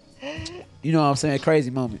 You know what I'm saying? Crazy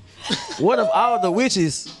moment. What if all the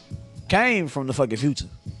witches came from the fucking future?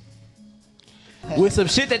 With some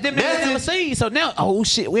shit that them niggas never seen. So now, oh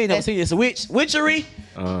shit, we ain't never seen this. Witchery.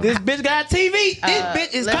 This bitch got TV. This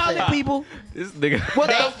bitch is listen. calling people. This nigga. What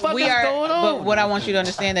the fuck We is are, going on? but what I want you to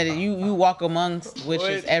understand that you walk amongst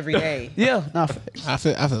witches every day. Yeah, nah, facts. I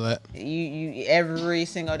feel that. You every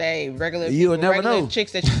single day. Regular You'll people, never regular know.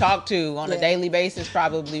 chicks that you talk to on a daily basis,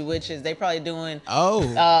 probably witches. They probably doing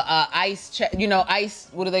ice. Ice.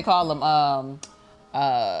 What do they call them?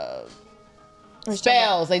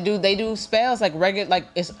 Spells. They do spells like regular. Like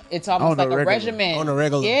it's almost like a regimen on a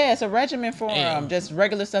regular. Yeah, it's a regimen for them. Just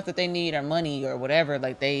regular stuff that they need or money or whatever.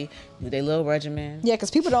 Like they do their little regimen. Yeah, because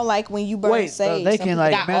people don't like when you burn sage. They Some can people-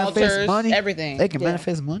 like got manifest altars, money. everything. They can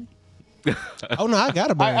manifest money. Oh no, I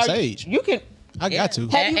gotta burn sage. You can. I got to.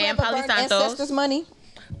 Have you and ever burned ancestors' money?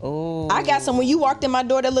 Oh, I got some. When you walked in my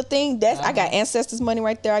door, that little thing. I got ancestors' money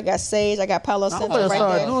right there. I got sage. I got Palo Santo gonna right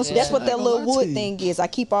start there. doing some That's shit. what I that ain't little gonna lie wood to you. thing is. I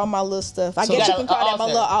keep all my little stuff. I So guess you you can got call an that my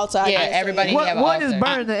altar. little altar. I Yeah, guess. everybody- What have an what is altar.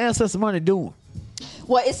 burning the ancestor money doing?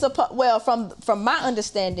 Well, it's supposed. Well, from my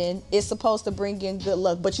understanding, it's supposed to bring in good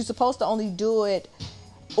luck, but you're supposed to only do it.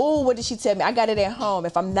 Oh, what did she tell me? I got it at home.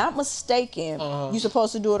 If I'm not mistaken, you're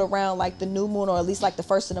supposed to do it around like the new moon or at least like the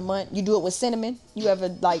first of the month. You do it with cinnamon. You ever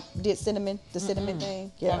like did cinnamon? The cinnamon thing?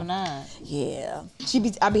 yeah. Not. Yeah.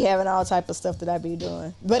 I be having all type of stuff that I be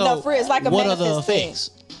doing. But So, no, for real, it's like a what are the manifest thing.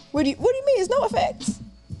 effects? What do you mean? It's no effects.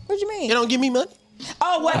 What do you mean? You don't give me money.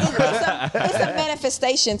 Oh, well, it's a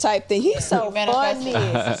manifestation type thing. He's so funny.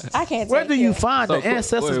 I can't. Where take do you it. find the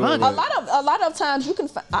ancestors money? A lot of times you can.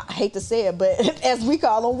 I hate to say it, but as we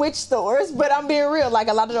call them, witch stores. But I'm being real. Like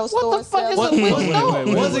a lot of those stores. fuck is sell- a witch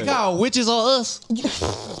store? What's it called? Witches or us?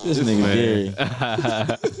 This nigga Gary.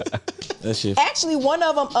 That shit. Actually, one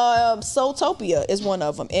of them, Soultopia, is one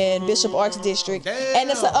of them in Bishop Arts District, and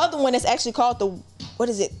it's the other one that's actually called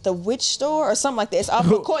the Witch Store or something like that. It's off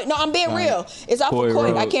of Coit. No, I'm being real. It's off of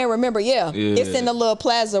Coit. I can't remember. Yeah, it's in the little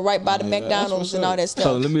plaza right by the McDonald's and all that stuff.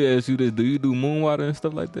 So let me ask you this: do you do moon water and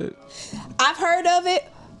stuff like that? I've heard of it.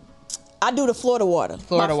 I do the Florida water.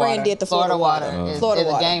 Florida My friend water. did the Florida water. Is Florida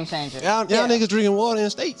a water. game changer. Y'all niggas drinking water in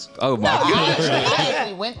states. Oh my I god!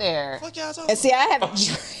 actually went there. Fuck y'all talking And see, I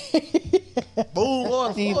haven't. Boom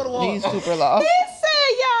water, Florida water. He's super lost. He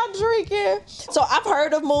said y'all drinking. So I've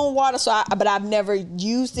heard of moon water, but I've never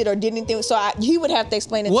used it or did anything. So he would have to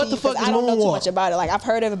explain it What to you the fuck 'cause is I don't know moon too water? much about it. Like I've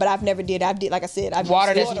heard of it, but I've never did. Like I said, I've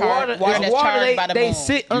Water used that's it. charged. Water that's charged by the they moon.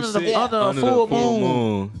 sit under You the sit under a under full the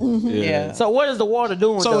moon. Yeah. So what is the water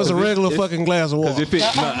doing? So though? it's a regular it's- fucking glass of water. If it's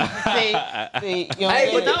See, you know, Hey,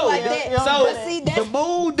 but no. Like that. So But see, that's- the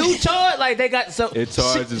moon do charge like they got. So It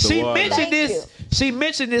charges she the water. mentioned Thank this. you. She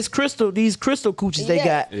mentioned this crystal. These crystal coochies they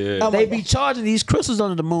Yeah. got. Yeah. Oh my They be God. charging these crystals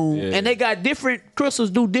under the moon, Yeah. and they got different crystals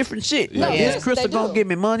do different shit. Yeah. This Yes, crystal they gonna do. give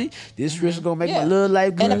me money. This crystal gonna make Yeah. my little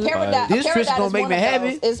life good. And a paradise. This a crystal paradise gonna is make one me of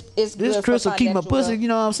happy. those. It's This good crystal for keep my financial pussy. wealth. You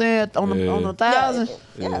know what I'm saying? On the Yeah. 1,000.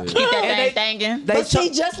 Yeah. keep that And thing thinking. They But see,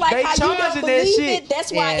 cha- just like they how you don't charging that believe shit. it,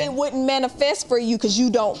 that's why Yeah. it wouldn't manifest for you because you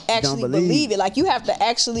don't actually believe. believe it. Like you have to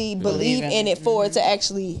actually believe in it for it to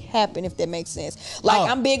actually happen, if that makes sense. Like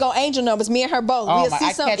I'm big on angel numbers. Me and her both. Oh We'll my- see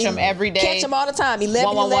I something. catch 'em every day. Catch them all the time. 11,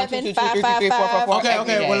 111, 11, 2, 2, 5, 3, 5, 3, 4, 4, 4. five.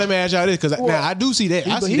 Okay, well let me ask y'all this because now I do see that.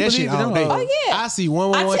 I see he that shit believe in all them day. hoes. Oh, yeah. I see 1,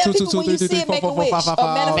 1, I 1, tell 2, 2, people 2, when 3, you 3, see 3, it, 4, make a 4, 4, 5, 5, wish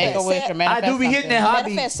or 5. Make a wish or I manifest do be hitting something. that hobby.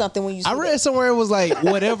 Manifest something when you see I read it. somewhere it was like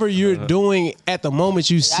whatever you're doing at the moment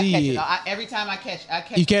you I catch see it. it. Every time I catch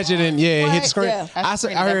You catch it and it hit the screen. Yeah. I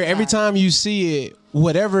heard every time you see it,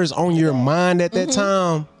 whatever's on your mind at that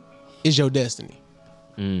time is your destiny.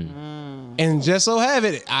 And just so have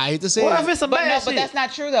it, I hate to say What it. if it's a But bad no, shit? but that's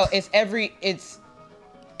not true though. It's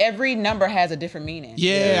every number has a different meaning.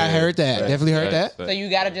 Yeah, I heard that. Definitely heard that. So you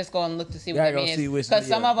gotta just go and look to see what Gotta that go means. see which- Because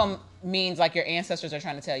some yeah. of them means like your ancestors are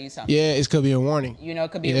trying to tell you something. Yeah, it could be a warning. You know,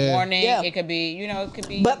 it could be Yeah. a warning. Yeah. It could be, it could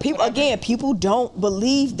be. But people, whatever. again, people don't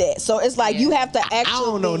believe that. So it's like you have to actually. I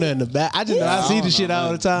don't know nothing about. I just know I see the shit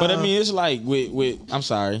all the time. But I mean, it's like with I'm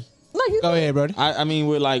sorry. No, you go ahead, brother. I mean,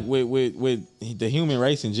 with the human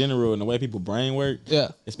race in general and the way people brain work, Yeah.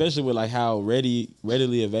 especially with like how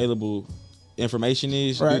readily available information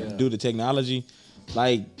is Right. due to technology,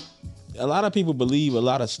 like a lot of people believe a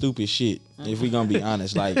lot of stupid shit. If we gonna be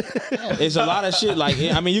honest, like it's a lot of shit. Like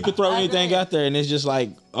I mean, you could throw anything out there and it's just like,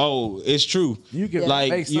 oh, it's true. You can like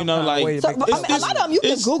make you some know, kind of like way to So, make but, I mean, a lot of them you can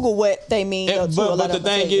it's- Google what they mean. Though, too. A But lot the of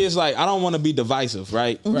them thing say is, like, I don't want to be divisive,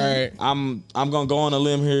 right? Right. I'm gonna go on a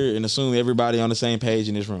limb here and assume everybody on the same page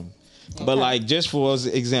in this room. But like, just for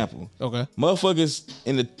example, Okay. motherfuckers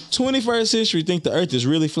in the 21st century think the Earth is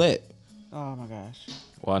really flat. Oh my gosh.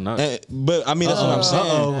 Why not? But I mean, that's what I'm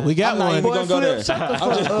saying. We got I'm not one. even gonna go there.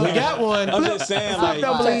 We got one. I'm just saying, I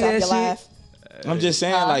don't like, believe Turns that off your shit. life. I'm just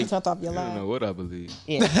saying, like, turned off your I don't line. know what I believe.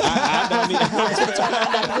 Yeah. I don't need. It's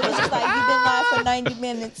just like you've been live for 90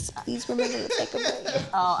 minutes. Please remember to take a break.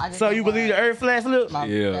 Oh, I just So you believe the Earth flat, Flip? my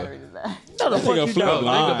Yeah. battery is that. No, the I fuck think you Flip Bro, don't.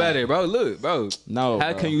 lying. think about it, bro. Look, bro. No,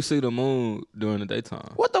 How bro. can you see the moon during the daytime?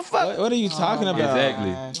 What the fuck? What are you talking about?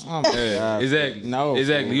 Exactly. Oh my Yeah, God. exactly. No,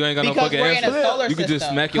 exactly. You ain't got no Because fucking we're in a answer. solar You can just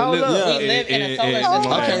system. smack your Hold lip. up. We live in a solar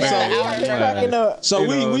system. Okay, so- Up. So You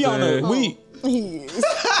know we what on I'm the saying? we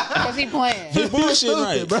Because he playing. he bullshitting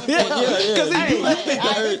right, bro.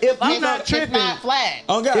 If I'm not It's tripping, not flat.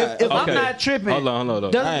 Oh God. if I'm Okay. not tripping, Hold on.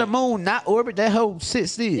 doesn't Alright. the moon not orbit that whole sit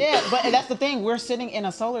still? Yeah, but that's the thing. We're sitting in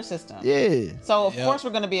a solar system. Yeah. So of course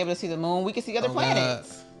we're gonna be able to see the moon. We can see other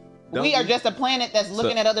planets. We are just a planet that's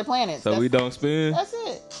looking at other planets. So we don't spin. That's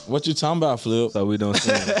it. What you talking about, Flip? So we don't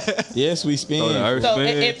spin. Yes, we spin. So the Earth So spin.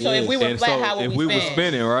 if we were And flat, so how would if we we were spin?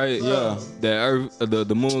 spinning, right? Yeah. The Earth,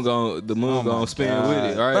 the moon gonna spin God. with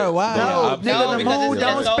it, right? Bro, why? The No, opposite nigga, No, the way. because moon it's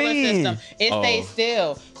don't a solar spin. system. It stays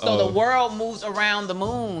still. So the world moves around the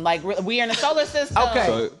moon. Like we are in a solar system. Okay.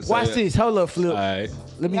 So Watch yeah. this. Hold up, Flip. All right.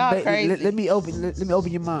 Let me Y'all let crazy. me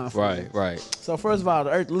open your mind. For Right. Right. So first of all,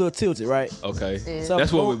 the Earth a little tilted, right? Okay. So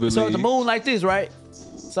That's the what moon, we believe. So the moon like this, right?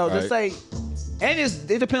 So just say, and it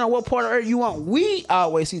depends on what part of Earth you want. We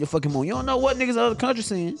always see the fucking moon. You don't know what niggas in other countries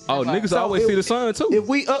seeing. Oh, niggas So always if- see the sun too. If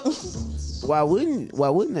we up, why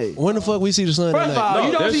wouldn't they? When the fuck we see the sun First at of all, night?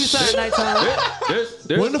 you don't there's- see the sun at nighttime.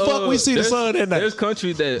 There's, When the fuck we see the sun at night? There's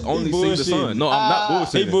countries that only see the bullshitting. sun. No, I'm not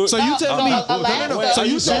bullshitting. So you telling me? Alaska. So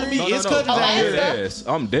you telling me it's countries out I'm here? dead ass.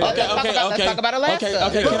 I'm dead. Okay, ass. okay, Let's okay. talk about Alaska.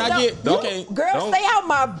 Okay, can I get okay? Girl, Don't- stay out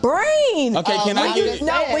my brain. Okay, can I When get you- it?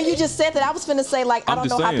 No, when you just said that, I was finna say like I I'm don't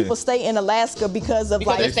just know how saying. people stay in Alaska because of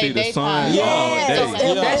Because like. they stay see the daytime. sun. Yeah, all day.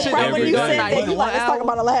 so That shit right when you every said day. that, you like let's talk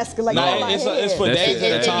about Alaska. Like, No, oh, my it's head. for That days shit-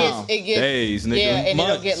 at a it time. It gets Days, nigga. Yeah, and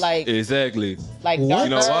Months. it'll get like Exactly. darker, You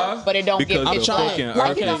know why? but it don't Because get the pitch fucking black.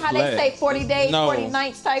 Like Earth you know is how flat. they say 40 days, No. 40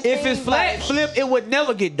 nights type If thing. it's flat, like, Flip, it would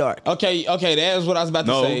never get dark. Okay, that's what I was about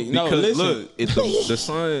to No, say. No, because listen. look, the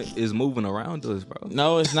sun is moving around us, bro.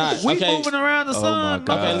 No, it's not. We okay. moving around the Oh my sun.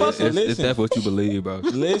 god, Okay, listen, it's listen. that's what you believe, bro.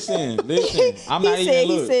 Listen. I'm he not said even he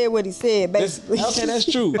look. said what he said This- basically. okay, that's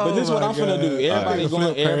true. But this is what I'm finna do.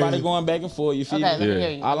 Everybody going back and forth. You feel Okay, let me? me Yeah.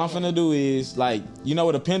 hear you. All I'm finna do is like, you know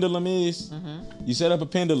what a pendulum is? You set up a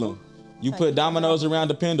pendulum. You put dominoes around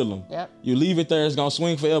the pendulum. Yep. You leave it there. It's gonna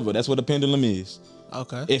swing forever. That's what a pendulum is.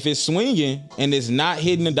 Okay. If it's swinging and it's not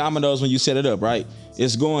hitting the dominoes when you set it up, right?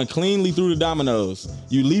 It's going cleanly through the dominoes.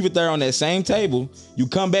 You leave it there on that same table. You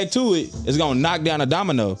come back to it. It's gonna knock down a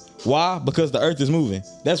domino. Why? Because the Earth is moving.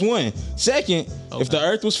 That's one. Second, if the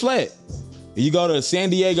Earth was flat, you go to San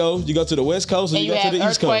Diego, you go to the West Coast, or And you you go to have the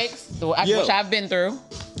East earthquakes, Coast. Yeah. which I've been through.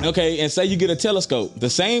 Okay, and say you get a telescope, the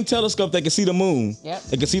same telescope that can see the moon, Yep.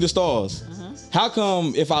 it can see the stars. How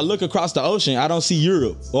come if I look across the ocean, I don't see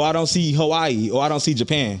Europe, or I don't see Hawaii, or I don't see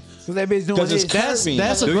Japan? Because that bitch doing Because it's this. curving.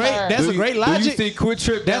 That's a Do you- great. That's a great Do you logic. see Quick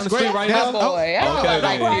Trip down That's the street great. right That's- now? Boy, I Okay, don't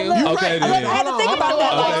like then. you. Okay, I then. had to think about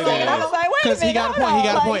that. Okay, for a second. then. I was like, wait a Because he minute. got a point. He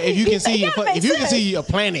got a hold on, point. If you can like, see, it gotta if you make can see a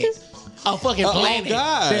planet, a fucking Oh, planet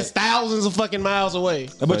God. that's thousands of fucking miles away.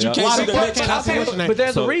 But you y'all- can't Why see the the fuck next can't I see what's your name? But there's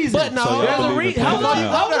a So- reason. But no, So y'all there's a believe in reason. planets Hold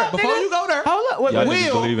now. up, hold up, Before nigga. you go there, Hold up. Wait, Y'all wait.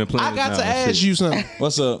 niggas believe in I planets got now. to That's ask it. you something.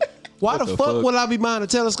 What's up? Why What the the fuck fuck? would I be buying a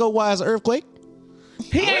telescope? Why is an earthquake?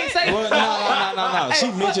 He ain't say Well, no. She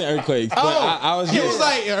mentioned earthquakes, but I was. You was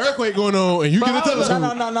like an earthquake going on, and you get a telescope.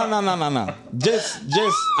 No. Just.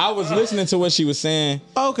 I was listening to what she was saying.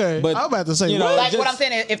 Okay, But, I'm about to say, you know, what? Like what just- I'm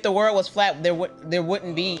saying, is if the world was flat, there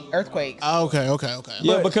wouldn't be earthquakes. Okay.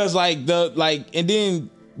 Yeah, because and then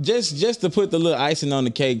just to put the little icing on the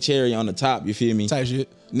cake, cherry on the top. You feel me? Type shit.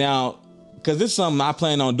 Now, because this is something I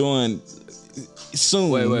plan on doing soon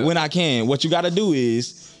Wait. when I can. What you got to do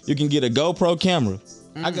is you can get a GoPro camera.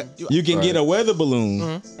 You can get a weather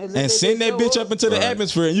balloon and send that bitch up into the Right.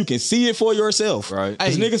 atmosphere, and you can see it for yourself. Right.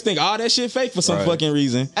 Because Hey. niggas think all that shit fake for some Right. fucking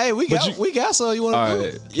reason. Hey, we But got some. You want All to do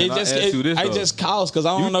right. it? Can I ask you this, I though? just cost because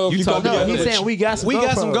I don't know if you you gonna talking be about- able He's to- saying we got some We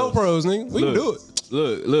got some GoPros. GoPros, nigga. We can do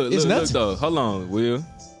it. Look, It's nuts. though. Hold on, Will.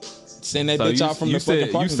 send that So bitch out from the fucking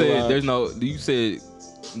you parking said garage. there's no. You said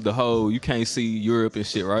the whole you can't see Europe and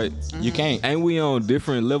shit, right? You can't. Ain't we on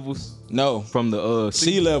different levels No. from the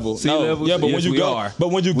Sea level. Sea no. levels? Yeah, but Yes, when you we go, are.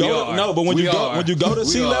 but when you We go, are. no, but when We you go, are. when you go to We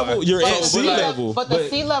sea are. level, you're at sea level. But the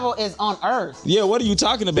sea level is on Earth. Yeah, what are you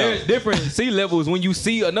talking about? There's different sea levels when you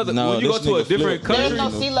see another. No, when you go this to a nigga different flip. country,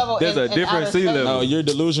 There's no sea level there's in- a in different outer sea space. level. No, you're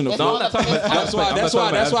delusional. It's No, on I'm not the- talking it's about. That's why. I'm That's not why.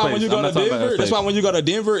 talking That's about why when you go I'm to not talking about Denver. That's space. why when you go to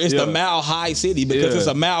Denver, it's Yeah. the mile high city because Yeah. it's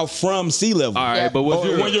a mile from sea level. All right, Yeah. but what's Or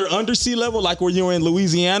your when you're under sea level, like when you're in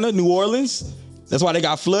Louisiana, New Orleans, That's why they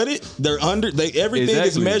got flooded. They're under. Everything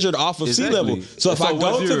is measured off of sea level. So if I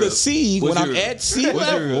go to the sea when I'm at sea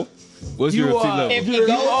level. What's your sea level? If you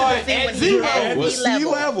go at sea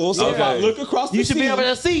level. So if I look across the sea, you should be able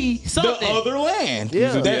to see something. The other land.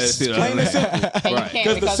 Yeah. That's plain and simple. Right.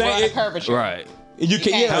 Because we're on a curvature. Right. You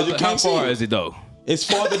can't. You How can't far see. is it though? It's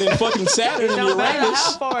farther than fucking Saturn and No matter Uranus.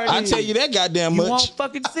 how far it I is. tell you that goddamn You much. won't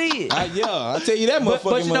fucking see it. Yeah, I tell you that motherfucking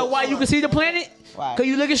But you know why you can see the planet? Why? Cause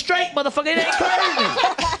you looking straight, motherfucker. It ain't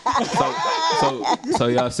curving. So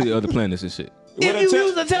y'all see other planets and shit. If you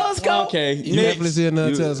use a telescope, Okay, You definitely see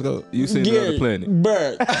another telescope. You seen another planet?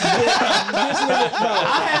 Bird. I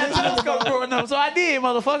had a telescope growing up, so I did,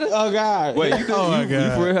 motherfucker. Oh God. Wait, you Oh my you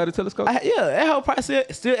God. for real had a telescope? Yeah, that whole probably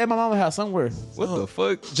still at my mama's house somewhere. What the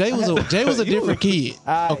fuck? Jay was a different kid.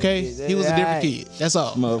 Okay, he was a different kid. That's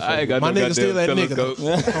all. I ain't got My no nigga still that goddamn nigga.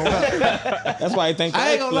 telescope. That's why I think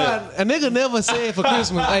I ain't gonna lie. A nigga never said for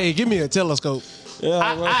Christmas, "Hey, give me a telescope."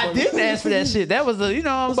 I didn't ask for that shit. That was the, you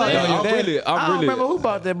know what I'm saying? your dad? I don't remember who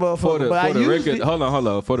bought that motherfucker, For the but I used record, it. hold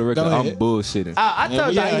on. For the record, Go I'm ahead. bullshitting. I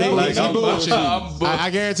told you, Yeah, I he know like, he I'm bullshit. I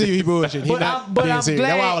guarantee you he bullshit. He But not I'm being serious.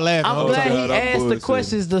 That's why I was laughing. I'm the whole glad time. he I'm asked the bullshit.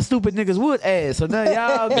 questions the stupid niggas would ask. So now y'all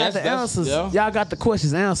got the That's- answers. yeah. Y'all got the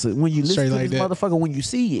questions answered when you listen Straight to like this that. motherfucker. When you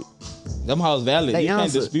see it, them hoes valid. they You can't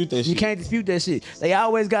answer. dispute that shit. You can't dispute that shit. They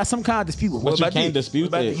always got some kind of dispute. What But you about can't this? dispute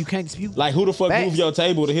What about that. You can't dispute. Like who the fuck Facts. moved your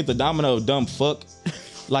table to hit the domino, dumb fuck?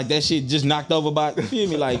 Like that shit just knocked over by. You feel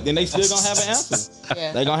me? Like then they still gonna have an answer.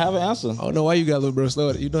 Yeah. They gonna have an answer. I don't know why you got little bro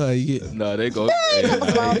started. You know how you get. No, they go. I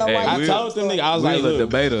don't know why I you told them niggas, I was like, a look,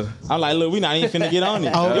 debater. I'm like, look, we not even finna get on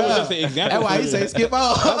it. Oh, It was God. just an example. That's why he say skip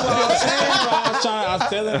off. I was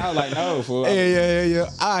telling, I was like, no, fool. Yeah.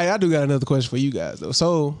 All right, I do got another question for you guys though.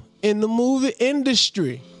 So, in the movie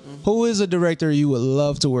industry, who is a director you would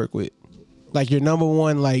love to work with? Like your number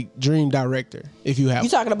one, like dream director, if you have. You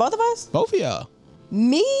talking to both of us? Both of y'all.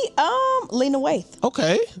 Me, Lena Waithe.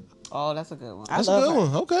 Okay, Oh, that's a good one. that's a love good her.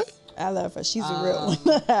 one. Okay, I love her. She's a real one.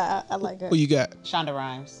 I like her. who you got? Shonda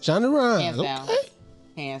Rhimes. Shonda Rhimes. Hands down. Okay.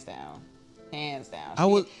 Hands down. Hands down. I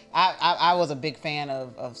would- I was a big fan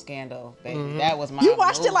of Scandal, baby. That was my You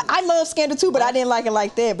watched it movie. like I love Scandal too, but I didn't like it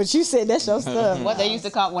like that. But you said that's your stuff. What they used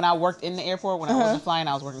to call when I worked in the airport, when I wasn't flying,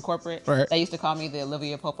 I was working corporate. Right. They used to call me the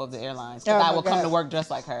Olivia Pope of the airlines. Oh, Because I my would come God. to work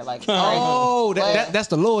dressed like her. Like, Oh, that's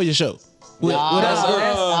the lawyer show. With- no, with that's,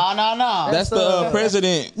 no. That's the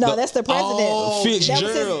president. No, that's the president. Oh,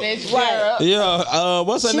 Fitzgerald. Right. Yeah,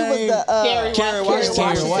 what's her She was name? the Carrie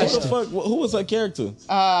Washington. Washington. Who the fuck? Who was her character?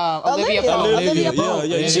 Olivia Pope. Olivia Pope.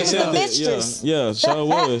 Yeah, She was said the that. mistress. Yeah, sure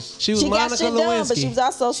was. she was She got Monica shit done, but she Lewinsky. was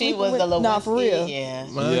also She sleeping was with, the Lewinsky. no, for real. Yeah.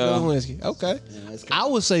 Monica Yeah. Lewinsky. Okay. I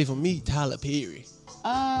would say for me, Tyler Perry.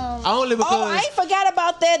 Only Oh, because I ain't forgot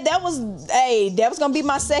about that. That was gonna be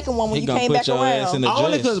my second one when He you gonna came put back your ass in around. the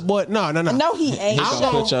only dress. because boy, no. No, he ain't. He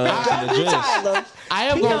gonna put your ass in the dress. Tyler. I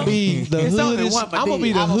am gonna be the It's only hoodest. one, but I'm gonna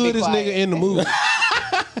be the I'ma be hoodest quiet. nigga in the movie.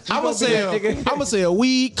 I'm gonna say a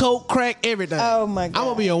weed, coke, crack, everything. Oh, my God. I'm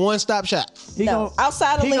gonna be a one-stop shop. He No, gonna-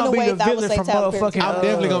 outside of he Lena gonna be the Waithe, I would villain say from Tyler Perry. motherfucking, I'm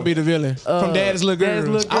definitely gonna be the villain from Daddy's Little Daddy's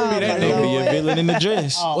Girls. Little I'm gonna be Girls. that Gonna nigga. be a villain in the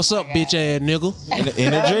dress. What's up, bitch ass nigga?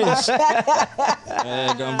 In a dress.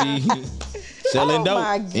 Yeah, gonna be selling Oh,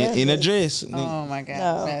 my dope in a dress. Oh my God.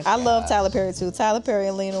 No, Best I love God. Tyler Perry too. Tyler Perry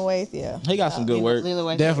and Lena Waithe, yeah. He got some good work. Lila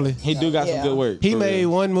Wayne. Definitely. He do got some Yeah. good work. He for made real.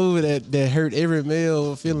 one movie that hurt every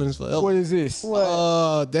male feelings forever. What is this?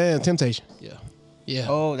 What? Damn, Temptation. Yeah.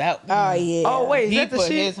 Oh, that. Oh yeah. Oh wait, is He that the put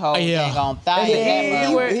shit? his whole Yeah. thing on fire. Yeah,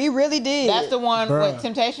 That movie. he really did. That's the one Bruh. with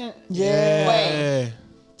Temptation. Yeah. Wait.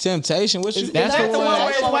 Temptation. What you? That's the one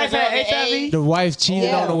where his wife had HIV. the wife cheated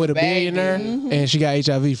Yeah. on her with a Baby. billionaire, and she got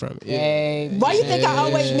HIV from it. Yeah. Baby. Why you think I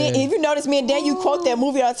always if you notice me and Dan, you quote that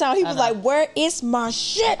movie all the time. He was like, "Where is my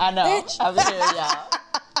shit?" I know. Bitch? I was here, y'all.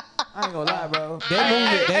 I ain't gonna lie, bro.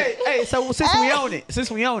 That movie. Hey, so since we own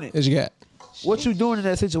it, What you got? what you doing in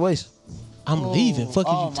that situation? I'm leaving. Fuck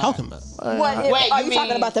oh you my. talking about? What? Wait, Are you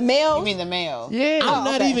talking about the male? You mean the male? Yeah. I'm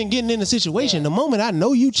not even getting in the situation. The moment I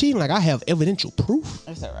know you cheating, like I have evidential proof,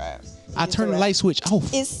 That's all right. I turn the light switch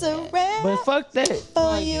off. It's a wrap But fuck that.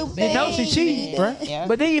 for you, baby. They know she cheating, Bruh. Yeah.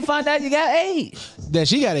 but then you find out you got AIDS. That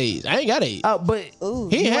she got AIDS. I ain't got AIDS. Oh, but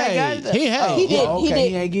He you had ain't got AIDS. it? He had Oh, AIDS. He did. oh, He okay, did.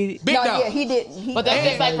 he ain't get it. Big No, dog. yeah, he didn't. But that's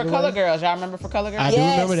just like for Color Girls. Y'all remember for Color Girls? I do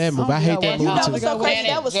Yes. remember that movie. I hate that You know movie what's too. so crazy?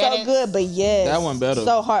 Janet- That was so Janet- good, but yes, That one better.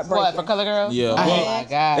 So What, heartbreaking. for Color girl. Yeah. Oh my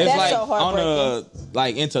god. It's That's like so on the heartbreaking.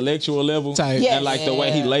 like intellectual level, Type. Yes. and like the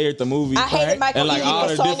way he layered the movie, I hated Michael and like Keaton all for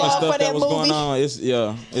the so different long stuff for that that was going movie.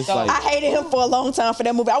 on. It's So, like I hated him for a long time for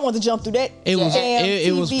that movie. I wanted to jump through that. It was damn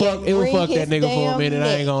it was TV fuck and it was wring fuck that his nigga for a damn minute. I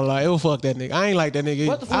neck. ain't gonna lie. It was fuck that nigga. I ain't like that nigga.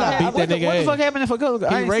 What the fuck? I beat What that the, nigga what the ass. fuck happened for Color?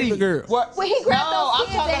 He raped the girl. What? When he grabbed No, those I'm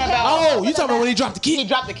kids talking and about- had- Oh, you talking about when he dropped the He kid?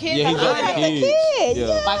 dropped the kid. yeah, he That's dropped what the happened. kids. Yeah.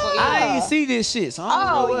 Yeah. Michael, I ain't see this shit, so I don't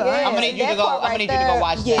know Oh what. yeah, I'm gonna need you to that go- part I'm gonna right need you to go there.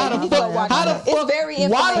 watch Yeah, that. you need to go watch How the that. It's fuck? very Why the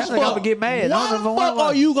informational. I'm gonna get mad. I Why don't the know fuck why.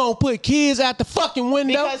 are you gonna put kids out the fucking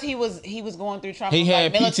window? Because he was going through trauma. He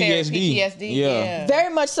had like military PTSD. Yeah. Yeah.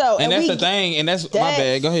 Very much so. And that's we- the thing, and that's my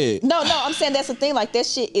bad. Go ahead. No, I'm saying that's the thing. Like that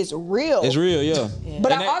shit is real. It's real, yeah.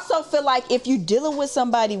 But And I that- also feel like if you're dealing with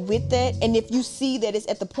somebody with that, and if you see that it's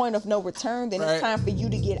at the point of no return, then Right. it's time for you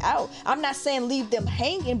to get out. I'm not saying leave them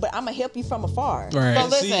hanging, but I'm gonna help you from afar. Right. So And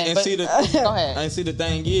listen, see, and but, see the go ahead. and see the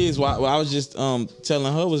thing is, what I was just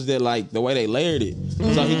telling her was that like the way they layered it.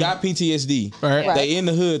 So he got PTSD. Right. Right. They in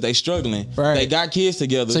the hood, they struggling. Right. They got kids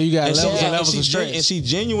together. So you got and levels she, and levels she of stress. and she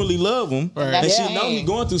genuinely love him, Right. and That's she the know thing. he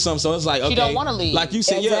going through something. So it's like okay, She don't wanna leave. Like you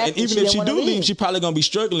said, yeah. And Exactly. even She if don't she wanna do leave. leave, she probably gonna be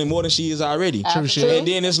struggling more than she is already. True shit. And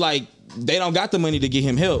then it's like they don't got the money to get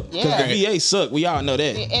him help because Yeah. the VA suck. We all know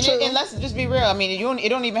that. And let's just be real. I mean, it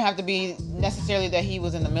don't even have to be necessarily that he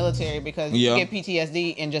was in the military because you Yeah. get PTSD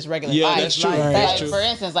in just regular Yeah, life. that's true. Like, Right. That's like, true. for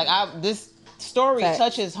instance, like this story Facts.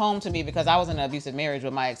 touches home to me because I was in an abusive marriage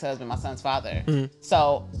with my ex-husband, my son's father. Mm-hmm.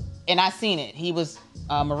 So, and I seen it. He was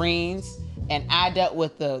Marines. And I dealt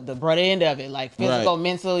with the brunt end of it, like physical, Right.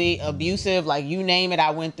 mentally abusive, like you name it.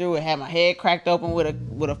 I went through it. Had my head cracked open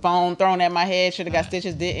with a phone thrown at my head. Should have got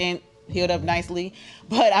stitches. Didn't. Healed up nicely.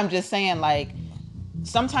 But I'm just saying, like,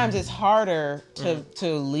 sometimes it's harder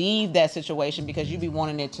to leave that situation because you be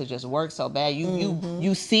wanting it to just work so bad.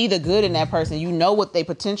 You see the good in that person. You know what their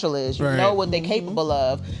potential is. You Right. know what they're capable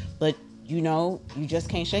of. But you just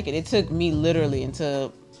can't shake it. It took me literally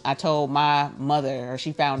until I told my mother, or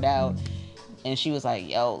she found out. And she was like,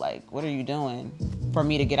 yo, like, what are you doing for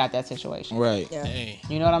me to get out that situation? Right. Yeah. Dang.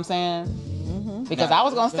 You know what I'm saying? Because I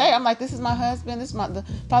was going to stay. I'm like, this is my husband. This is the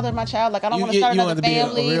father of my child. Like, I don't You- want to start you another wanted to be a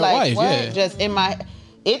family. real like, wife, what? yeah. Just in my...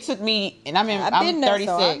 It took me... And I've I'm been there,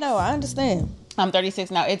 36. so I know. I understand. I'm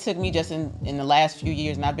 36 now. It took me just in the last few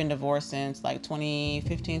years, and I've been divorced since like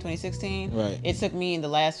 2015, 2016. Right. It took me in the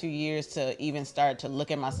last few years to even start to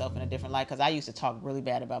look at myself in a different light because I used to talk really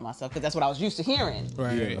bad about myself because that's what I was used to hearing.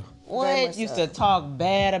 Right. Very What? much Used so. to talk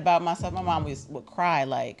bad about myself. My mom would cry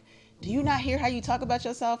like, do you not hear how you talk about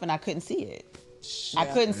yourself? And I couldn't see it. I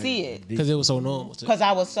couldn't see it Because it was so normal. Too. because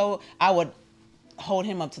I would hold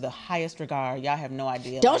him up to the highest regard. Y'all have no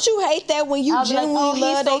idea. Don't you hate that when you I'll be like, genuinely oh, he's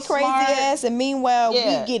love so that crazy smart. ass, and meanwhile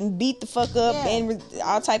Yeah. we getting beat the fuck up Yeah. and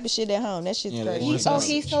all type of shit at home? That shit's Yeah, crazy. that's-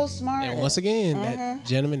 He's so smart. And once again, that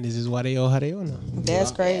gentleman, this is why they are how they are now.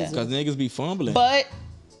 That's crazy. Because niggas be fumbling. But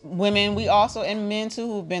women, we also, and men too,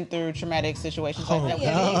 who've been through traumatic situations like that. Women,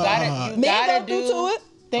 you gotta Men gotta go do through to it.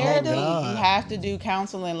 therapy. God. You have to do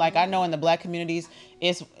counseling. Like I know in the Black communities,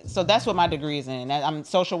 so that's what my degree is in. I'm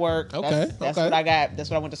social work. Okay, That's okay. what I got. That's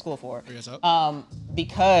what I went to school for. Yes, sir.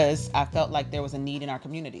 Because I felt like there was a need in our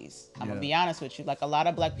communities. I'm gonna be honest with you. Like a lot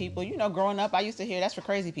of Black people, growing up, I used to hear that's for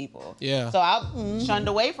crazy people. Yeah. So I shunned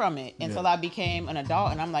away from it until I became an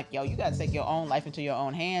adult, and I'm like, yo, you gotta take your own life into your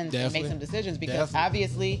own hands and make Definitely. some decisions because Definitely.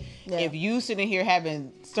 obviously, Yeah. if you sitting here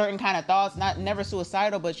having certain kind of thoughts, never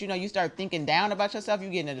suicidal, but you start thinking down about yourself, you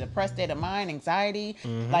get in a depressed state of mind, anxiety.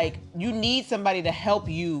 Like you need somebody to help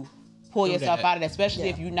you pull Do yourself that. out of that, especially Yeah.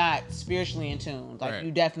 if you're not spiritually in tune. Like Right.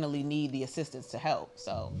 you definitely need the assistance to help.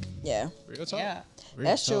 So Yeah, Real talk. yeah, Real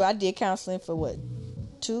that's talk. true. I did counseling for what,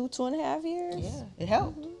 2.5 years. yeah, it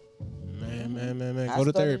helped. Man. I Go to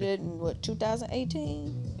started therapy. it in what,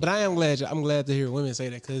 2018. But I'm glad to hear women say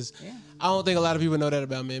that because I don't think a lot of people know that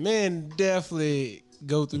about men. Men definitely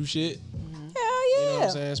go through shit. Hell You know yeah. what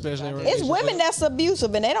I'm saying? Especially in It's relationships. women that's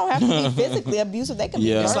abusive, and they don't have to be physically abusive. They can be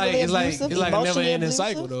Yeah. verbally It's like abusive, a never emotionally ending abusive.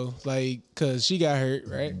 cycle though. Like, cause she got hurt,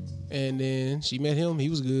 right? And then she met him, he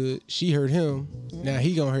was good. She hurt him. Now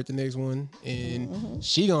he gonna hurt the next one, and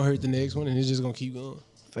she gonna hurt the next one, and it's just gonna keep going.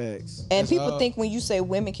 Facts. And That's people all. think when you say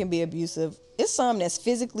women can be abusive, it's some that's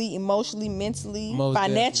physically, emotionally, mentally, Most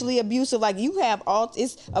financially abusive. Like you have all.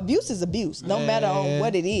 Abuse is abuse, no matter on Man.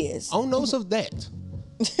 what it is. On notes of that,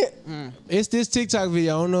 it's this TikTok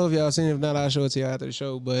video. I don't know if y'all seen it. If not, I'll show it to y'all after the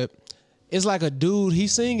show. But it's like a dude.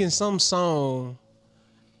 He's singing some song,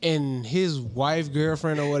 and his wife,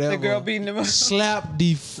 girlfriend, or whatever, The girl beating him up. slapped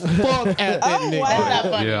the fuck out that nigga. wow. That's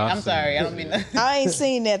not funny. Yeah, I've I'm seen sorry. it. I don't mean that. I ain't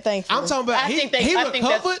seen that. Thankfully. I'm talking about he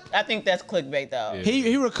recovered. I think that's clickbait though. Yeah.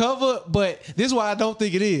 He recovered, but this is why I don't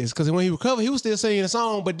think it is. Because when he recovered, he was still singing the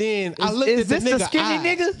song. But then I looked is at the this nigga the skinny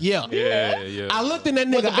eyes. nigga? Yeah. Yeah. I looked in that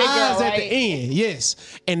With nigga the big eyes girl, at the right? end. Yes.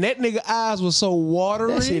 And that nigga eyes was so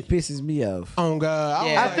watery. That shit pisses me off. Oh God.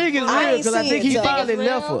 Yeah. I think it's I real ain't because I seen think it, he so- finally You think it's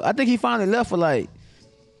left real? her. I think he finally left her like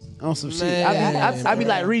on some shit. I be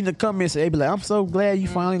like reading the comments. They be like, "I'm so glad you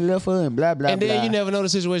finally left her," and blah blah. And then blah. you never know the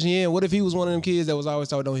situation he in. What if he was one of them kids that was always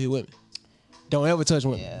told don't hit women? Don't ever touch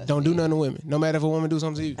women. Yeah, Don't do nothing to women. No matter if a woman do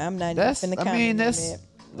something to you. I'm not That's. even finna I mean, comment that's on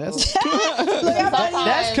that. Look, I'm not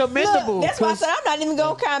that's commendable. Look, that's why I 'cause said I'm not even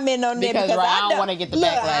gonna comment on that Because, because right, I I don't wanna get the look,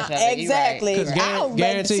 backlash of it. You right. Exactly. 'Cause I don't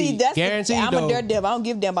guaranteed- see that's guaranteed, I'm though. a daredevil. I don't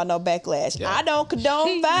give a damn about no backlash. I don't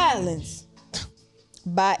condone violence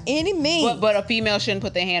by any means. But a female shouldn't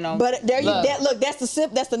put their hand on. But there you Look. that's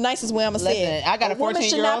the nicest way I'm gonna say it. Listen, I got a woman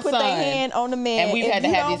should 14-year-old not put son, their hand on the man, and we've if had to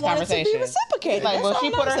you have don't these want it to be conversations. reciprocated. Like, well, That's she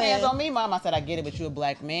all put her I'm hands saying. on me, Mom. I said, I get it, but you're a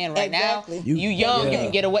black man right Exactly. now. You young, you yeah.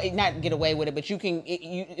 can get away, not get away with it, but you can.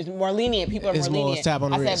 It's more lenient. People are It's more more lenient. tap on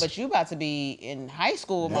the I said, wrist. but you about to be in high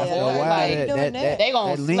school, my Yeah. boy. Why Like, doing that? they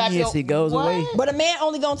gonna that slap leniency your, goes what? away. But a man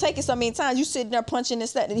only gonna take it so many times. You sitting there punching and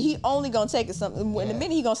stuff, and he only gonna take it something. In a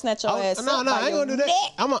minute, he gonna snatch your ass. No, up I by ain't your gonna do that. neck.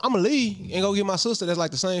 I'm gonna leave and go get my sister that's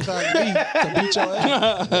like the same size as me to beat your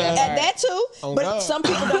ass. And that too. Oh, but God. some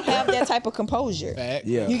people don't have that type of composure. Fact.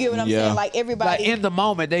 Yeah. You get what I'm Yeah. saying? Like everybody. like in the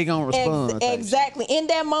moment they gonna respond. type Exactly. In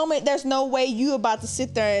that moment, there's no way you about to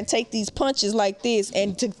sit there and take these punches like this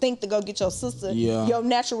and to think to go get your sister. Yeah. Your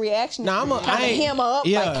natural reaction Nah, is kind of hem her up,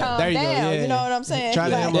 yeah, like calm there you go, down. yeah. You know what I'm saying? Try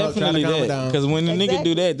to Like, hem her up. Definitely Try to calm that. down. Because when the nigga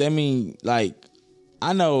Exactly. do that mean like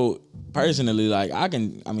I know personally, like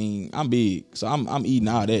I'm big, so I'm eating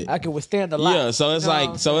all that. I can withstand a lot. Yeah, so it's You know what like,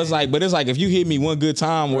 I'm so it's saying? like, but it's like if you hit me one good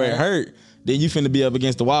time where it hurt, then you finna be up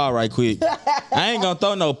against the wall right quick. I ain't gonna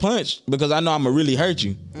throw no punch because I know I'ma really hurt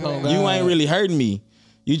you. Oh, You God. ain't really hurting me.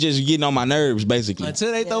 You just getting on my nerves, basically.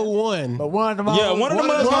 Until they throw one. But one of them, Yeah, one of them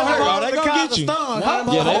motherfuckers gonna hurt. Oh, they gonna get you.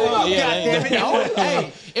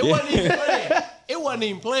 Hey, it wasn't even playing. It wasn't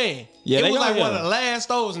even playing. Yeah, it they was like gonna- one of the last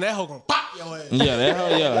throws, and that hoe gonna pop your ass.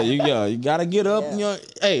 You gotta get up. You know,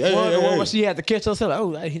 hey, one where she had to catch herself. Like,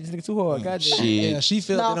 oh, I hit this nigga too hard. God damn. Shit. Yeah, she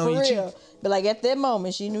felt no, it on for your cheek. real. But like at that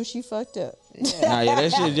moment, she knew she fucked up. Nah, yeah,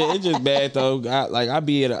 that shit, it's just bad though. I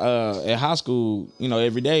be at high school,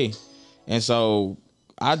 every day, and so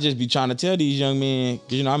I just be trying to tell these young men,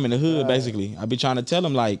 cause I'm in the hood basically. I be trying to tell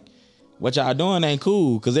them like, what y'all doing ain't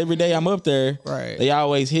cool, cause every day I'm up there, Right. they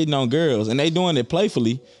always hitting on girls, and they doing it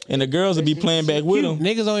playfully, and the girls will be playing back with them.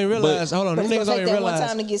 Niggas don't even realize. Hold on, But them it's niggas gonna don't take even that one realize.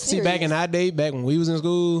 time to get See, back in serious. our day, back when we was in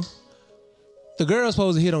school, the girls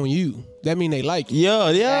supposed to hit on you. That mean they like you. Yeah.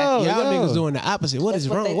 Y'all niggas doing the opposite. What That's is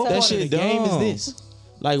what wrong? they What tell part of us. the That shit game is dumb. this?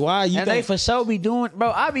 Like, why you And they think? for sure be doing,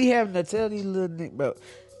 bro. I be having to tell these little niggas, bro.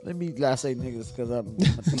 Let me not say niggas because I'm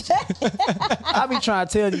a teacher. I be trying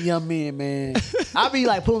to tell these young men, man. I be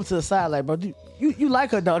like put them to the side, like, bro, you like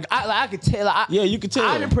her, dog. I could tell. Yeah, you could tell.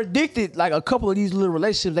 I done predicted like a couple of these little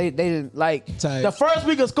relationships. They didn't like Tight. the first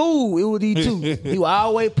week of school. It was these two. You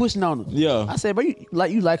always pushing on them. Yeah. I said, bro,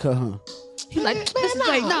 you like her, huh? He like, Mr.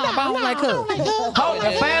 J, nah, I don't like her. Hold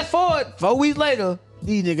on, fast forward 4 weeks later,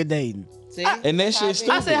 these niggas dating. See? And that shit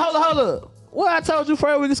stupid. I said, hold up. What I told you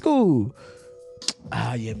first week of school?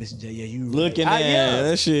 Ah, yeah, Mr. J, yeah, you right. Looking at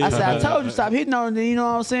that shit. I said, I told you, stop hitting on her, you know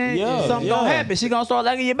what I'm saying? Yeah, Something yeah. gonna happen. She gonna start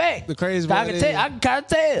liking your back. The crazy I part can is- tell. I can kind of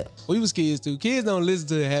tell. We was kids too. Kids don't listen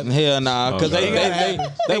to it happen. Hell nah, because Oh, they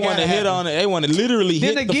God. want to hit on it. They want to literally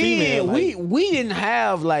Then hit the female. again, like- we didn't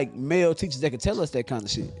have like male teachers that could tell us that kind of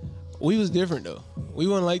shit. We was different though. We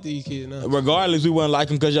wasn't like these kids. No. regardless, we wouldn't like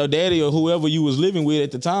them because your daddy or whoever you was living with at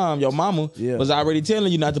the time, your mama, Yeah. was already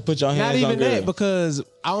telling you not to put your Not hands on even girls. that, because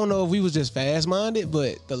I don't know if we was just fast minded,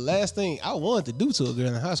 but the last thing I wanted to do to a girl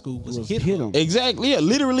in high school was hit her. them. Exactly, yeah,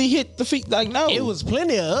 literally hit the feet. Like, no. It was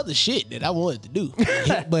plenty of other shit that I wanted to do,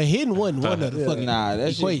 but hitting wasn't one of the fucking Nah, that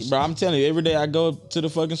equations. shit, bro. I'm telling you, every day I go to the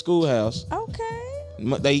fucking schoolhouse,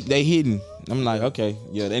 Okay. they hitting. I'm like, okay,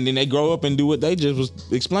 yeah, and then they grow up and do what they just was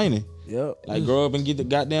explaining. Yep. Like, grow up and get the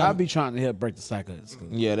goddamn. I be trying to help break the cycle at school.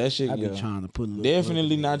 yeah, that shit. I be Yeah. trying to put a little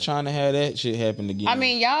Definitely not trying to have that shit happen again. I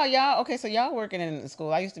mean, y'all. Okay, so y'all working in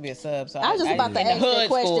school. I used to be a sub, so I was just about to in the ask that hood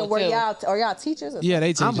question. school, Were too. y'all teachers? Or Yeah,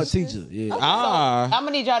 they teach I'm a us. teacher. Yeah. ah, I'm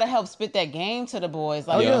gonna need y'all to help spit that game to the boys.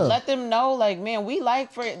 Like, yeah. let them know, like, man, we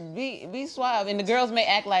like for be suave, and the girls may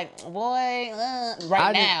act like, boy,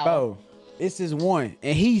 right now. Bro, it's this one,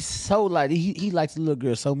 and he's so like he likes the little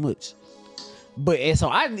girl so much, But and so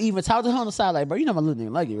I didn't even talk to her on the side, like, bro, you know my little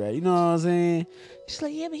nigga like it, right? You know what I'm saying? She's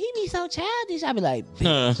like, yeah, but he be so childish. I be like,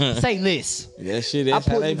 say less. That shit, I that's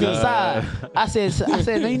how pulled they you be. to the side. I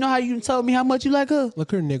said, now you know how you told me how much you like her?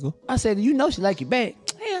 Look her, nigga. I said, you know she like you back.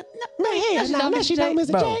 Hell, no, she don't,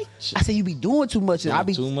 Mr. Bro, J. I said, you be doing too much. And I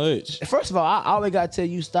be Too much. First of all, I always gotta tell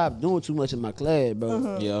you stop doing too much in my class,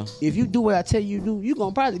 bro. Yeah. If you do what I tell you to do, you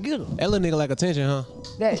gonna probably get them. That little nigga like attention, huh?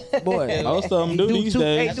 That boy, Most of them do these They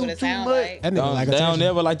days. That's do what it too sound much. like. That nigga like They don't attention.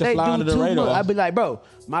 never like to They fly do under the too radar. much. I be like, bro,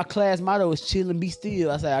 my class motto is chill and be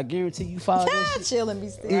still. I said, I guarantee you follow that shit. Chill and be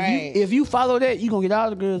still. Right. If you follow that, you gonna get all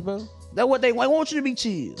the girls, bro. That's what they want you to be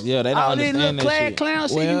chill. Yeah, they don't all these understand little that shit. clown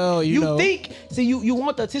shit. Well, you know. Think, see, you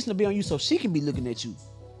want the attention to be on you so she can be looking at you.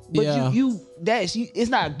 But Yeah. it's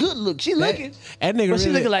not a good look. She looking. That nigga But she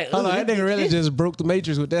really, looking like, hold on, ugh, that nigga really this- just broke the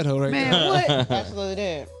matrix with that hoe right Man, there. what? Absolutely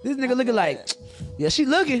did. This nigga looking like, yeah, she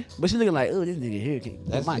looking, but she looking like, oh, this nigga here can't.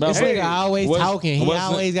 That's my bro, This God. nigga always talking. He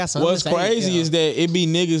always got something What's to say. crazy Yeah. is that it be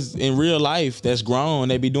niggas in real life that's grown.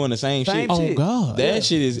 They be doing the same Same shit. shit. Oh God. That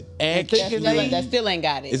shit is thinking actually That still ain't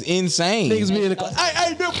got it. is insane. Niggas be in the class.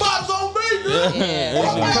 Hey, the box on me, girl.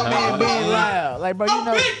 Yeah. Come in being loud, like, bro, you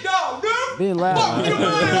know, dog, dude. being loud.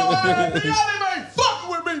 Y'all ain't fucking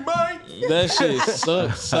with me, man. That shit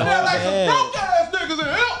sucks so bad. ass niggas in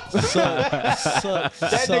here. Sucks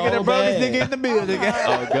That so nigga, the brokest bad. nigga in the building.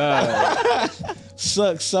 Oh God.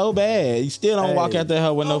 Sucks so bad. You still don't walk out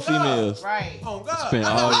there with no females. Right. Oh God. Spend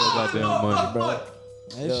all your goddamn money, bro.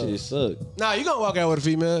 That shit suck. Nah, you gonna walk out with a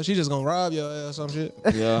female. She just gonna rob your ass or some shit.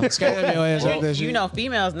 Yeah. Scam your ass like that shit. You know,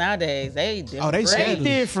 females nowadays, they different. Oh, they They scandalous.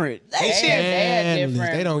 different. They are Scandalous.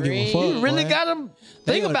 different. They don't give a breed. fuck. You really boy. got them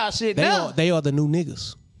They think are- about shit they now. They are the new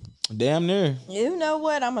niggas. Damn near. You know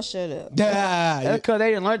what? I'ma shut up. Yeah. That's because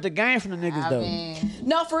they didn't learn the game from the niggas, I though. mean,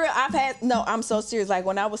 No, for real. I'm so serious. Like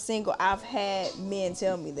when I was single, I've had men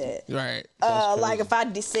tell me that. Right. Like if I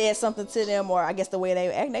said something to them, or I guess the way they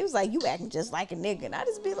were acting, they was like, "You acting just like a nigga," and I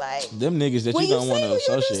just be like, Them niggas that "When you you don't want to single, you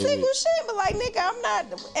do associate single with. shit." But like, nigga, I'm not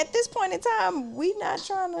at this point in time. We not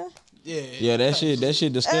trying to. Yeah, that shit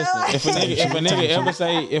disgusting. If a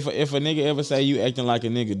nigga ever say you acting like a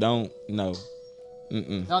nigga, don't no.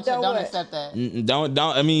 don't what? accept that. Don't.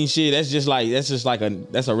 I mean, shit. That's just like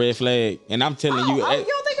a red flag. And I'm telling you, you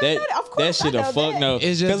don't think I know that? Of course that shit I a know fuck that. no.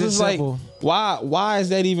 It's just 'Cause this simple. like, why is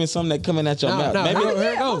that even something that coming out your mouth? No, Maybe, here it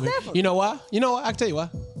Yeah, goes. most definitely. You know why? You know what? I can tell you why.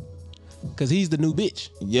 Cause he's the new bitch.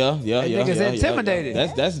 yeah. nigga's intimidated.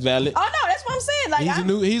 That's valid. Oh no, that's what I'm saying. Like He's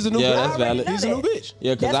a new Yeah, bitch. that's valid. He's a new bitch.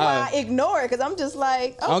 Yeah, That's cause why I ignore it, because I'm just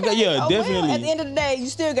like, okay, yeah, well, definitely. at the end of the day, you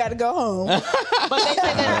still got to go home. But they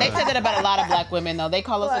said that about a lot of black women, though. They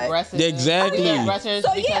call us Like- aggressive. Exactly. Yeah, aggressors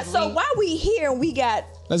So yeah, because so we- why we here and we got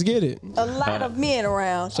Let's get it. a lot of men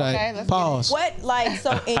around? So, Okay, let's pause. What, like,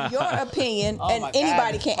 so in your opinion, Oh and my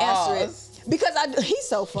anybody God, can answer pause. it. Because he's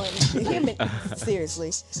so funny.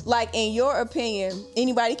 Seriously. Like, in your opinion,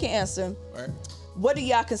 anybody can answer. What do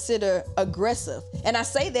y'all consider aggressive? And I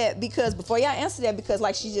say that because, before y'all answer that, because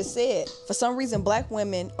like she just said, for some reason, black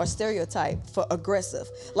women are stereotyped for aggressive.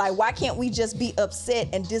 Like, why can't we just be upset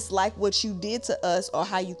and dislike what you did to us or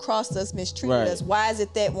how you crossed us, mistreated Right. us? Why is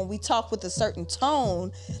it that when we talk with a certain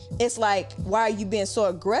tone, it's like, why are you being so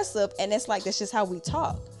aggressive? And it's like, that's just how we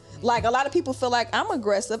talk. Like, a lot of people feel like I'm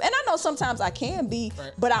aggressive, and I know sometimes I can be,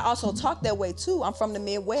 but I also talk that way too. I'm from the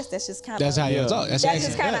Midwest. That's just kind of That's how you talk. that's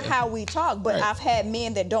just kind of how we talk. But I've had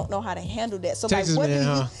men that don't know how to handle that. So Texas like, what man,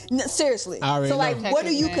 do you huh? seriously? I already So like, know. what do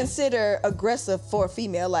Texas you man. consider aggressive for a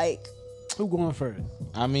female? Like, Who going first?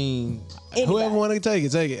 I mean, anybody. Whoever want to take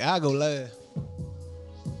it. I'll go last.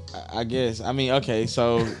 I guess. I mean, okay,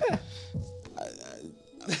 so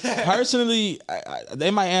personally,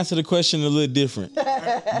 they might answer the question a little different.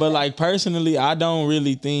 But like personally, I don't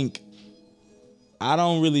really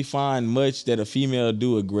find much that a female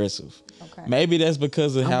do aggressive. Okay. Maybe that's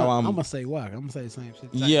because of how I'm gonna say why. I'm gonna say the same shit.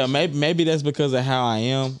 yeah, maybe that's because of how I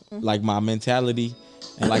am, like my mentality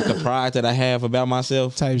and like the pride that I have about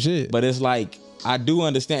myself. Type shit. But it's like I do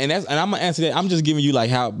understand, and I'm gonna answer that. I'm just giving you like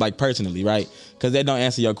how, like personally, right? Because that don't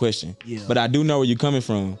answer your question. Yeah. But I do know where you're coming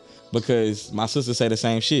from because my sister say the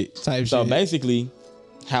same shit. Type so shit. basically,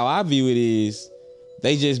 how I view it is,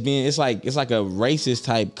 they just being it's like a racist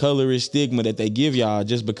type colorist stigma that they give y'all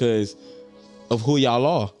just because of who y'all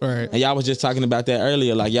are. Right. And y'all was just talking about that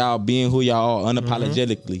earlier, like y'all being who y'all are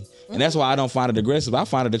unapologetically. And that's why I don't find it aggressive. I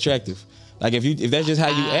find it attractive. Like if that's just how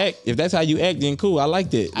you act, then cool. I like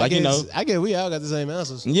that. Like, you know. I guess we all got the same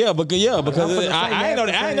answers. Yeah, because I ain't know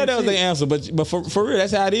that was the answer, but for real,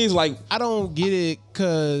 that's how it is. Like, I don't get it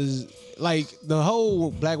because like the whole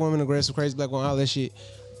black woman aggressive, crazy black woman, all that shit.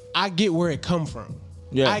 I get where it come from.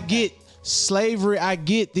 Yeah. I get slavery, I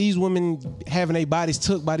get these women having their bodies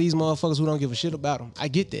took by these motherfuckers who don't give a shit about them. I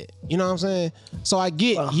get that. You know what I'm saying? So I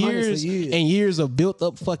get years and years of built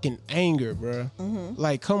up fucking anger, bro.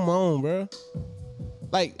 Like, come on, bro.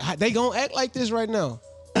 Like, they gonna act like this right now.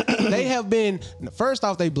 They have been, first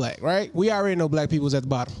off, they black, right? We already know black people's at the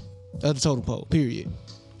bottom of the totem pole, period.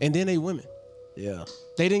 And then they women. Yeah.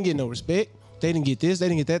 They didn't get no respect. They didn't get this. They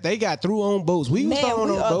didn't get that. They got through on boats. We was thrown on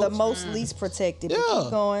boats. We are the most least protected. Yeah.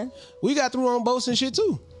 Keep going. We got through on boats and shit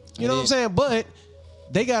too. You know what I'm saying? But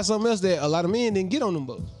they got something else that a lot of men didn't get on them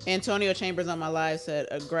boats. Antonio Chambers on my live said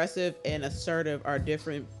aggressive and assertive are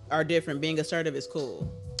different. Being assertive is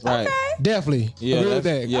cool. Right. Okay. Definitely. Yeah, Agree with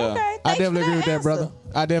that. yeah. Okay. I definitely agree with that, brother.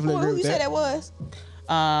 I definitely agree Who with you that. said that was?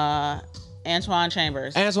 Antoine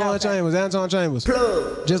Chambers. Antoine Chambers.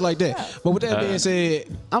 Just like that. But with that being said,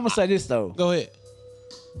 I'm gonna say this though. go ahead.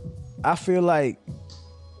 I feel like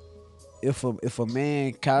if a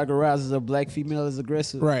man categorizes a black female as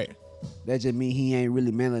aggressive, Right. that just mean he ain't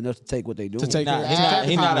really man enough to take what they doing. To take Nah, her.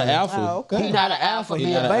 he not an alpha. Oh, okay. He not an alpha, he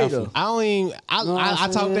He a not an beta. alpha. I don't even. I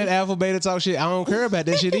talk that alpha beta talk shit. I don't care about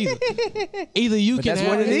that shit either. Either you But can that's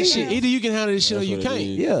what handle it this is. shit. Either you can handle this shit or That's you what it can't.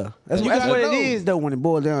 is. Yeah, that's You what gotta it know. is though when it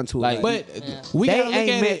boils down to it. Like, But we they gotta look ain't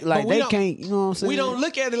at meant, it like but we they don't- can't. You know what I'm saying? We don't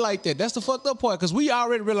look at it like that. That's the fucked up part because we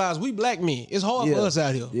already realize we black men. It's hard for Yeah. us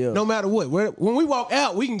out here. Yeah. No matter what. When we walk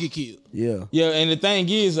out, we can get killed. Yeah, Yeah, and the thing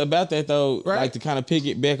is about that though, Right. like to kind of pick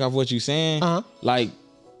it back off what you saying, Uh-huh. like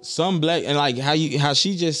some black and like how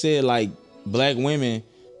she just said like black women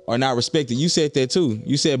are not respected. You said that too.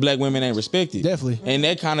 You said black women ain't respected. Definitely. And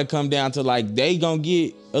that kind of come down to like they gonna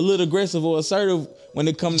get a little aggressive or assertive when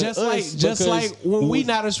it comes to Just us. like because when we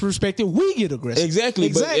not as respected, we get aggressive. Exactly.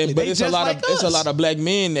 But They it's a just lot like of it's a us. lot of black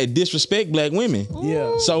men that disrespect black women.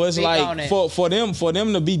 yeah. So it's Speak on like it. for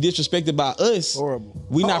them to be disrespected by us, Horrible.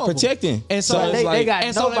 we not Horrible. protecting. And so it's they like, got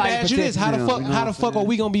And so let me nobody ask you this: how the protecting fuck them, you know how the what I'm fuck are saying?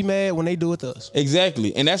 we gonna be mad when they do it to us?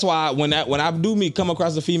 Exactly, and that's why when I do come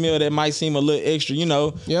across a female that might seem a little extra, you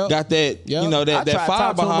know, Yep. got that, Yep. you know, I that try to fire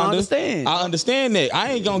talk to 'em, I behind her. understand. I understand that.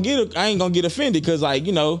 I ain't gonna get offended because like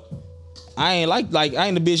you know, I ain't like I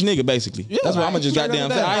ain't a bitch nigga basically. Yeah, That's why I'm right. just Straight up goddamn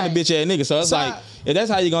and say down. I ain't a bitch ass nigga. So it's So like if that's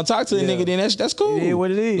how you gonna talk to a nigga, then that's cool. It is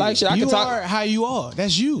what it is. Like shit, I You can talk. are how you are.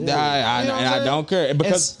 That's you. I You know what I'm and I saying? don't care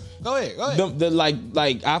because. Go ahead. The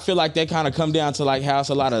like I feel like that kind of come down to like how it's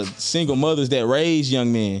a lot of single mothers that raise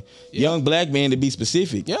young men, young black men to be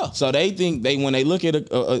specific. Yeah. So they think when they look at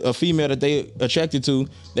a female that they attracted to,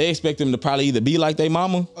 they expect them to probably either be like their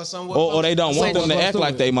mama Or somewhat or they don't want them somewhat to act close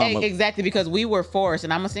like to their it. mama. Exactly, because we were forced,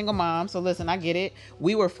 and I'm a single mom, so listen, I get it.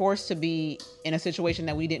 We were forced to be in a situation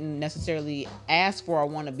that we didn't necessarily ask for or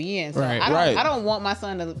want to be in. So Right. I don't want my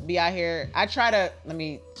son to be out here. Let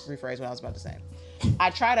me rephrase what I was about to say.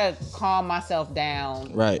 I try to calm myself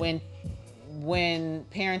down Right. when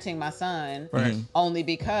parenting my son, Right. only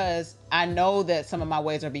because I know that some of my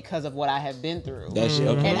ways are because of what I have been through. That shit,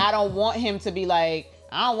 okay. And I don't want him to be like,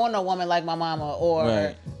 I don't want no woman like my mama, or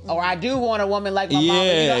Right. I do want a woman like my mama.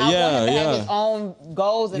 Yeah, I want him to yeah. have his own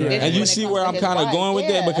goals and visions. And when you it see comes where to I'm his kind of wife. going with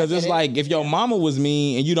Yeah, that because I it's get it. like if your mama was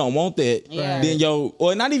mean and you don't want that, Yeah. then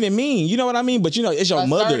or not even mean, you know what I mean? But you know, it's your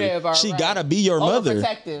mother. Assertive or She right. gotta be your mother.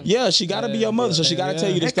 Overprotective. Yeah, she gotta be your mother, so she gotta tell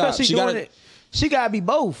you to That's 'cause stop. she doing it. She gotta be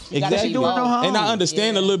both. gotta Exactly. be She doing no both. harm. And I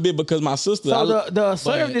understand a little bit because my sister, So the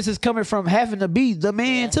assertiveness is coming from having to be the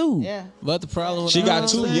man too. Yeah. But the problem with she that- got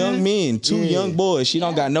two young men, two young boys. She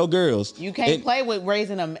don't got no girls. You can't play with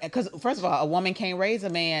raising them, because first of all, a woman can't raise a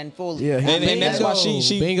man fully. Yeah, And that's why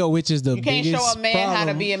she bingo, which is the You can't biggest show a man how to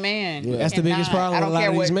problem. be a man. You That's the biggest cannot. problem with a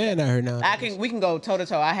lot of these men out here now. We can go toe to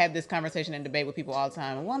toe. I have this conversation and debate with people all the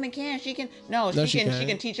time. A woman can, she can. No, No, she can. can't. She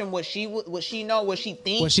can teach them what she know, what she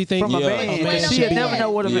thinks. What she think From a Yeah. man, Yeah. she'll never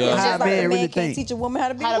know what a Yeah. how Just a like a man man really can't think. teach a woman how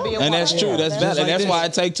to be How to a be a woman. And that's true. That's valid. like That's this. why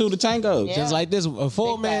it take two to tango. Yeah. Just like this,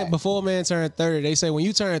 before a man turn 30, they say when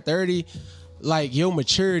you turn 30, like your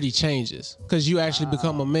maturity changes because you actually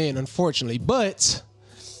become a man, unfortunately. But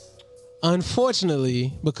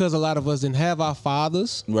unfortunately, because a lot of us didn't have our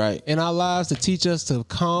fathers Right. in our lives to teach us to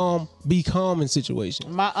be calm in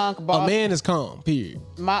situations. My uncle boss. A man is calm, period.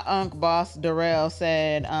 My uncle boss Darrell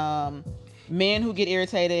said, men who get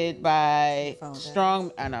irritated by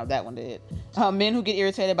strong. I know that one did. Men who get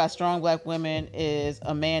irritated by strong black women is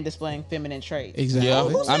a man displaying feminine traits. Exactly.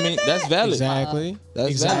 Yeah, I mean that's valid. Exactly. That's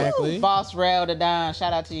exactly. Boss Rail to Don,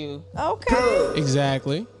 shout out to you. Okay.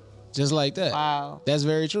 Exactly. Just like that. Wow. That's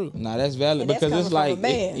very true. Nah, that's valid And that's because it's coming from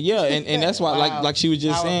like a man. and that's why Wow. like she was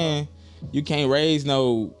just Powerful. saying, you can't raise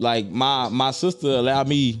no like my sister allowed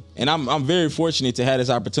me, and I'm very fortunate to have this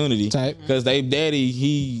opportunity Type. because they daddy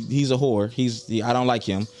he's a whore. I don't like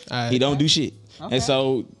him. Alright. He don't do shit, Okay. and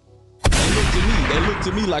so they looked look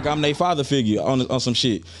to me like I'm their father figure on some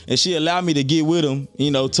shit. And she allowed me to get with them,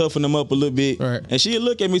 toughen them up a little bit. Right. And she'll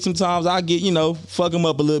look at me sometimes, I get, fuck them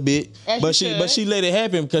up a little bit. But she let it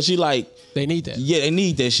happen because she like, they need that. Yeah, they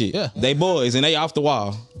need that shit. Yeah. They boys and they off the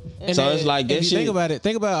wall. And so it's like that if you shit.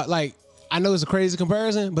 Think about like, I know it's a crazy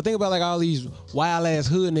comparison, but think about like all these wild ass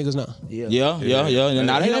hood niggas now. Yeah. And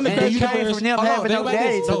now they in the crazy comparison.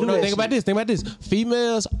 Think about this. Think about this.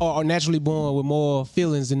 Females are naturally born with more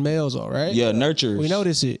feelings than males are, right? Yeah, nurturers. We know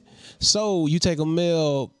this shit. So you take a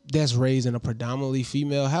male that's raised in a predominantly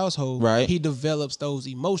female household, right? He develops those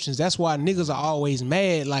emotions. That's why niggas are always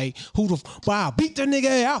mad. Like, I beat that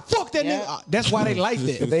nigga out. Fuck that nigga. That's why they like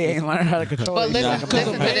that. They ain't learned how to control. But listen to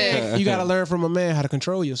this. You gotta learn from a man how to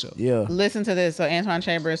control yourself. Yeah. Listen to this. So Antoine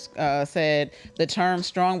Chambers said the term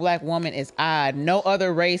 "strong black woman" is odd. No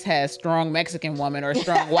other race has strong Mexican woman or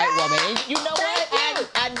strong white woman. And you know what?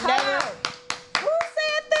 I never.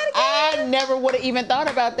 I never would have even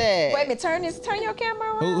thought about that. Wait a minute, turn your camera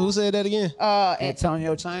around. Who said that again?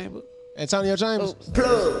 Antonio Chambers. Antonio Chambers.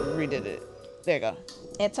 Redid it. There you go.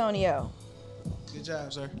 Antonio. Good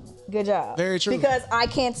job, sir. Good job. Very true. Because I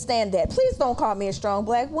can't stand that. Please don't call me a strong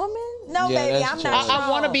black woman. No, baby, I'm not strong. I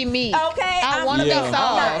want to be me. Okay, I want to be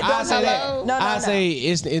soft. I say that. No. I say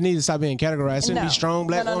it needs to stop being categorized. It shouldn't be strong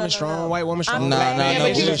black woman, strong white woman, strong black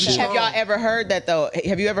woman. Have y'all ever heard that though?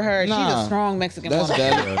 Have you ever heard she's a strong Mexican woman?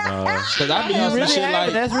 Because I be on some shit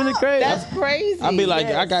like that's really crazy. That's crazy. I be like,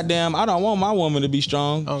 I don't want my woman to be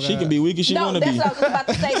strong. Okay. She can be weak as she want to be. No, that's what I was about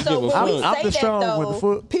to say. So when we I'm say the that strong though, with the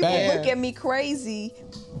foot. people look at me crazy.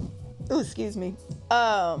 Ooh, excuse me.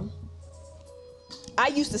 I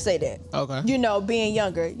used to say that. Okay. Being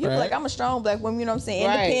younger. You'd be like, I'm a strong black woman, you know what I'm saying?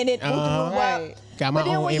 Independent. Right. Got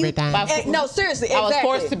my own everything. No, seriously. I was exactly.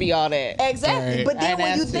 forced to be all that. Exactly. Right. But then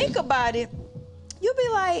when you to. think about it, you'll be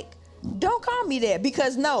like, don't call me that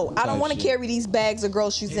because no, I don't want to carry these bags of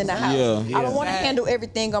groceries in the house. Yeah. I don't want to handle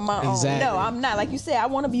everything on my own. Exactly. No, I'm not. Like you said, I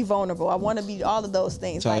want to be vulnerable. I want to be all of those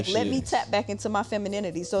things. Type Let shit. me tap back into my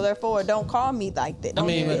femininity. So therefore, don't call me like that. I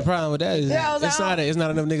mean, but the problem with that is it's not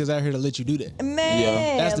enough niggas out here to let you do that.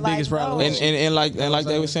 Man, That's the biggest problem. And like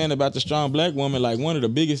they were saying about the strong black woman, like one of the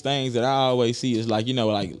biggest things that I always see is like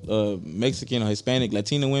Mexican or Hispanic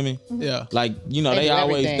Latina women. Yeah. Like they do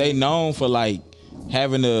always everything. they known for like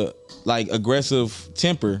having a like aggressive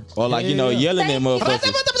temper or like yelling at motherfuckers.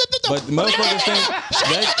 But motherfuckers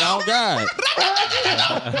think oh God.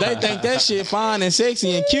 They think that shit fine and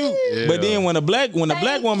sexy and cute. Yeah. But then when a black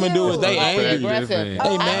woman do it, they angry.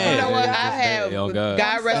 They mad. You know what? I have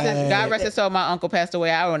God rest his soul. My uncle passed away.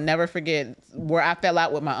 I will never forget where I fell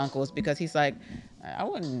out with my uncles because he's like, I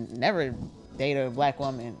wouldn't never date a black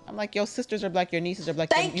woman. I'm like, your sisters are black, your nieces are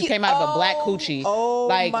black. You came out of a black coochie.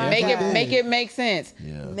 Like make it make sense.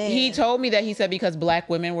 Yeah. He told me that he said because black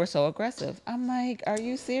women were so aggressive. I'm like, are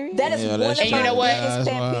you serious? That is one of my and you know what? biggest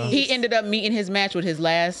pet peeves. He ended up meeting his match with his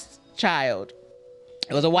last child.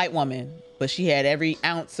 It was a white woman, but she had every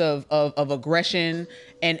ounce of aggression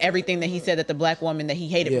and everything that he said that the black woman that he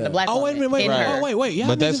hated from the black woman. Wait. Y'all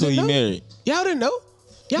but that's who he married. Y'all didn't know?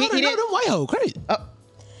 Y'all didn't know them white hoes. Crazy.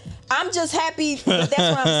 I'm just happy. That's what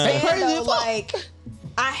I'm saying. Though, like,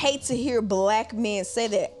 I hate to hear black men say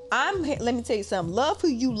that. Let me tell you something. Love who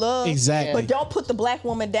you love. Exactly. But don't put the black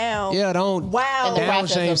woman down. Yeah, don't. Wow. Down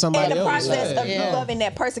shame somebody in the else. process of you loving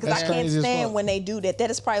that person, because I can't crazy as stand fuck. when they do that. That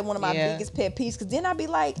is probably one of my biggest pet peeves. Because then I'd be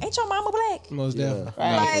like, "Ain't your mama black?" Most definitely.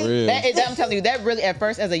 Right. I'm telling you, that really at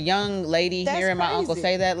first as a young lady hearing my uncle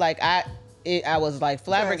say that, like I was like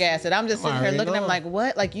flabbergasted. I'm just sitting here looking at him like,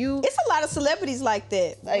 what? Like you? It's a lot of celebrities like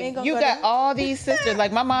that. Like you got all these sisters.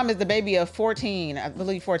 Like my mom is the baby of 14, I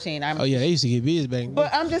believe 14. Oh yeah, they used to get busy back then.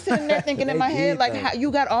 But I'm just sitting there thinking in my head, like, how, you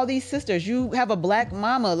got all these sisters. You have a black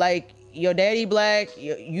mama. Like your daddy black,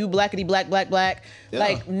 you blackity black. Yeah.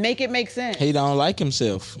 Like make it make sense. He don't like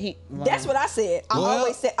himself. That's what I said.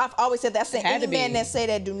 I've always said that. I said any man that say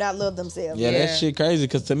that do not love themselves. Yeah, that shit crazy.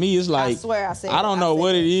 Because to me, it's like I swear I said. I don't know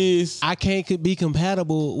what it is. I can't be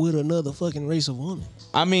compatible with another fucking race of woman.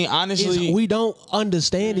 I mean, honestly, we don't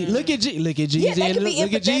understand it. Look at Jeezy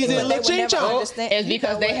and Lil Ching Chong. It's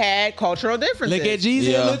because they had cultural differences. Look at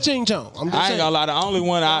Jeezy and Lil Ching Chong. I ain't gonna lie. The only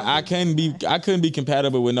one I couldn't be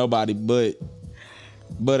compatible with nobody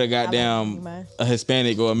but a goddamn a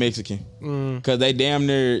Hispanic or a Mexican, because they damn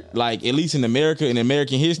near, like, at least in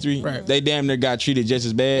American history, they damn near got treated just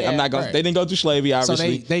as bad. I'm not gonna. They didn't go through slavery,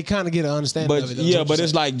 obviously. So they kind of get an understanding. But of it, but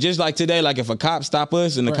it's like just like today, like if a cop stop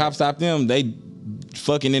us and the cop stop them, they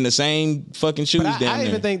fucking in the same fucking shoes. But I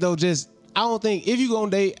even think though, I don't think if you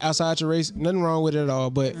gonna date outside your race, nothing wrong with it at all.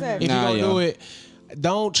 But if you gonna do it,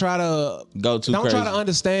 don't try to Go too don't crazy. try to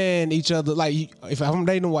understand each other. Like if I'm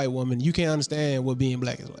dating a white woman, you can't understand what being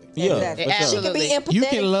black is like. Yeah, Exactly. for sure. She can be empathetic. You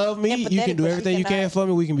can love me. You empathetic, can do but she everything you can cannot- for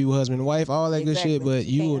me. We can be husband and wife, all that good Exactly. shit. But She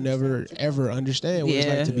you can't will never understand what ever understand what it's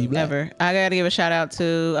like to be black. Never. I gotta give a shout out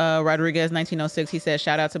to Rodriguez 1906. He said,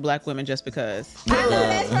 "Shout out to black women just because."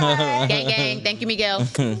 That's right. Gang, gang. Thank you, Miguel.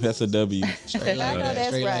 That's a W. Straight like I know that. that's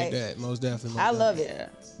Straight right. like that. Most definitely. I love it.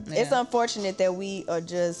 Yeah. It's unfortunate that we are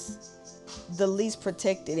just the least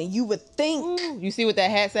protected, and you would think. You see what that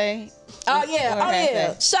hat say? Oh yeah, What oh her hat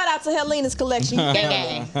yeah. say? Shout out to Helena's collection. Gang,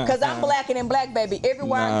 gang. Because I'm blacker than black, baby.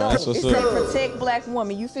 Everywhere Nah, I that's go, what's it's up. to protect black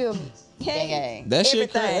women. You feel me? Gang, gang. That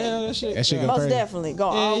shit crazy. Everything. Yeah, that shit. That shit go Most crazy. definitely. Go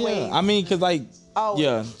always. Yeah. I mean, cause like, Always.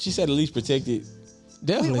 yeah, she said the least protected.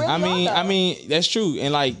 Definitely. We really I mean, that's true.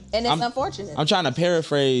 And like, And it's I'm, unfortunate. I'm trying to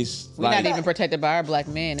paraphrase. We're Like, not even protected by our black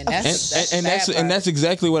men, and that's and that's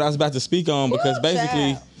exactly what I was about to speak on because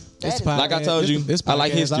basically, child. This That is- podcast- like I told you, this I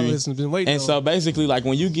like podcast history. listened, been waiting And on. so basically, like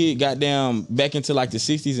when you get goddamn back into like the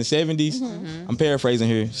 60s and 70s, I'm paraphrasing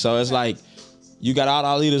here. So it's like you got all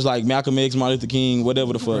our leaders like Malcolm X, Martin Luther King,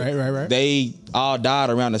 whatever the fuck. Right. They all died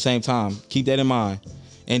around the same time. Keep that in mind.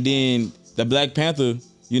 And then the Black Panther,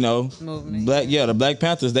 you know, Movement. the Black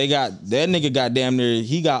Panthers, they got that nigga got damn near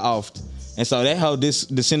he got offed. And so that how this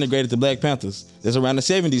disintegrated the Black Panthers. That's around the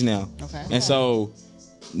 70s now. Okay. And so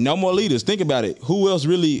no more leaders. Think about it. Who else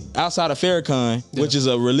really outside of Farrakhan, which is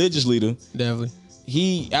a religious leader? Definitely.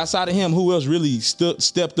 He outside of him, who else really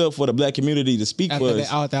stepped up for the black community to speak After for that-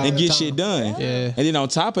 us all the and get time. shit done? Yeah. And then on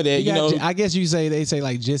top of that, you know, I guess you say they say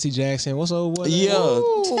like Jesse Jackson. What's old boy? yeah,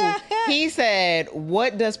 Ooh. He said,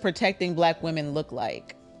 "What does protecting black women look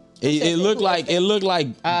like?" it looked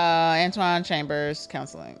like Antoine Chambers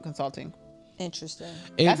consulting. Interesting.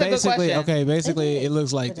 It That's a good basically question. okay. Basically, it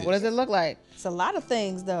looks like this. What does it look like? It's a lot of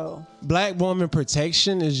things though. Black woman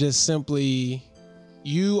protection is just simply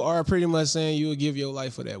you are pretty much saying you would give your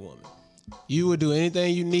life for that woman. You would do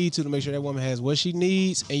anything you need to make sure that woman has what she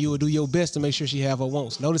needs, and you will do your best to make sure she have her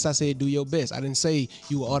wants. Notice I said do your best. I didn't say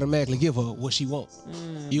you will automatically give her what she wants.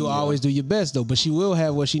 You will always do your best though, but she will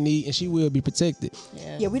have what she needs, and she will be protected.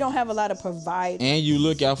 Yeah, we don't have a lot of providers. and you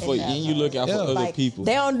look out for other Like, people.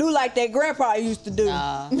 they don't do like that grandpa used to do.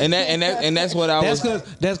 And that's what I was.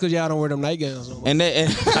 That's because y'all don't wear them nightgowns no more. And that, and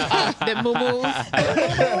The boo-boos.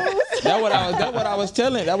 that's what I was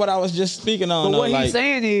telling. That's what I was just speaking on. But what like, he's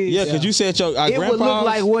saying is, yeah, because you said your it would look grandpa.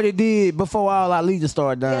 like what it did before all our leaders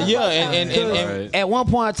started dying. Yeah, and At one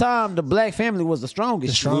point in time, the black family was the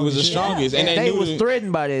strongest. we was the strongest, and They they knew was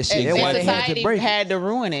threatened by that shit. And That's why they had to society break it. had to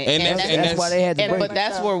ruin it. And That's why they had to break But it.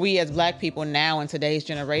 that's where we as black people now in today's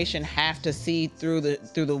generation have to see through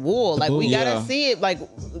the wool. Like we gotta Yeah. see it. Like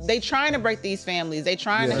they trying to break these families. They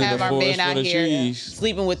trying to Yeah. have The our forest men for out the here trees.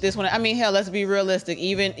 sleeping with this one. I mean, hell, let's be realistic.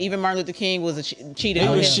 Even Martin Luther King was cheated He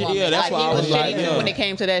on was his shit- woman. yeah, that's like, why he I was was shitty like, too yeah. when it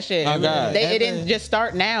came to that shit. Oh, God. It didn't just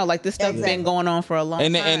start now. Like this stuff been going on for a long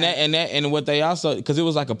time. And what they also, because it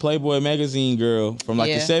was like a Playboy magazine girl from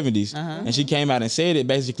like the 70s, and she came out and said it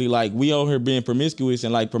basically like we owe her being promiscuous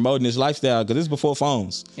and like promoting this lifestyle because it's before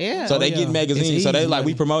phones. Yeah. So Oh, they yeah. get magazines, It's so they easy like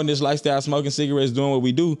we money. promoting this lifestyle, smoking cigarettes, doing what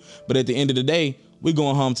we do, but at the end of the day, we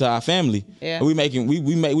going home to our family. Yeah. And we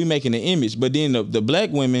making an image, but then the black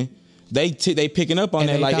women. They picking up on And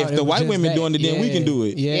that. they Like thought if it the was white just women that. doing it, then we can do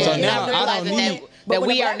it. Yeah. So Yeah. now Not I don't realizing need. But that when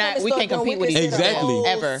we the are black not. women We start can't compete doing with each wicked other Exactly.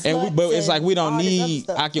 ever. And but it's like we don't all this other need.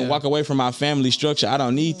 stuff. I can walk away from my family structure. I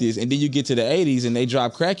don't need this. And then you get to the 80s and they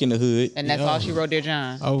drop crack in the hood. And that's all she wrote, dear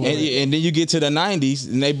John. Oh, And then you get to the 90s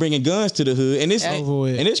and they bringing guns to the hood. And it's Over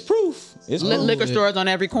with. and it's proof. It's proof. Liquor stores on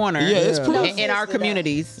every corner. Yeah, it's proof. In our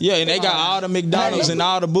communities. Yeah, and they got all the McDonald's and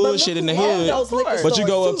all the bullshit in the hood. But you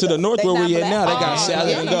go up to the north where we at now, they got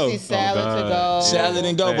salad and You go. see salad to go. Salad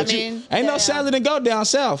and go. But I you mean, ain't no salad and go down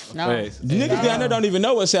south. No. Niggas down there don't even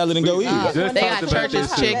know what salad and go is. Just They talked got about church's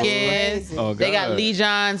this shit. chicken. Oh, They got God. Lee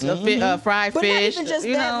John's fried But fish. not even just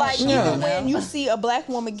you that, know. like Yeah. even when you see a black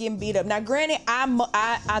woman getting beat up. Now, granted,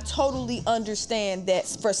 I totally understand that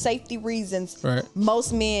for safety reasons, Right.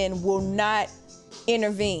 most men will not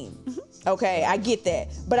intervene. Okay, I get that,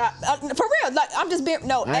 but for real, like I'm just being I ain't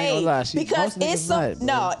gonna lie, because most it's niggas some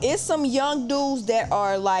not, it's some young dudes that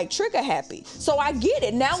are like trigger happy. So I get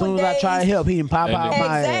it nowadays. As soon as I try to help, he can pop out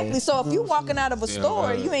my Exactly. ass. So if you walking out of a store,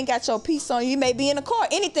 right. you ain't got your piece on. You may be in a car.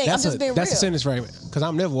 Anything. I'm just being that's real. a sentence fragment. Because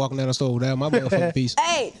I'm never walking down the store without my motherfucking piece.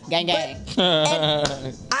 Hey, Gang, gang.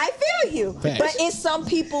 and I feel you. Facts. But it's some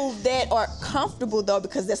people that are comfortable though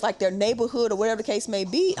because that's like their neighborhood or whatever the case may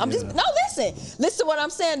be. Listen to what I'm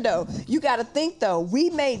saying though. You got to think though.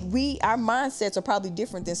 Our mindsets are probably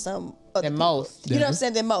different than some other Than people. most. You know what I'm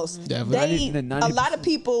saying? Than most. Definitely. A lot of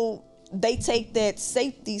people they take that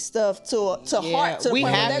safety stuff to heart to the we point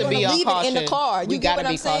where have they're to going be to on leave it in the caution. car. We You get what gotta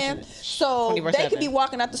I'm be saying? cautious. So they 24/7. could be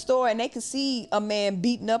walking out the store and they can see a man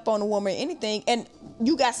beating up on a woman or anything, and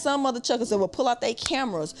you got some other chuckers that will pull out their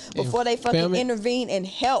cameras before they fucking film it. intervene and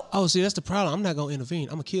help. Oh, see, that's the problem. I'm not gonna intervene.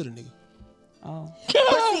 I'm gonna kill the nigga.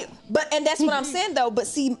 And that's what I'm saying though. But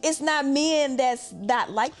see, it's not men that's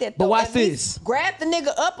not like that. Though. But watch At least this. Grab the nigga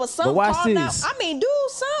up or something. watch Call him out. this. I mean, do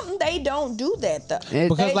something. They don't do that though. And-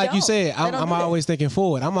 Because They like you don't. said, They don't I'm do that. always thinking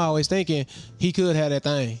forward. I'm always thinking he could have that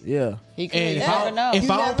thing. Yeah. He could. And You if never I know. if You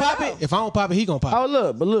I don't never pop know. it, if I don't pop it, he gonna pop Oh it.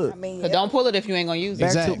 look, but look. I mean, But don't pull it if you ain't gonna use it.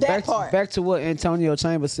 Exactly. That part. Back to what Antonio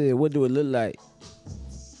Chambers said. What do it look like?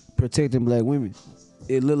 Protecting black women.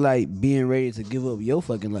 It look like being ready to give up your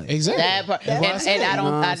fucking life. Exactly. That part, That's what I and said. I You know don't.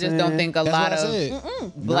 what I I'm just don't saying? think a That's lot what I of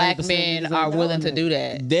said. black 90% men niggas are ain't willing to doing do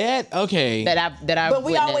that. That okay. That I. But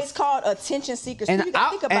we witnessed. always called attention seekers. And You gotta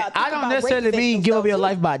think about. I don't necessarily mean give up your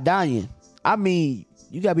life by dying. I mean,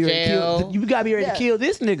 you gotta be ready to Jail. kill. You gotta be ready Yeah. to kill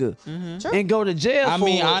this nigga True. and go to jail. I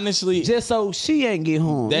mean, for it, honestly, just so she ain't get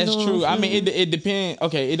harmed. That's You know true. what I I'm mean, it depends.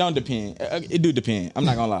 Okay, it don't depend. It do depend. I'm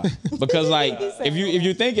not gonna lie, because like if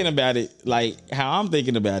you're thinking about it, like how I'm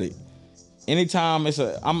thinking about it, anytime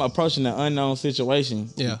I'm approaching an unknown situation.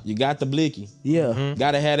 Yeah. you got the blicky. Yeah,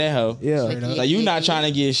 Gotta have that hoe. yeah. So you not trying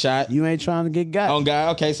to get shot. You ain't trying to get got. Oh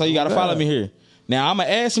God. Okay, so you gotta follow me here. Now I'm gonna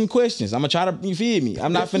ask some questions. I'm gonna try to you feed me.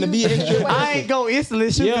 I'm not finna be extra. I ain't go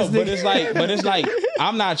instantly shoot Yeah, this but nigga. it's like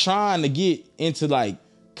I'm not trying to get into like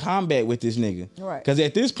combat with this nigga. Right. Because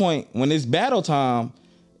at this point, when it's battle time,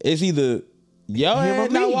 it's either your Him or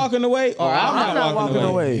ass not me. walking away or I'm not walking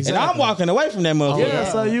away. Exactly. And I'm walking away from that motherfucker.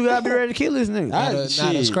 Yeah, so you gotta be ready to kill this nigga. I- Not a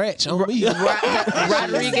shit. scratch on me.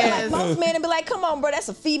 Rodriguez. Most men and be like, "Come on, bro, that's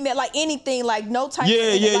a female." Like anything, like no type. Yeah,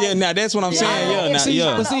 of yeah, like, yeah. Now that's what I'm saying. Yeah, now, see,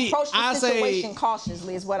 yeah. but see, approach the I say- situation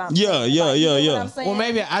cautiously is what I'm Yeah, saying. yeah, Like, you yeah, know yeah. what I'm saying? Well,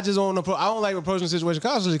 maybe I just don't. I don't like approaching the situation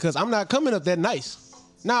cautiously because I'm not coming up that nice.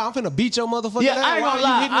 Nah, I'm finna beat your motherfucker. Yeah, down. I ain't Why gonna you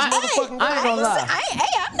lie. hitting this I motherfucking ain't gonna lie.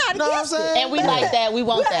 I'm not Know what I'm against it. saying? And we like that. We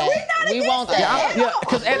want that. We want that. Yeah,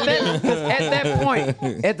 because at that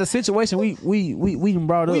point, at the situation we done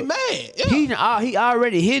brought up, We mad. Yeah. he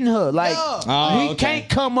already hitting her. Like Yeah. Oh, he okay. can't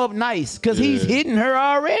come up nice because he's hitting her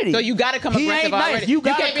already. So you gotta come He aggressive ain't nice. already. You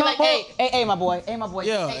gotta can't be come like, up. hey, my boy,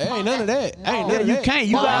 Yeah, Hey, ain't none of that. Ain't none Yeah, of you that. can't.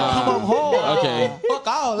 You gotta come up hard. Okay. Fuck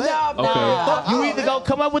all that. Okay. You either go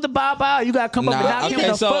come up with the bow. You gotta come up and knock him Okay,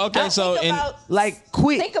 the so fuck out. so Think and about, Like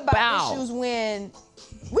quick think about bow. issues when.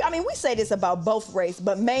 We say this about both race,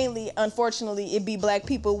 but mainly, unfortunately, it be black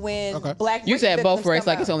people when black. You said both victims race come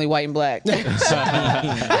like out. it's only white and black. I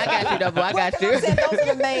got you, double. I got you. I'm saying those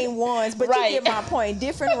are the main ones, but Right. you get my point.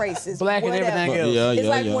 Different races, Black and whatever. everything else. Yeah, It's yeah,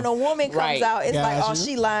 like yeah. when a woman comes Right. out, it's like, oh, Gotcha.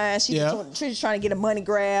 she lying. She's just trying to get a money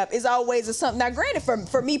grab. It's always a something. Now, granted,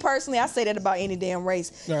 for me personally, I say that about any damn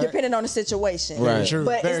race, Right. depending on the situation. Right. True.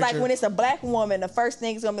 But Very it's like true. when it's a black woman, the first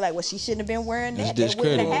thing is gonna be like, well, she shouldn't have been wearing that. That wouldn't have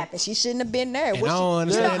discreditable. happened. She shouldn't have been there. And I don't I'm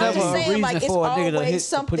understand just that. saying, like, Reason it's for a nigga to always to put his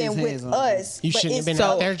something hands with on her. us. You but shouldn't have it's been So-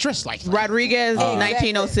 out there dressed like that. Rodriguez, Exactly.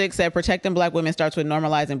 1906, said protecting black women starts with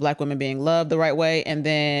normalizing black women being loved the right way. And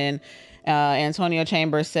then Antonio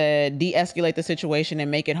Chambers said de-escalate the situation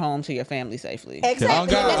and make it home to your family safely. Exactly. Oh, God,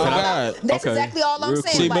 That's, oh, all God. that's Okay. exactly all I'm Real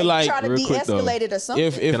saying. quick. See, but, like, try to real quick, though. de-escalate it or something.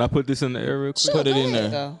 if Can I put this in the air real quick? put it go in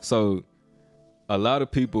ahead. there. So, So, a lot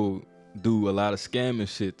of people do a lot of scamming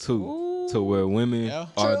shit too, to where women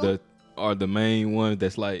True. are the main ones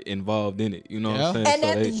that's like involved in it. You know what I'm saying? and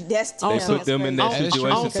So that's they put them in that That is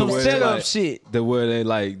situation true. to Some where setup like, shit. to where they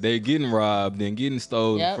like they're getting robbed and getting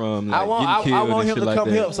stolen Yep. from, like I want getting killed him and shit to like come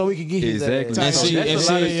that. help so we can get his Exactly. ass. So And that's see, a lot of and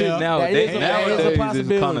shit see, nowadays. that is a Nowadays,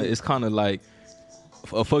 possibility. it's kind of like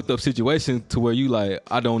a fucked up situation to where you like,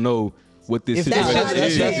 I don't know what this That's situation what I'm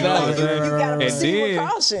is. saying. You know what I'm saying? You gotta And proceed with then-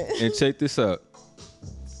 caution. And check this out.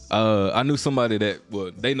 I knew somebody that,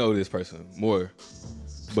 well, they know this person more,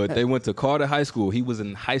 but they went to Carter High School. He was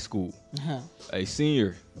in high school, a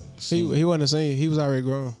senior. He wasn't a senior. He was already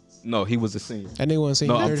grown. No, he was a senior. That nigga wasn't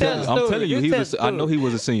senior. No, I'm tell the telling story. you, You he tell was. the I know he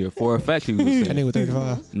was a senior. For a fact, he was a That senior. nigga was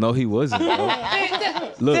 35. No, he wasn't.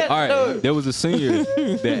 Bro. Look, all right, there was a senior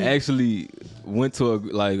that actually went to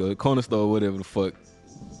a corner store or whatever the fuck,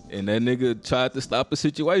 and that nigga tried to stop a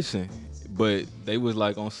situation, but they was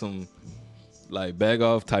like on some like bag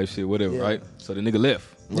off type shit, whatever, right? So the nigga left.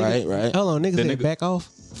 Right, right. Hold on, nigga That said nigga- back off.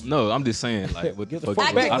 No, I'm just saying, like, what the fuck?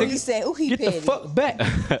 I get I what don't- he's saying. Ooh, he Get the petty. fuck back.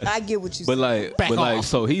 I get what you But saying. like,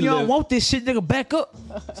 so he You don't left. want this shit, nigga. Back up.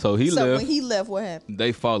 So he So left. when he left, what happened?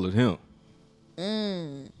 They followed him.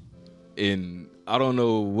 And I don't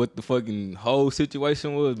know what the fucking whole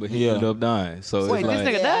situation was, but he Yeah. ended up dying. So Wait, it's this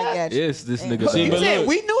like, nigga Yeah, I died? got you. yes, this nigga See, You but died. said look-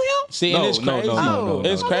 we knew him? See, and it's crazy. No.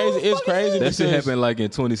 It's crazy. It's crazy. That shit because, happened like in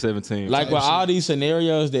 2017. like with all these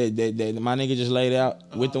scenarios that my nigga just laid out,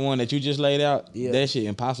 with the one that you just laid out, that shit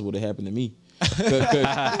impossible to happen to me. Cause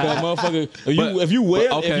motherfucker, if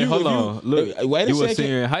you hold on. Look, wait a you were second.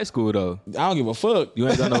 senior in high school though. I don't give a fuck. You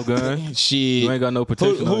ain't got no gun. Shit. You ain't got no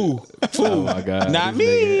protection. Who? Oh my god. Not this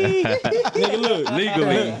me. Nigga, look.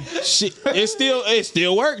 Legally. Shit. It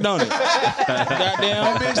still worked, don't it?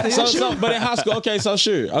 Goddamn. So, but in high school, okay, so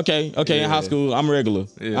sure. Okay, in high school, I'm regular.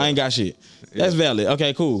 Yeah. I ain't got shit. That's valid.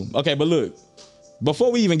 Okay, cool. Okay, but look.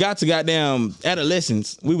 Before we even got to goddamn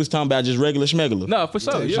adolescence, we was talking about just regular schmegular. No, for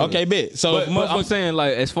sure. Yeah. Okay, bet. So but I'm saying,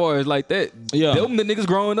 like, as far as like that, them the niggas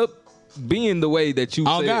growing up being the way that you.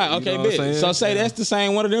 Oh said, God, okay, you know what I'm bet. saying? So say that's the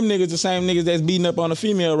same one of them niggas, the same niggas that's beating up on a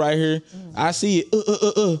female right here. I see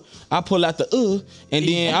it. I pull out the and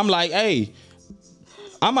then I'm like, hey.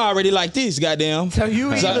 I'm already like this, goddamn. So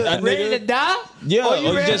you either ready to die? Yeah, or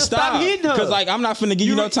you ready just to stop hitting her? Cause like I'm not finna give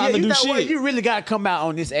you no time to do shit. What? You really gotta come out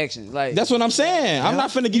on this action. Like that's what I'm saying. I'm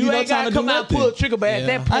not finna give you no time to do nothing. You ain't gotta come out and pull a trigger, but at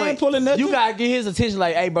that point, I ain't pulling nothing. You gotta get his attention.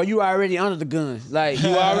 Like, hey, bro, you already under the gun. Like you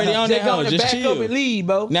already on that hoe. Just back chill. up and leave,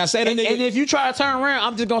 bro. Now say the nigga. And if you try to turn around,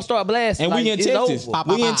 I'm just gonna start blasting. And like, we in Texas.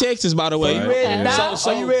 We in Texas, by the way. So you ready to die?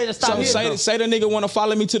 So you ready to stop? So say the nigga wanna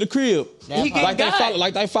follow me to the crib.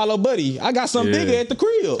 Like they follow Buddy. I got something bigger at the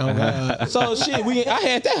crib. So shit, I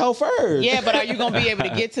had that hoe first. Yeah, but are you gonna be able to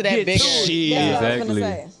get to that bigger? Shit. Exactly.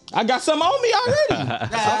 I got something on me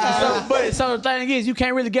already. So the thing is, you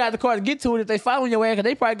can't really get out the car to get to it if they following your ass, because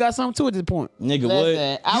they probably got something to it at this point. Nigga, what?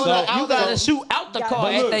 You gotta shoot out the car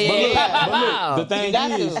at their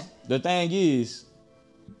ass. The thing is,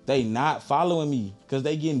 they not following me because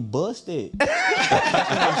they getting busted. That's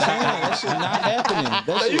what I'm saying. That shit not happening.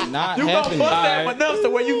 That shit not happening. You gonna bust that enough to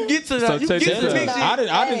where you can get to the big shit. I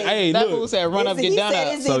didn't. Hey, That look. fool said, "Run up, get down."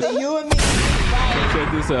 It's either you and me.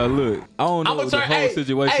 Check this out. Look, I don't know the whole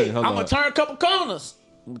situation. I'm gonna turn a couple corners.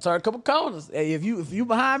 Hey, if you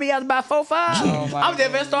behind me after about 4-5, I'm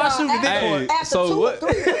just gonna start shooting this point. So what?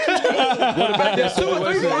 What about that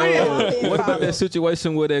situation? What about that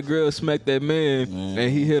situation where that girl smacked that man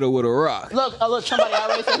and he hit her with a rock? Look, somebody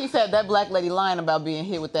already said, he said that black lady lying about being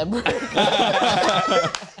hit with that brick.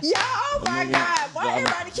 Yeah, oh my God. Why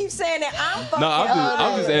everybody keep saying that I'm fucking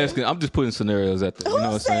I'm just asking. I'm just putting scenarios out there. You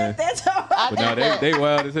know what I'm saying? But no, they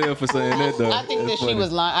wild as hell for saying that though. I think that she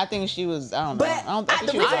was lying. I think she was. I don't know.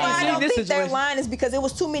 But the reason why I don't think they're lying is because it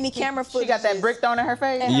was too many camera footage. She got that brick thrown in her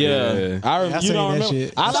face. Yeah. You don't remember?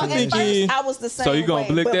 Shit. I don't think I was the same. So you gonna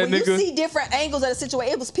blick but that when nigga? you see different angles of the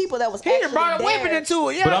situation, it was people that was He done brought a weapon into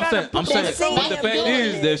it. But I'm saying, seen but the him fact doing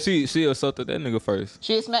is that she assaulted that nigga first.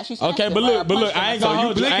 She smacked. Okay, but look, I ain't So gonna you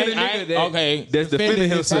hold you. blicking a nigga Okay. that's defending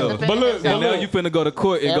himself. But look, And now you finna go to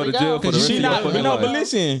court and go to jail for the rest of she your not. fucking No, but life.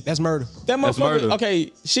 listen, That's murder. that That's murder. motherfucker.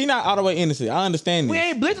 Okay, she not all the way innocent. I understand this. We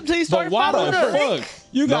ain't blitzed until he But started why following the her. fuck?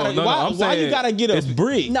 You gotta. No, I'm why you saying gotta get a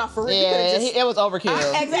brick? No, for real. Yeah, it was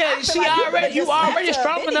overkill. You already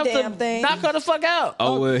strong enough to knock her the fuck out.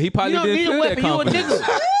 Oh well, he probably You don't didn't need a feel that weapon. You a confidence.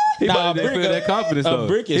 nigga. He Nah, probably a didn't brick- feel that confidence a though.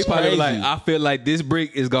 brick is He probably was crazy. like, I feel like this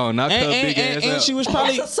brick is gonna knock her big ass And out. she was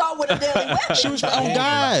probably. That's assault with a deadly weapon. She was. Oh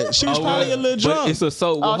God, she was probably a little But drunk. it's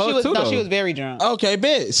assault with Oh, her too though. she was very drunk. Okay,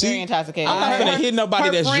 bet. Very See, intoxicated. I'm not gonna hit nobody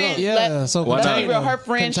her that's friend, drunk. Yeah, so Why Let's not? be real. Her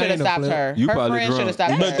friend should have Container stopped flip. her. You Her probably friend should drunk. have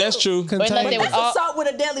stopped her. But that's true. Unless they But was that's all, assault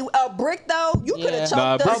with a deadly brick though. You could have choked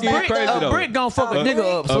Nah, us brick back is crazy up. though. A brick gonna fuck a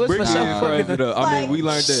nigga up. So A it's brick for is sure crazy fucking though. I mean, we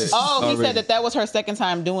learned that. Oh, he already. said that was her second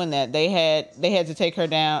time doing that. They had to take her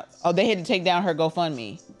down. Oh, they had to take down her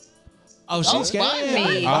GoFundMe. Oh, she's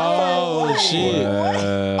GoFundMe. Oh shit.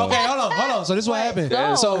 Okay, hold on. So this is what happened.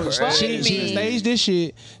 So she staged this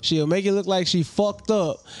shit. She'll make it look like she fucked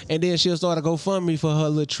up, and then she'll start to GoFundMe for her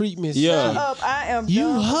little treatments. Yeah. Up, I am You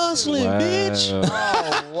done. hustling, bitch.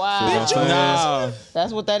 Oh wow, Nah.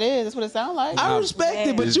 that's what that is. That's what it sounds like. I respect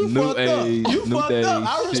it, but This you new fucked up. age, You new fucked age up.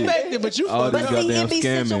 I shit. respect it, but you All fucked this up. But see, goddamn it be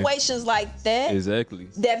scamming. situations like that Exactly.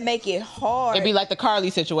 that make it hard. It'd be like the Carly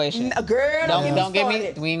situation. A girl, Don't get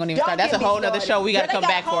me. We ain't gonna even start. That's a whole nother show we gotta come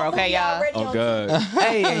back for. Okay, y'all. Oh God.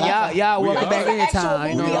 Hey, y'all welcome back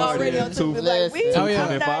anytime. You know already on Two- TV. Like, we Oh yeah,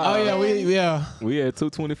 225. We at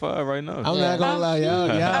 225 right now. I'm not gonna lie,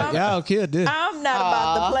 y'all killed this. I'm not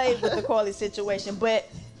about to play with the Carly situation, but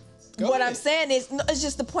what I'm saying is, it's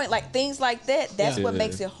just the point. Like things like that. That's what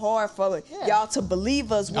makes it hard for y'all to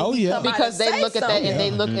believe us. When we come out because and they say look at that something. and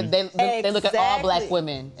they look at they look at all black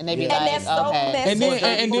women and they be like, that's so okay. messy.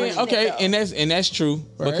 And then okay, and that's true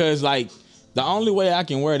because like The only way I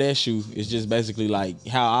can wear that shoe is just basically like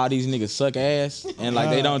how all these niggas suck ass and like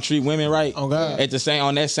they don't treat women right. Oh God. At the same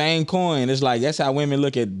on that same coin, it's like that's how women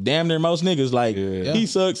look at damn near most niggas. Like he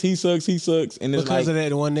sucks, and it's because like of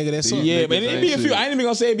that one nigga that sucks. yeah, but it be a few. I ain't even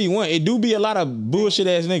gonna say it be one. It do be a lot of bullshit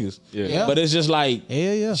ass niggas. Yeah. But it's just like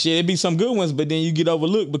shit. It be some good ones, but then you get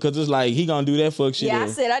overlooked because it's like he gonna do that fuck shit. Yeah, I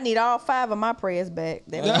said I need all 5 of my prayers back.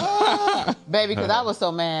 Baby, because I was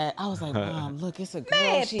so mad. I was like, Mom, look, it's a girl.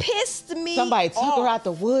 Man, She pissed me. Somebody took her out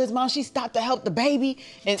the woods, Mom. She stopped to help the baby.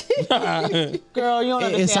 And girl, you don't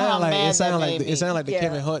understand how mad it sounded like that it sounded like the Yeah.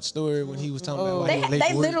 Kevin Hart story when he was talking about why he was late They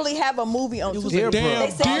for work. literally have a movie on It was Tubi. a damn They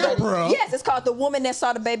said deer, that- bro. Yes, it's called The Woman That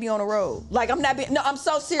Saw the Baby on the Road. Like I'm not being, no, I'm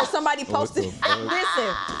so serious. Somebody posted. Listen,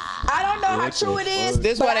 I don't know how true it is.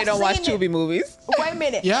 This is but why they I've don't watch seen it. Tubi movies. Wait a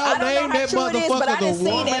minute. Y'all I don't named know how that true it is, but I motherfucker done the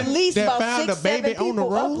seen at woman least that about found 6, the baby 7 on the people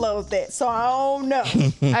road? upload that. So I don't know.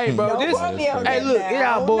 Hey, bro, Don't quote me on hey, that look, now. it I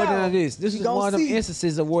all don't boiled know. down to this. This You is gonna one of them see.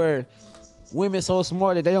 instances of where women so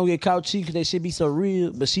smart that they don't get caught cheating because they should be so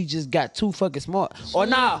real, but she just got too fucking smart. Or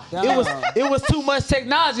it was too much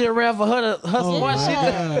technology around for her smart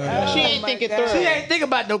shit. She ain't thinking through. She ain't think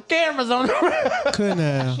about no cameras on her. Couldn't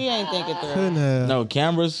have. She ain't thinking through. Couldn't have. no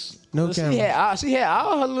cameras. No camera. She had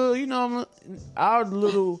all her little, you know, all the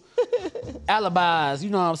little alibis. You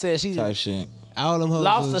know what I'm saying? She Type shit. All them hoes.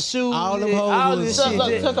 lost her was- shoes. All them all hoes. this was-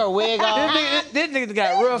 shit. Took her wig off. This nigga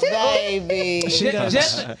got rough. Baby.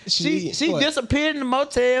 She disappeared in the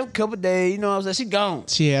motel a couple days. You know what I'm saying? She gone.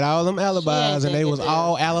 She had all them alibis, and they was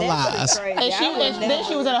all alibis. And then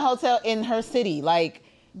she was in a hotel in her city. Like,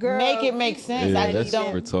 Girl, make it make sense. Yeah, I that's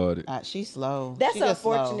don't. retarded. She's slow. That's She just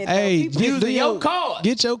slow. unfortunate. though. Hey, People- Using your card.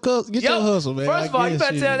 Get your hustle, man. First of all, you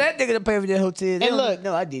better shit. tell that nigga to pay for that hotel. They And don't look, even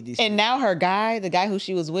know I did this. And now her guy, the guy who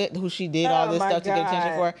she was with, who she did all Oh this my stuff to get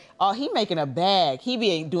attention God. for, he making a bag. He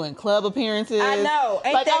be doing club appearances. I know.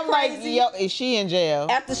 Ain't like that I'm crazy? like, yo, is she in jail?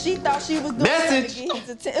 After she thought she was doing something to get his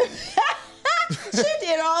attention. She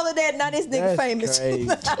did all of that. Now this nigga That's famous. crazy.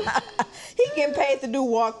 He getting paid to do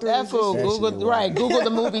walkthroughs. That fool That Google shit right. Google the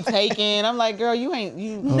movie Taken. I'm like, girl, you ain't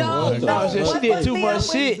you. No, she what did was too the much other-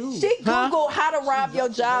 shit. She Googled how to rob your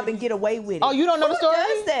job and get away with it. Oh, you don't know the Who story?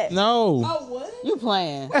 does that? No, Oh, what? You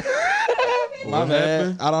playing? my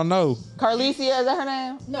bad. I don't know. Carlicia, is that her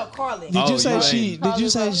name? No, Carly. Did you Oh, say you she?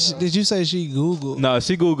 ain't. Did you say she Googled? No,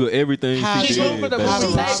 she Googled everything How she she did. Googled the basically.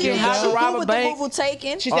 movie Taken, how to rob a Googled the bank. movie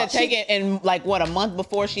Taken. She said Taken, and like what, a month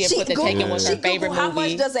before she had put the Taken was her Googled favorite how movie.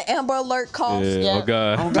 much does an Amber Alert cost? Yeah.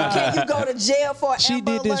 Yeah. Oh God. Can you go to jail for an She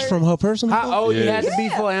Amber did this Alert? from her personal phone? How old you Yeah. had to be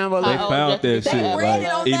for Amber They Alert? found that They shit ran like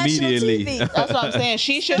it on national immediately. TV. That's what I'm saying.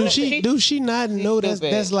 She should. Do she not know that's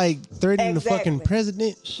stupid. like threatening the Exactly. fucking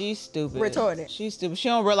president? She's stupid. Retarded. She's stupid. She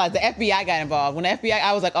don't realize the FBI got involved. When the FBI,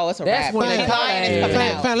 I was like, oh, it's a That's rap. when She's they lying, it's found coming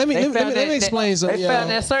it. out. Fine, let me explain something. They found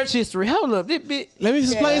y'all. that search history. Hold up, this bitch. Let me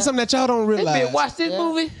explain something that y'all don't This realize. bitch watch this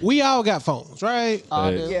movie. We all got phones, right?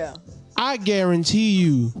 All good. Yeah. I guarantee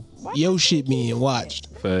you, your shit being watched.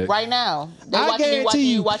 Fact. Right now, they I watching me,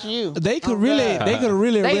 guarantee watching you. They could really They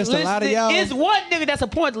arrest a lot of listening. y'all. It's one nigga that's a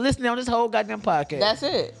point to listening on this whole goddamn podcast. That's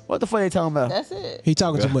it. What the fuck they talking about? That's it. He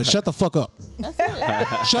talking too much. Shut the fuck up. That's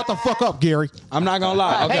it. Shut the fuck up, Gary. I'm not gonna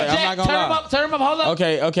lie. Okay, Hey, Jack, I'm not gonna turn him lie. up. Turn him up. Hold up.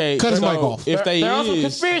 Okay. Cut his so mic off. If they They're on some is,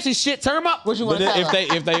 conspiracy shit. Turn him up. What you want but to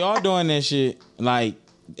tell if they are doing that shit, like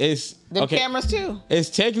it's The okay. cameras too. It's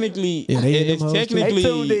technically Yeah, they it's them hoes too. They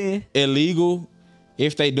tuned technically in. illegal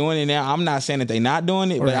if they doing it now. I'm not saying that they not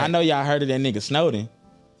doing it, but Right. I know y'all heard of that nigga Snowden.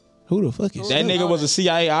 Who the fuck is That nigga was a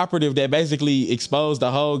CIA operative that basically exposed the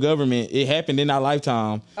whole government. It happened in our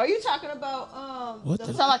lifetime. Are you talking about What It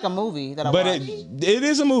the? sounds like a movie that I But watched. it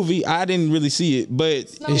is a movie. I didn't really see it, but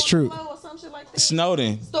It's true. Or some shit like that?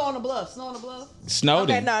 Snowden. Snow on the Bluff. Snow on the Bluff.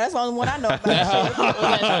 Snowden. Okay, no, that's the only one I know about.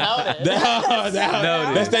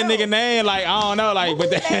 That's that nigga name. Like I don't know. Like, but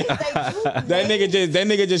that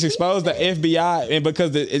nigga just exposed the FBI, and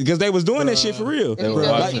because they was doing that shit for real.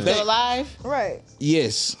 Is he still alive? Right.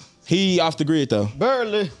 Yes, he off the grid though.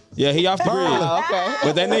 Barely. Yeah, he off the grid. Okay.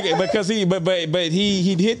 But that nigga because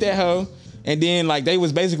he hit that hoe. And then like they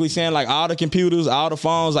was basically saying like all the computers, all the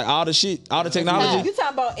phones, like all the shit, all the technology. You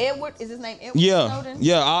talking about Edward? Is his name Edward Yeah, Snowden?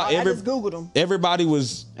 yeah. I just Googled him. Everybody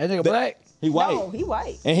was That nigga black. he white. No, he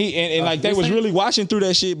white. And he like they was really watching through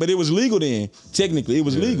that shit, but it was legal then. Technically, it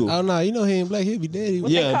was legal. Oh no, you know he ain't black. He'll be dead. He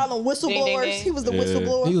was, They Yeah. call him whistleblowers. Ding, ding, ding. He was the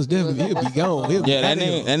whistleblower. he was definitely. He'll be gone. He'll be Yeah, that outta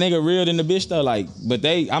here. nigga real than the bitch though. Like, but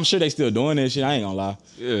I'm sure they still doing that shit. I ain't gonna lie.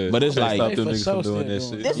 Yeah. But it's Can't like, stop them They niggas for from sure doing that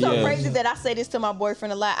still shit. It's so Yeah. crazy that I say this to my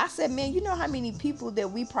boyfriend a lot. I said, man, you know how many people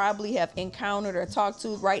that we probably have encountered or talked to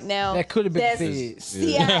right now That could have been that's feds.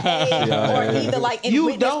 CIA or either like in You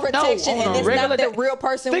witness don't know protection on and a it's regular not the day. real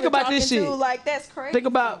person Think we're about talking this shit. like that's crazy. Think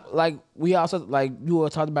about like we also like you were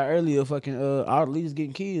talking about earlier. Fucking all the leaders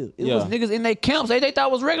getting killed. It was niggas in their camps. They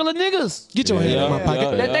thought was regular niggas. Get your hand in my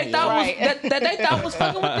pocket. That they thought was that they thought was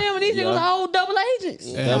fucking with them, and these niggas whole double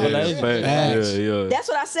agents. Double agents. Yeah. That's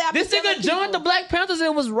what I said. I This be telling nigga joined the people. Black Panthers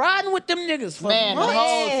and was riding with them niggas for Man, the months.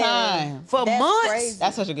 whole time. For That's months. crazy.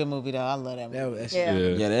 That's such a good movie, though. I love that movie. Yeah.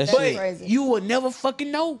 Yeah, that's But crazy. you will never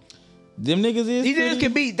fucking know. them niggas is. These niggas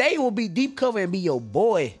pretty- they will be deep cover and be your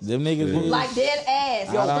boy. Them niggas is. Like dead ass.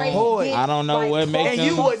 I don't- boy. I don't know what make And them.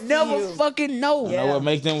 you would never fucking know. I know what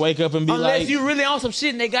make them wake up and be Unless like, you really on some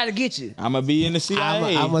shit and they gotta get you. I'm gonna be in the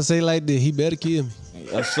CIA I'm gonna say like this. He better kill me.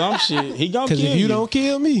 or some shit. He gonna kill Because if you don't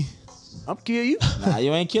kill me, I'm kill you. nah,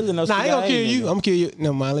 you ain't killing no. nah, I ain't gonna kill you. I'm gonna kill you.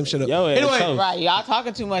 No mind, let me shut up. Yo, Anyway, Right, y'all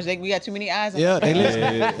talking too much. We got too many eyes on yeah, they listen.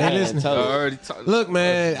 I They listen. I already talked. Look,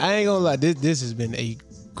 man, I ain't gonna lie. This has been a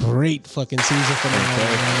great fucking season for me.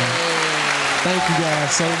 Thank you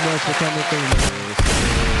guys so much for coming through, man.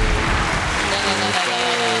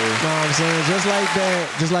 Know what I'm saying? Just like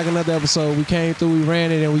that, just like another episode, we came through, we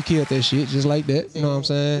ran it, and we killed that shit. Just like that. You know what I'm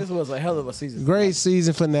saying? This was a hell of a season. Great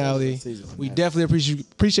season finale. Season finale. We definitely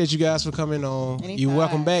appreciate you guys for coming on. You're Anytime.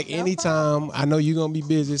 welcome back anytime. I know you're gonna be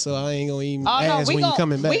busy, so I ain't gonna even Oh, no, ask when you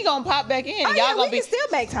coming back. we gonna pop back in. Oh, Y'all yeah, gonna we be. can still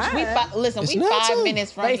make time. Listen, It's we not 5 too.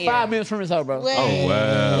 minutes from They here. 5 minutes from his house, bro. Well, Oh,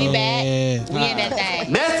 wow. We back. Yeah. We in that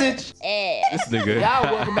thing. Message. This nigga. Y'all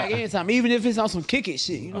welcome back anytime, even if it's on some kick it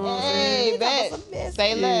shit. You know what I'm saying? Hey, bet.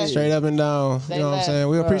 Say less. Straight up and down. Say You know what I'm less. saying?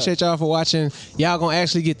 We appreciate y'all for watching. Y'all gonna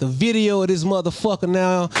actually get the video of this motherfucker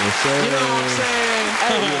now. Yes, sir. You know what I'm saying?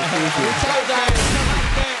 We told y'all to come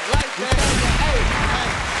like that.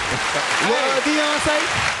 What Dion say?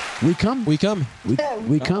 We coming. We coming.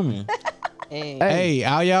 We coming. Hey. Hey,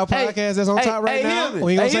 all y'all podcasts that's on hey, top right hey, now. hear me.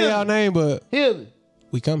 We ain't gonna Hey, say hear y'all me. name, but Hear me.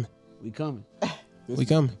 we coming. We coming. We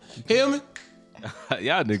coming. Hear me?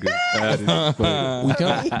 Y'all niggas. bad as fuck. We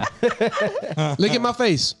coming. Look at my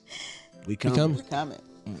face. We We coming. coming. Coming.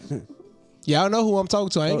 Y'all know who I'm talking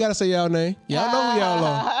to. I ain't gotta say y'all name. Y'all know who y'all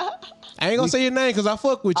are. I ain't gonna say your name because I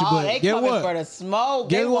fuck with you, Oh, they but get coming for what? the smoke.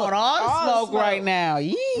 Get They what? want all the All the smoke smoke. right now.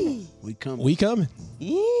 Yee. We coming. We coming.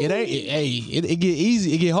 Yee. It ain't. It get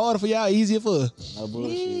easy. It get harder for y'all. Easier for us. No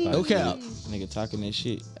bullshit. No cap. Nigga talking that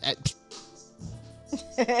shit.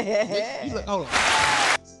 You look- hold on.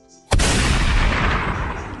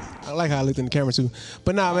 I like how I looked in the camera too.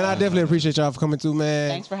 But nah, man, I definitely appreciate y'all for coming through, man.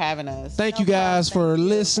 Thanks for having us. Thank you guys for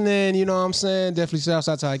listening. You know what I'm saying? Definitely shout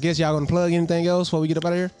out to I guess y'all gonna plug anything else before we get up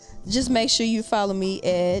out of here? Just make sure you follow me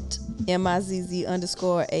at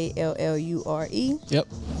MIZZ_ALLURE. Yep.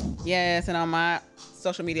 Yes, and on my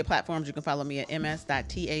social media platforms, you can follow me at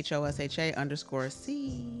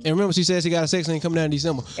ms.thosha_c. And remember, she says she got a sex thing coming down in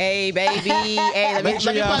December. Hey, baby. Hey, let me Make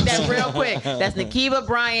sure y'all- plug that real quick. That's Nakiba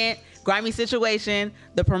Bryant, Grimy Situation.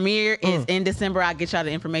 The premiere is in December. I'll get y'all the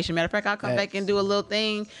information. Matter of fact, I'll come back and do a little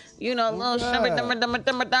thing. You know, a little shimmer. You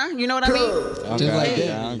know what I mean? Just like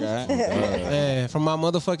that. Okay. Man, from my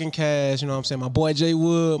motherfucking cast, you know what I'm saying? My boy Jay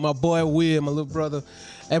Wood, my boy Will, my little brother,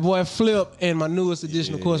 that boy Flip, and my newest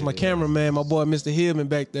addition, of course, my cameraman, my boy Mr. Hillman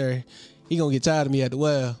back there. He gonna get tired of me at the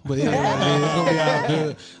well, but it is what it is. It's gonna be all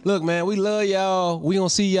good. Look, man, we love y'all. We gonna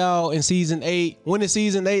see y'all in season 8. When it's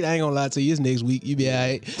season 8, I ain't gonna lie to you, it's next week. You be all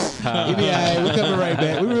right. You be all right. We're coming right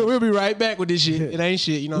back. We'll be right back with this shit. It ain't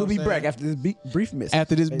shit, you know We'll what I'm be saying? back after this brief message.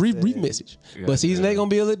 After this brief message. But season 8 gonna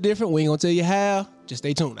be a little different. We ain't gonna tell you how. Just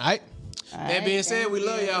stay tuned, all right? That being said, we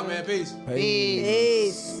love y'all, man. Peace.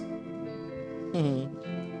 Peace.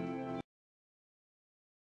 Mm-hmm.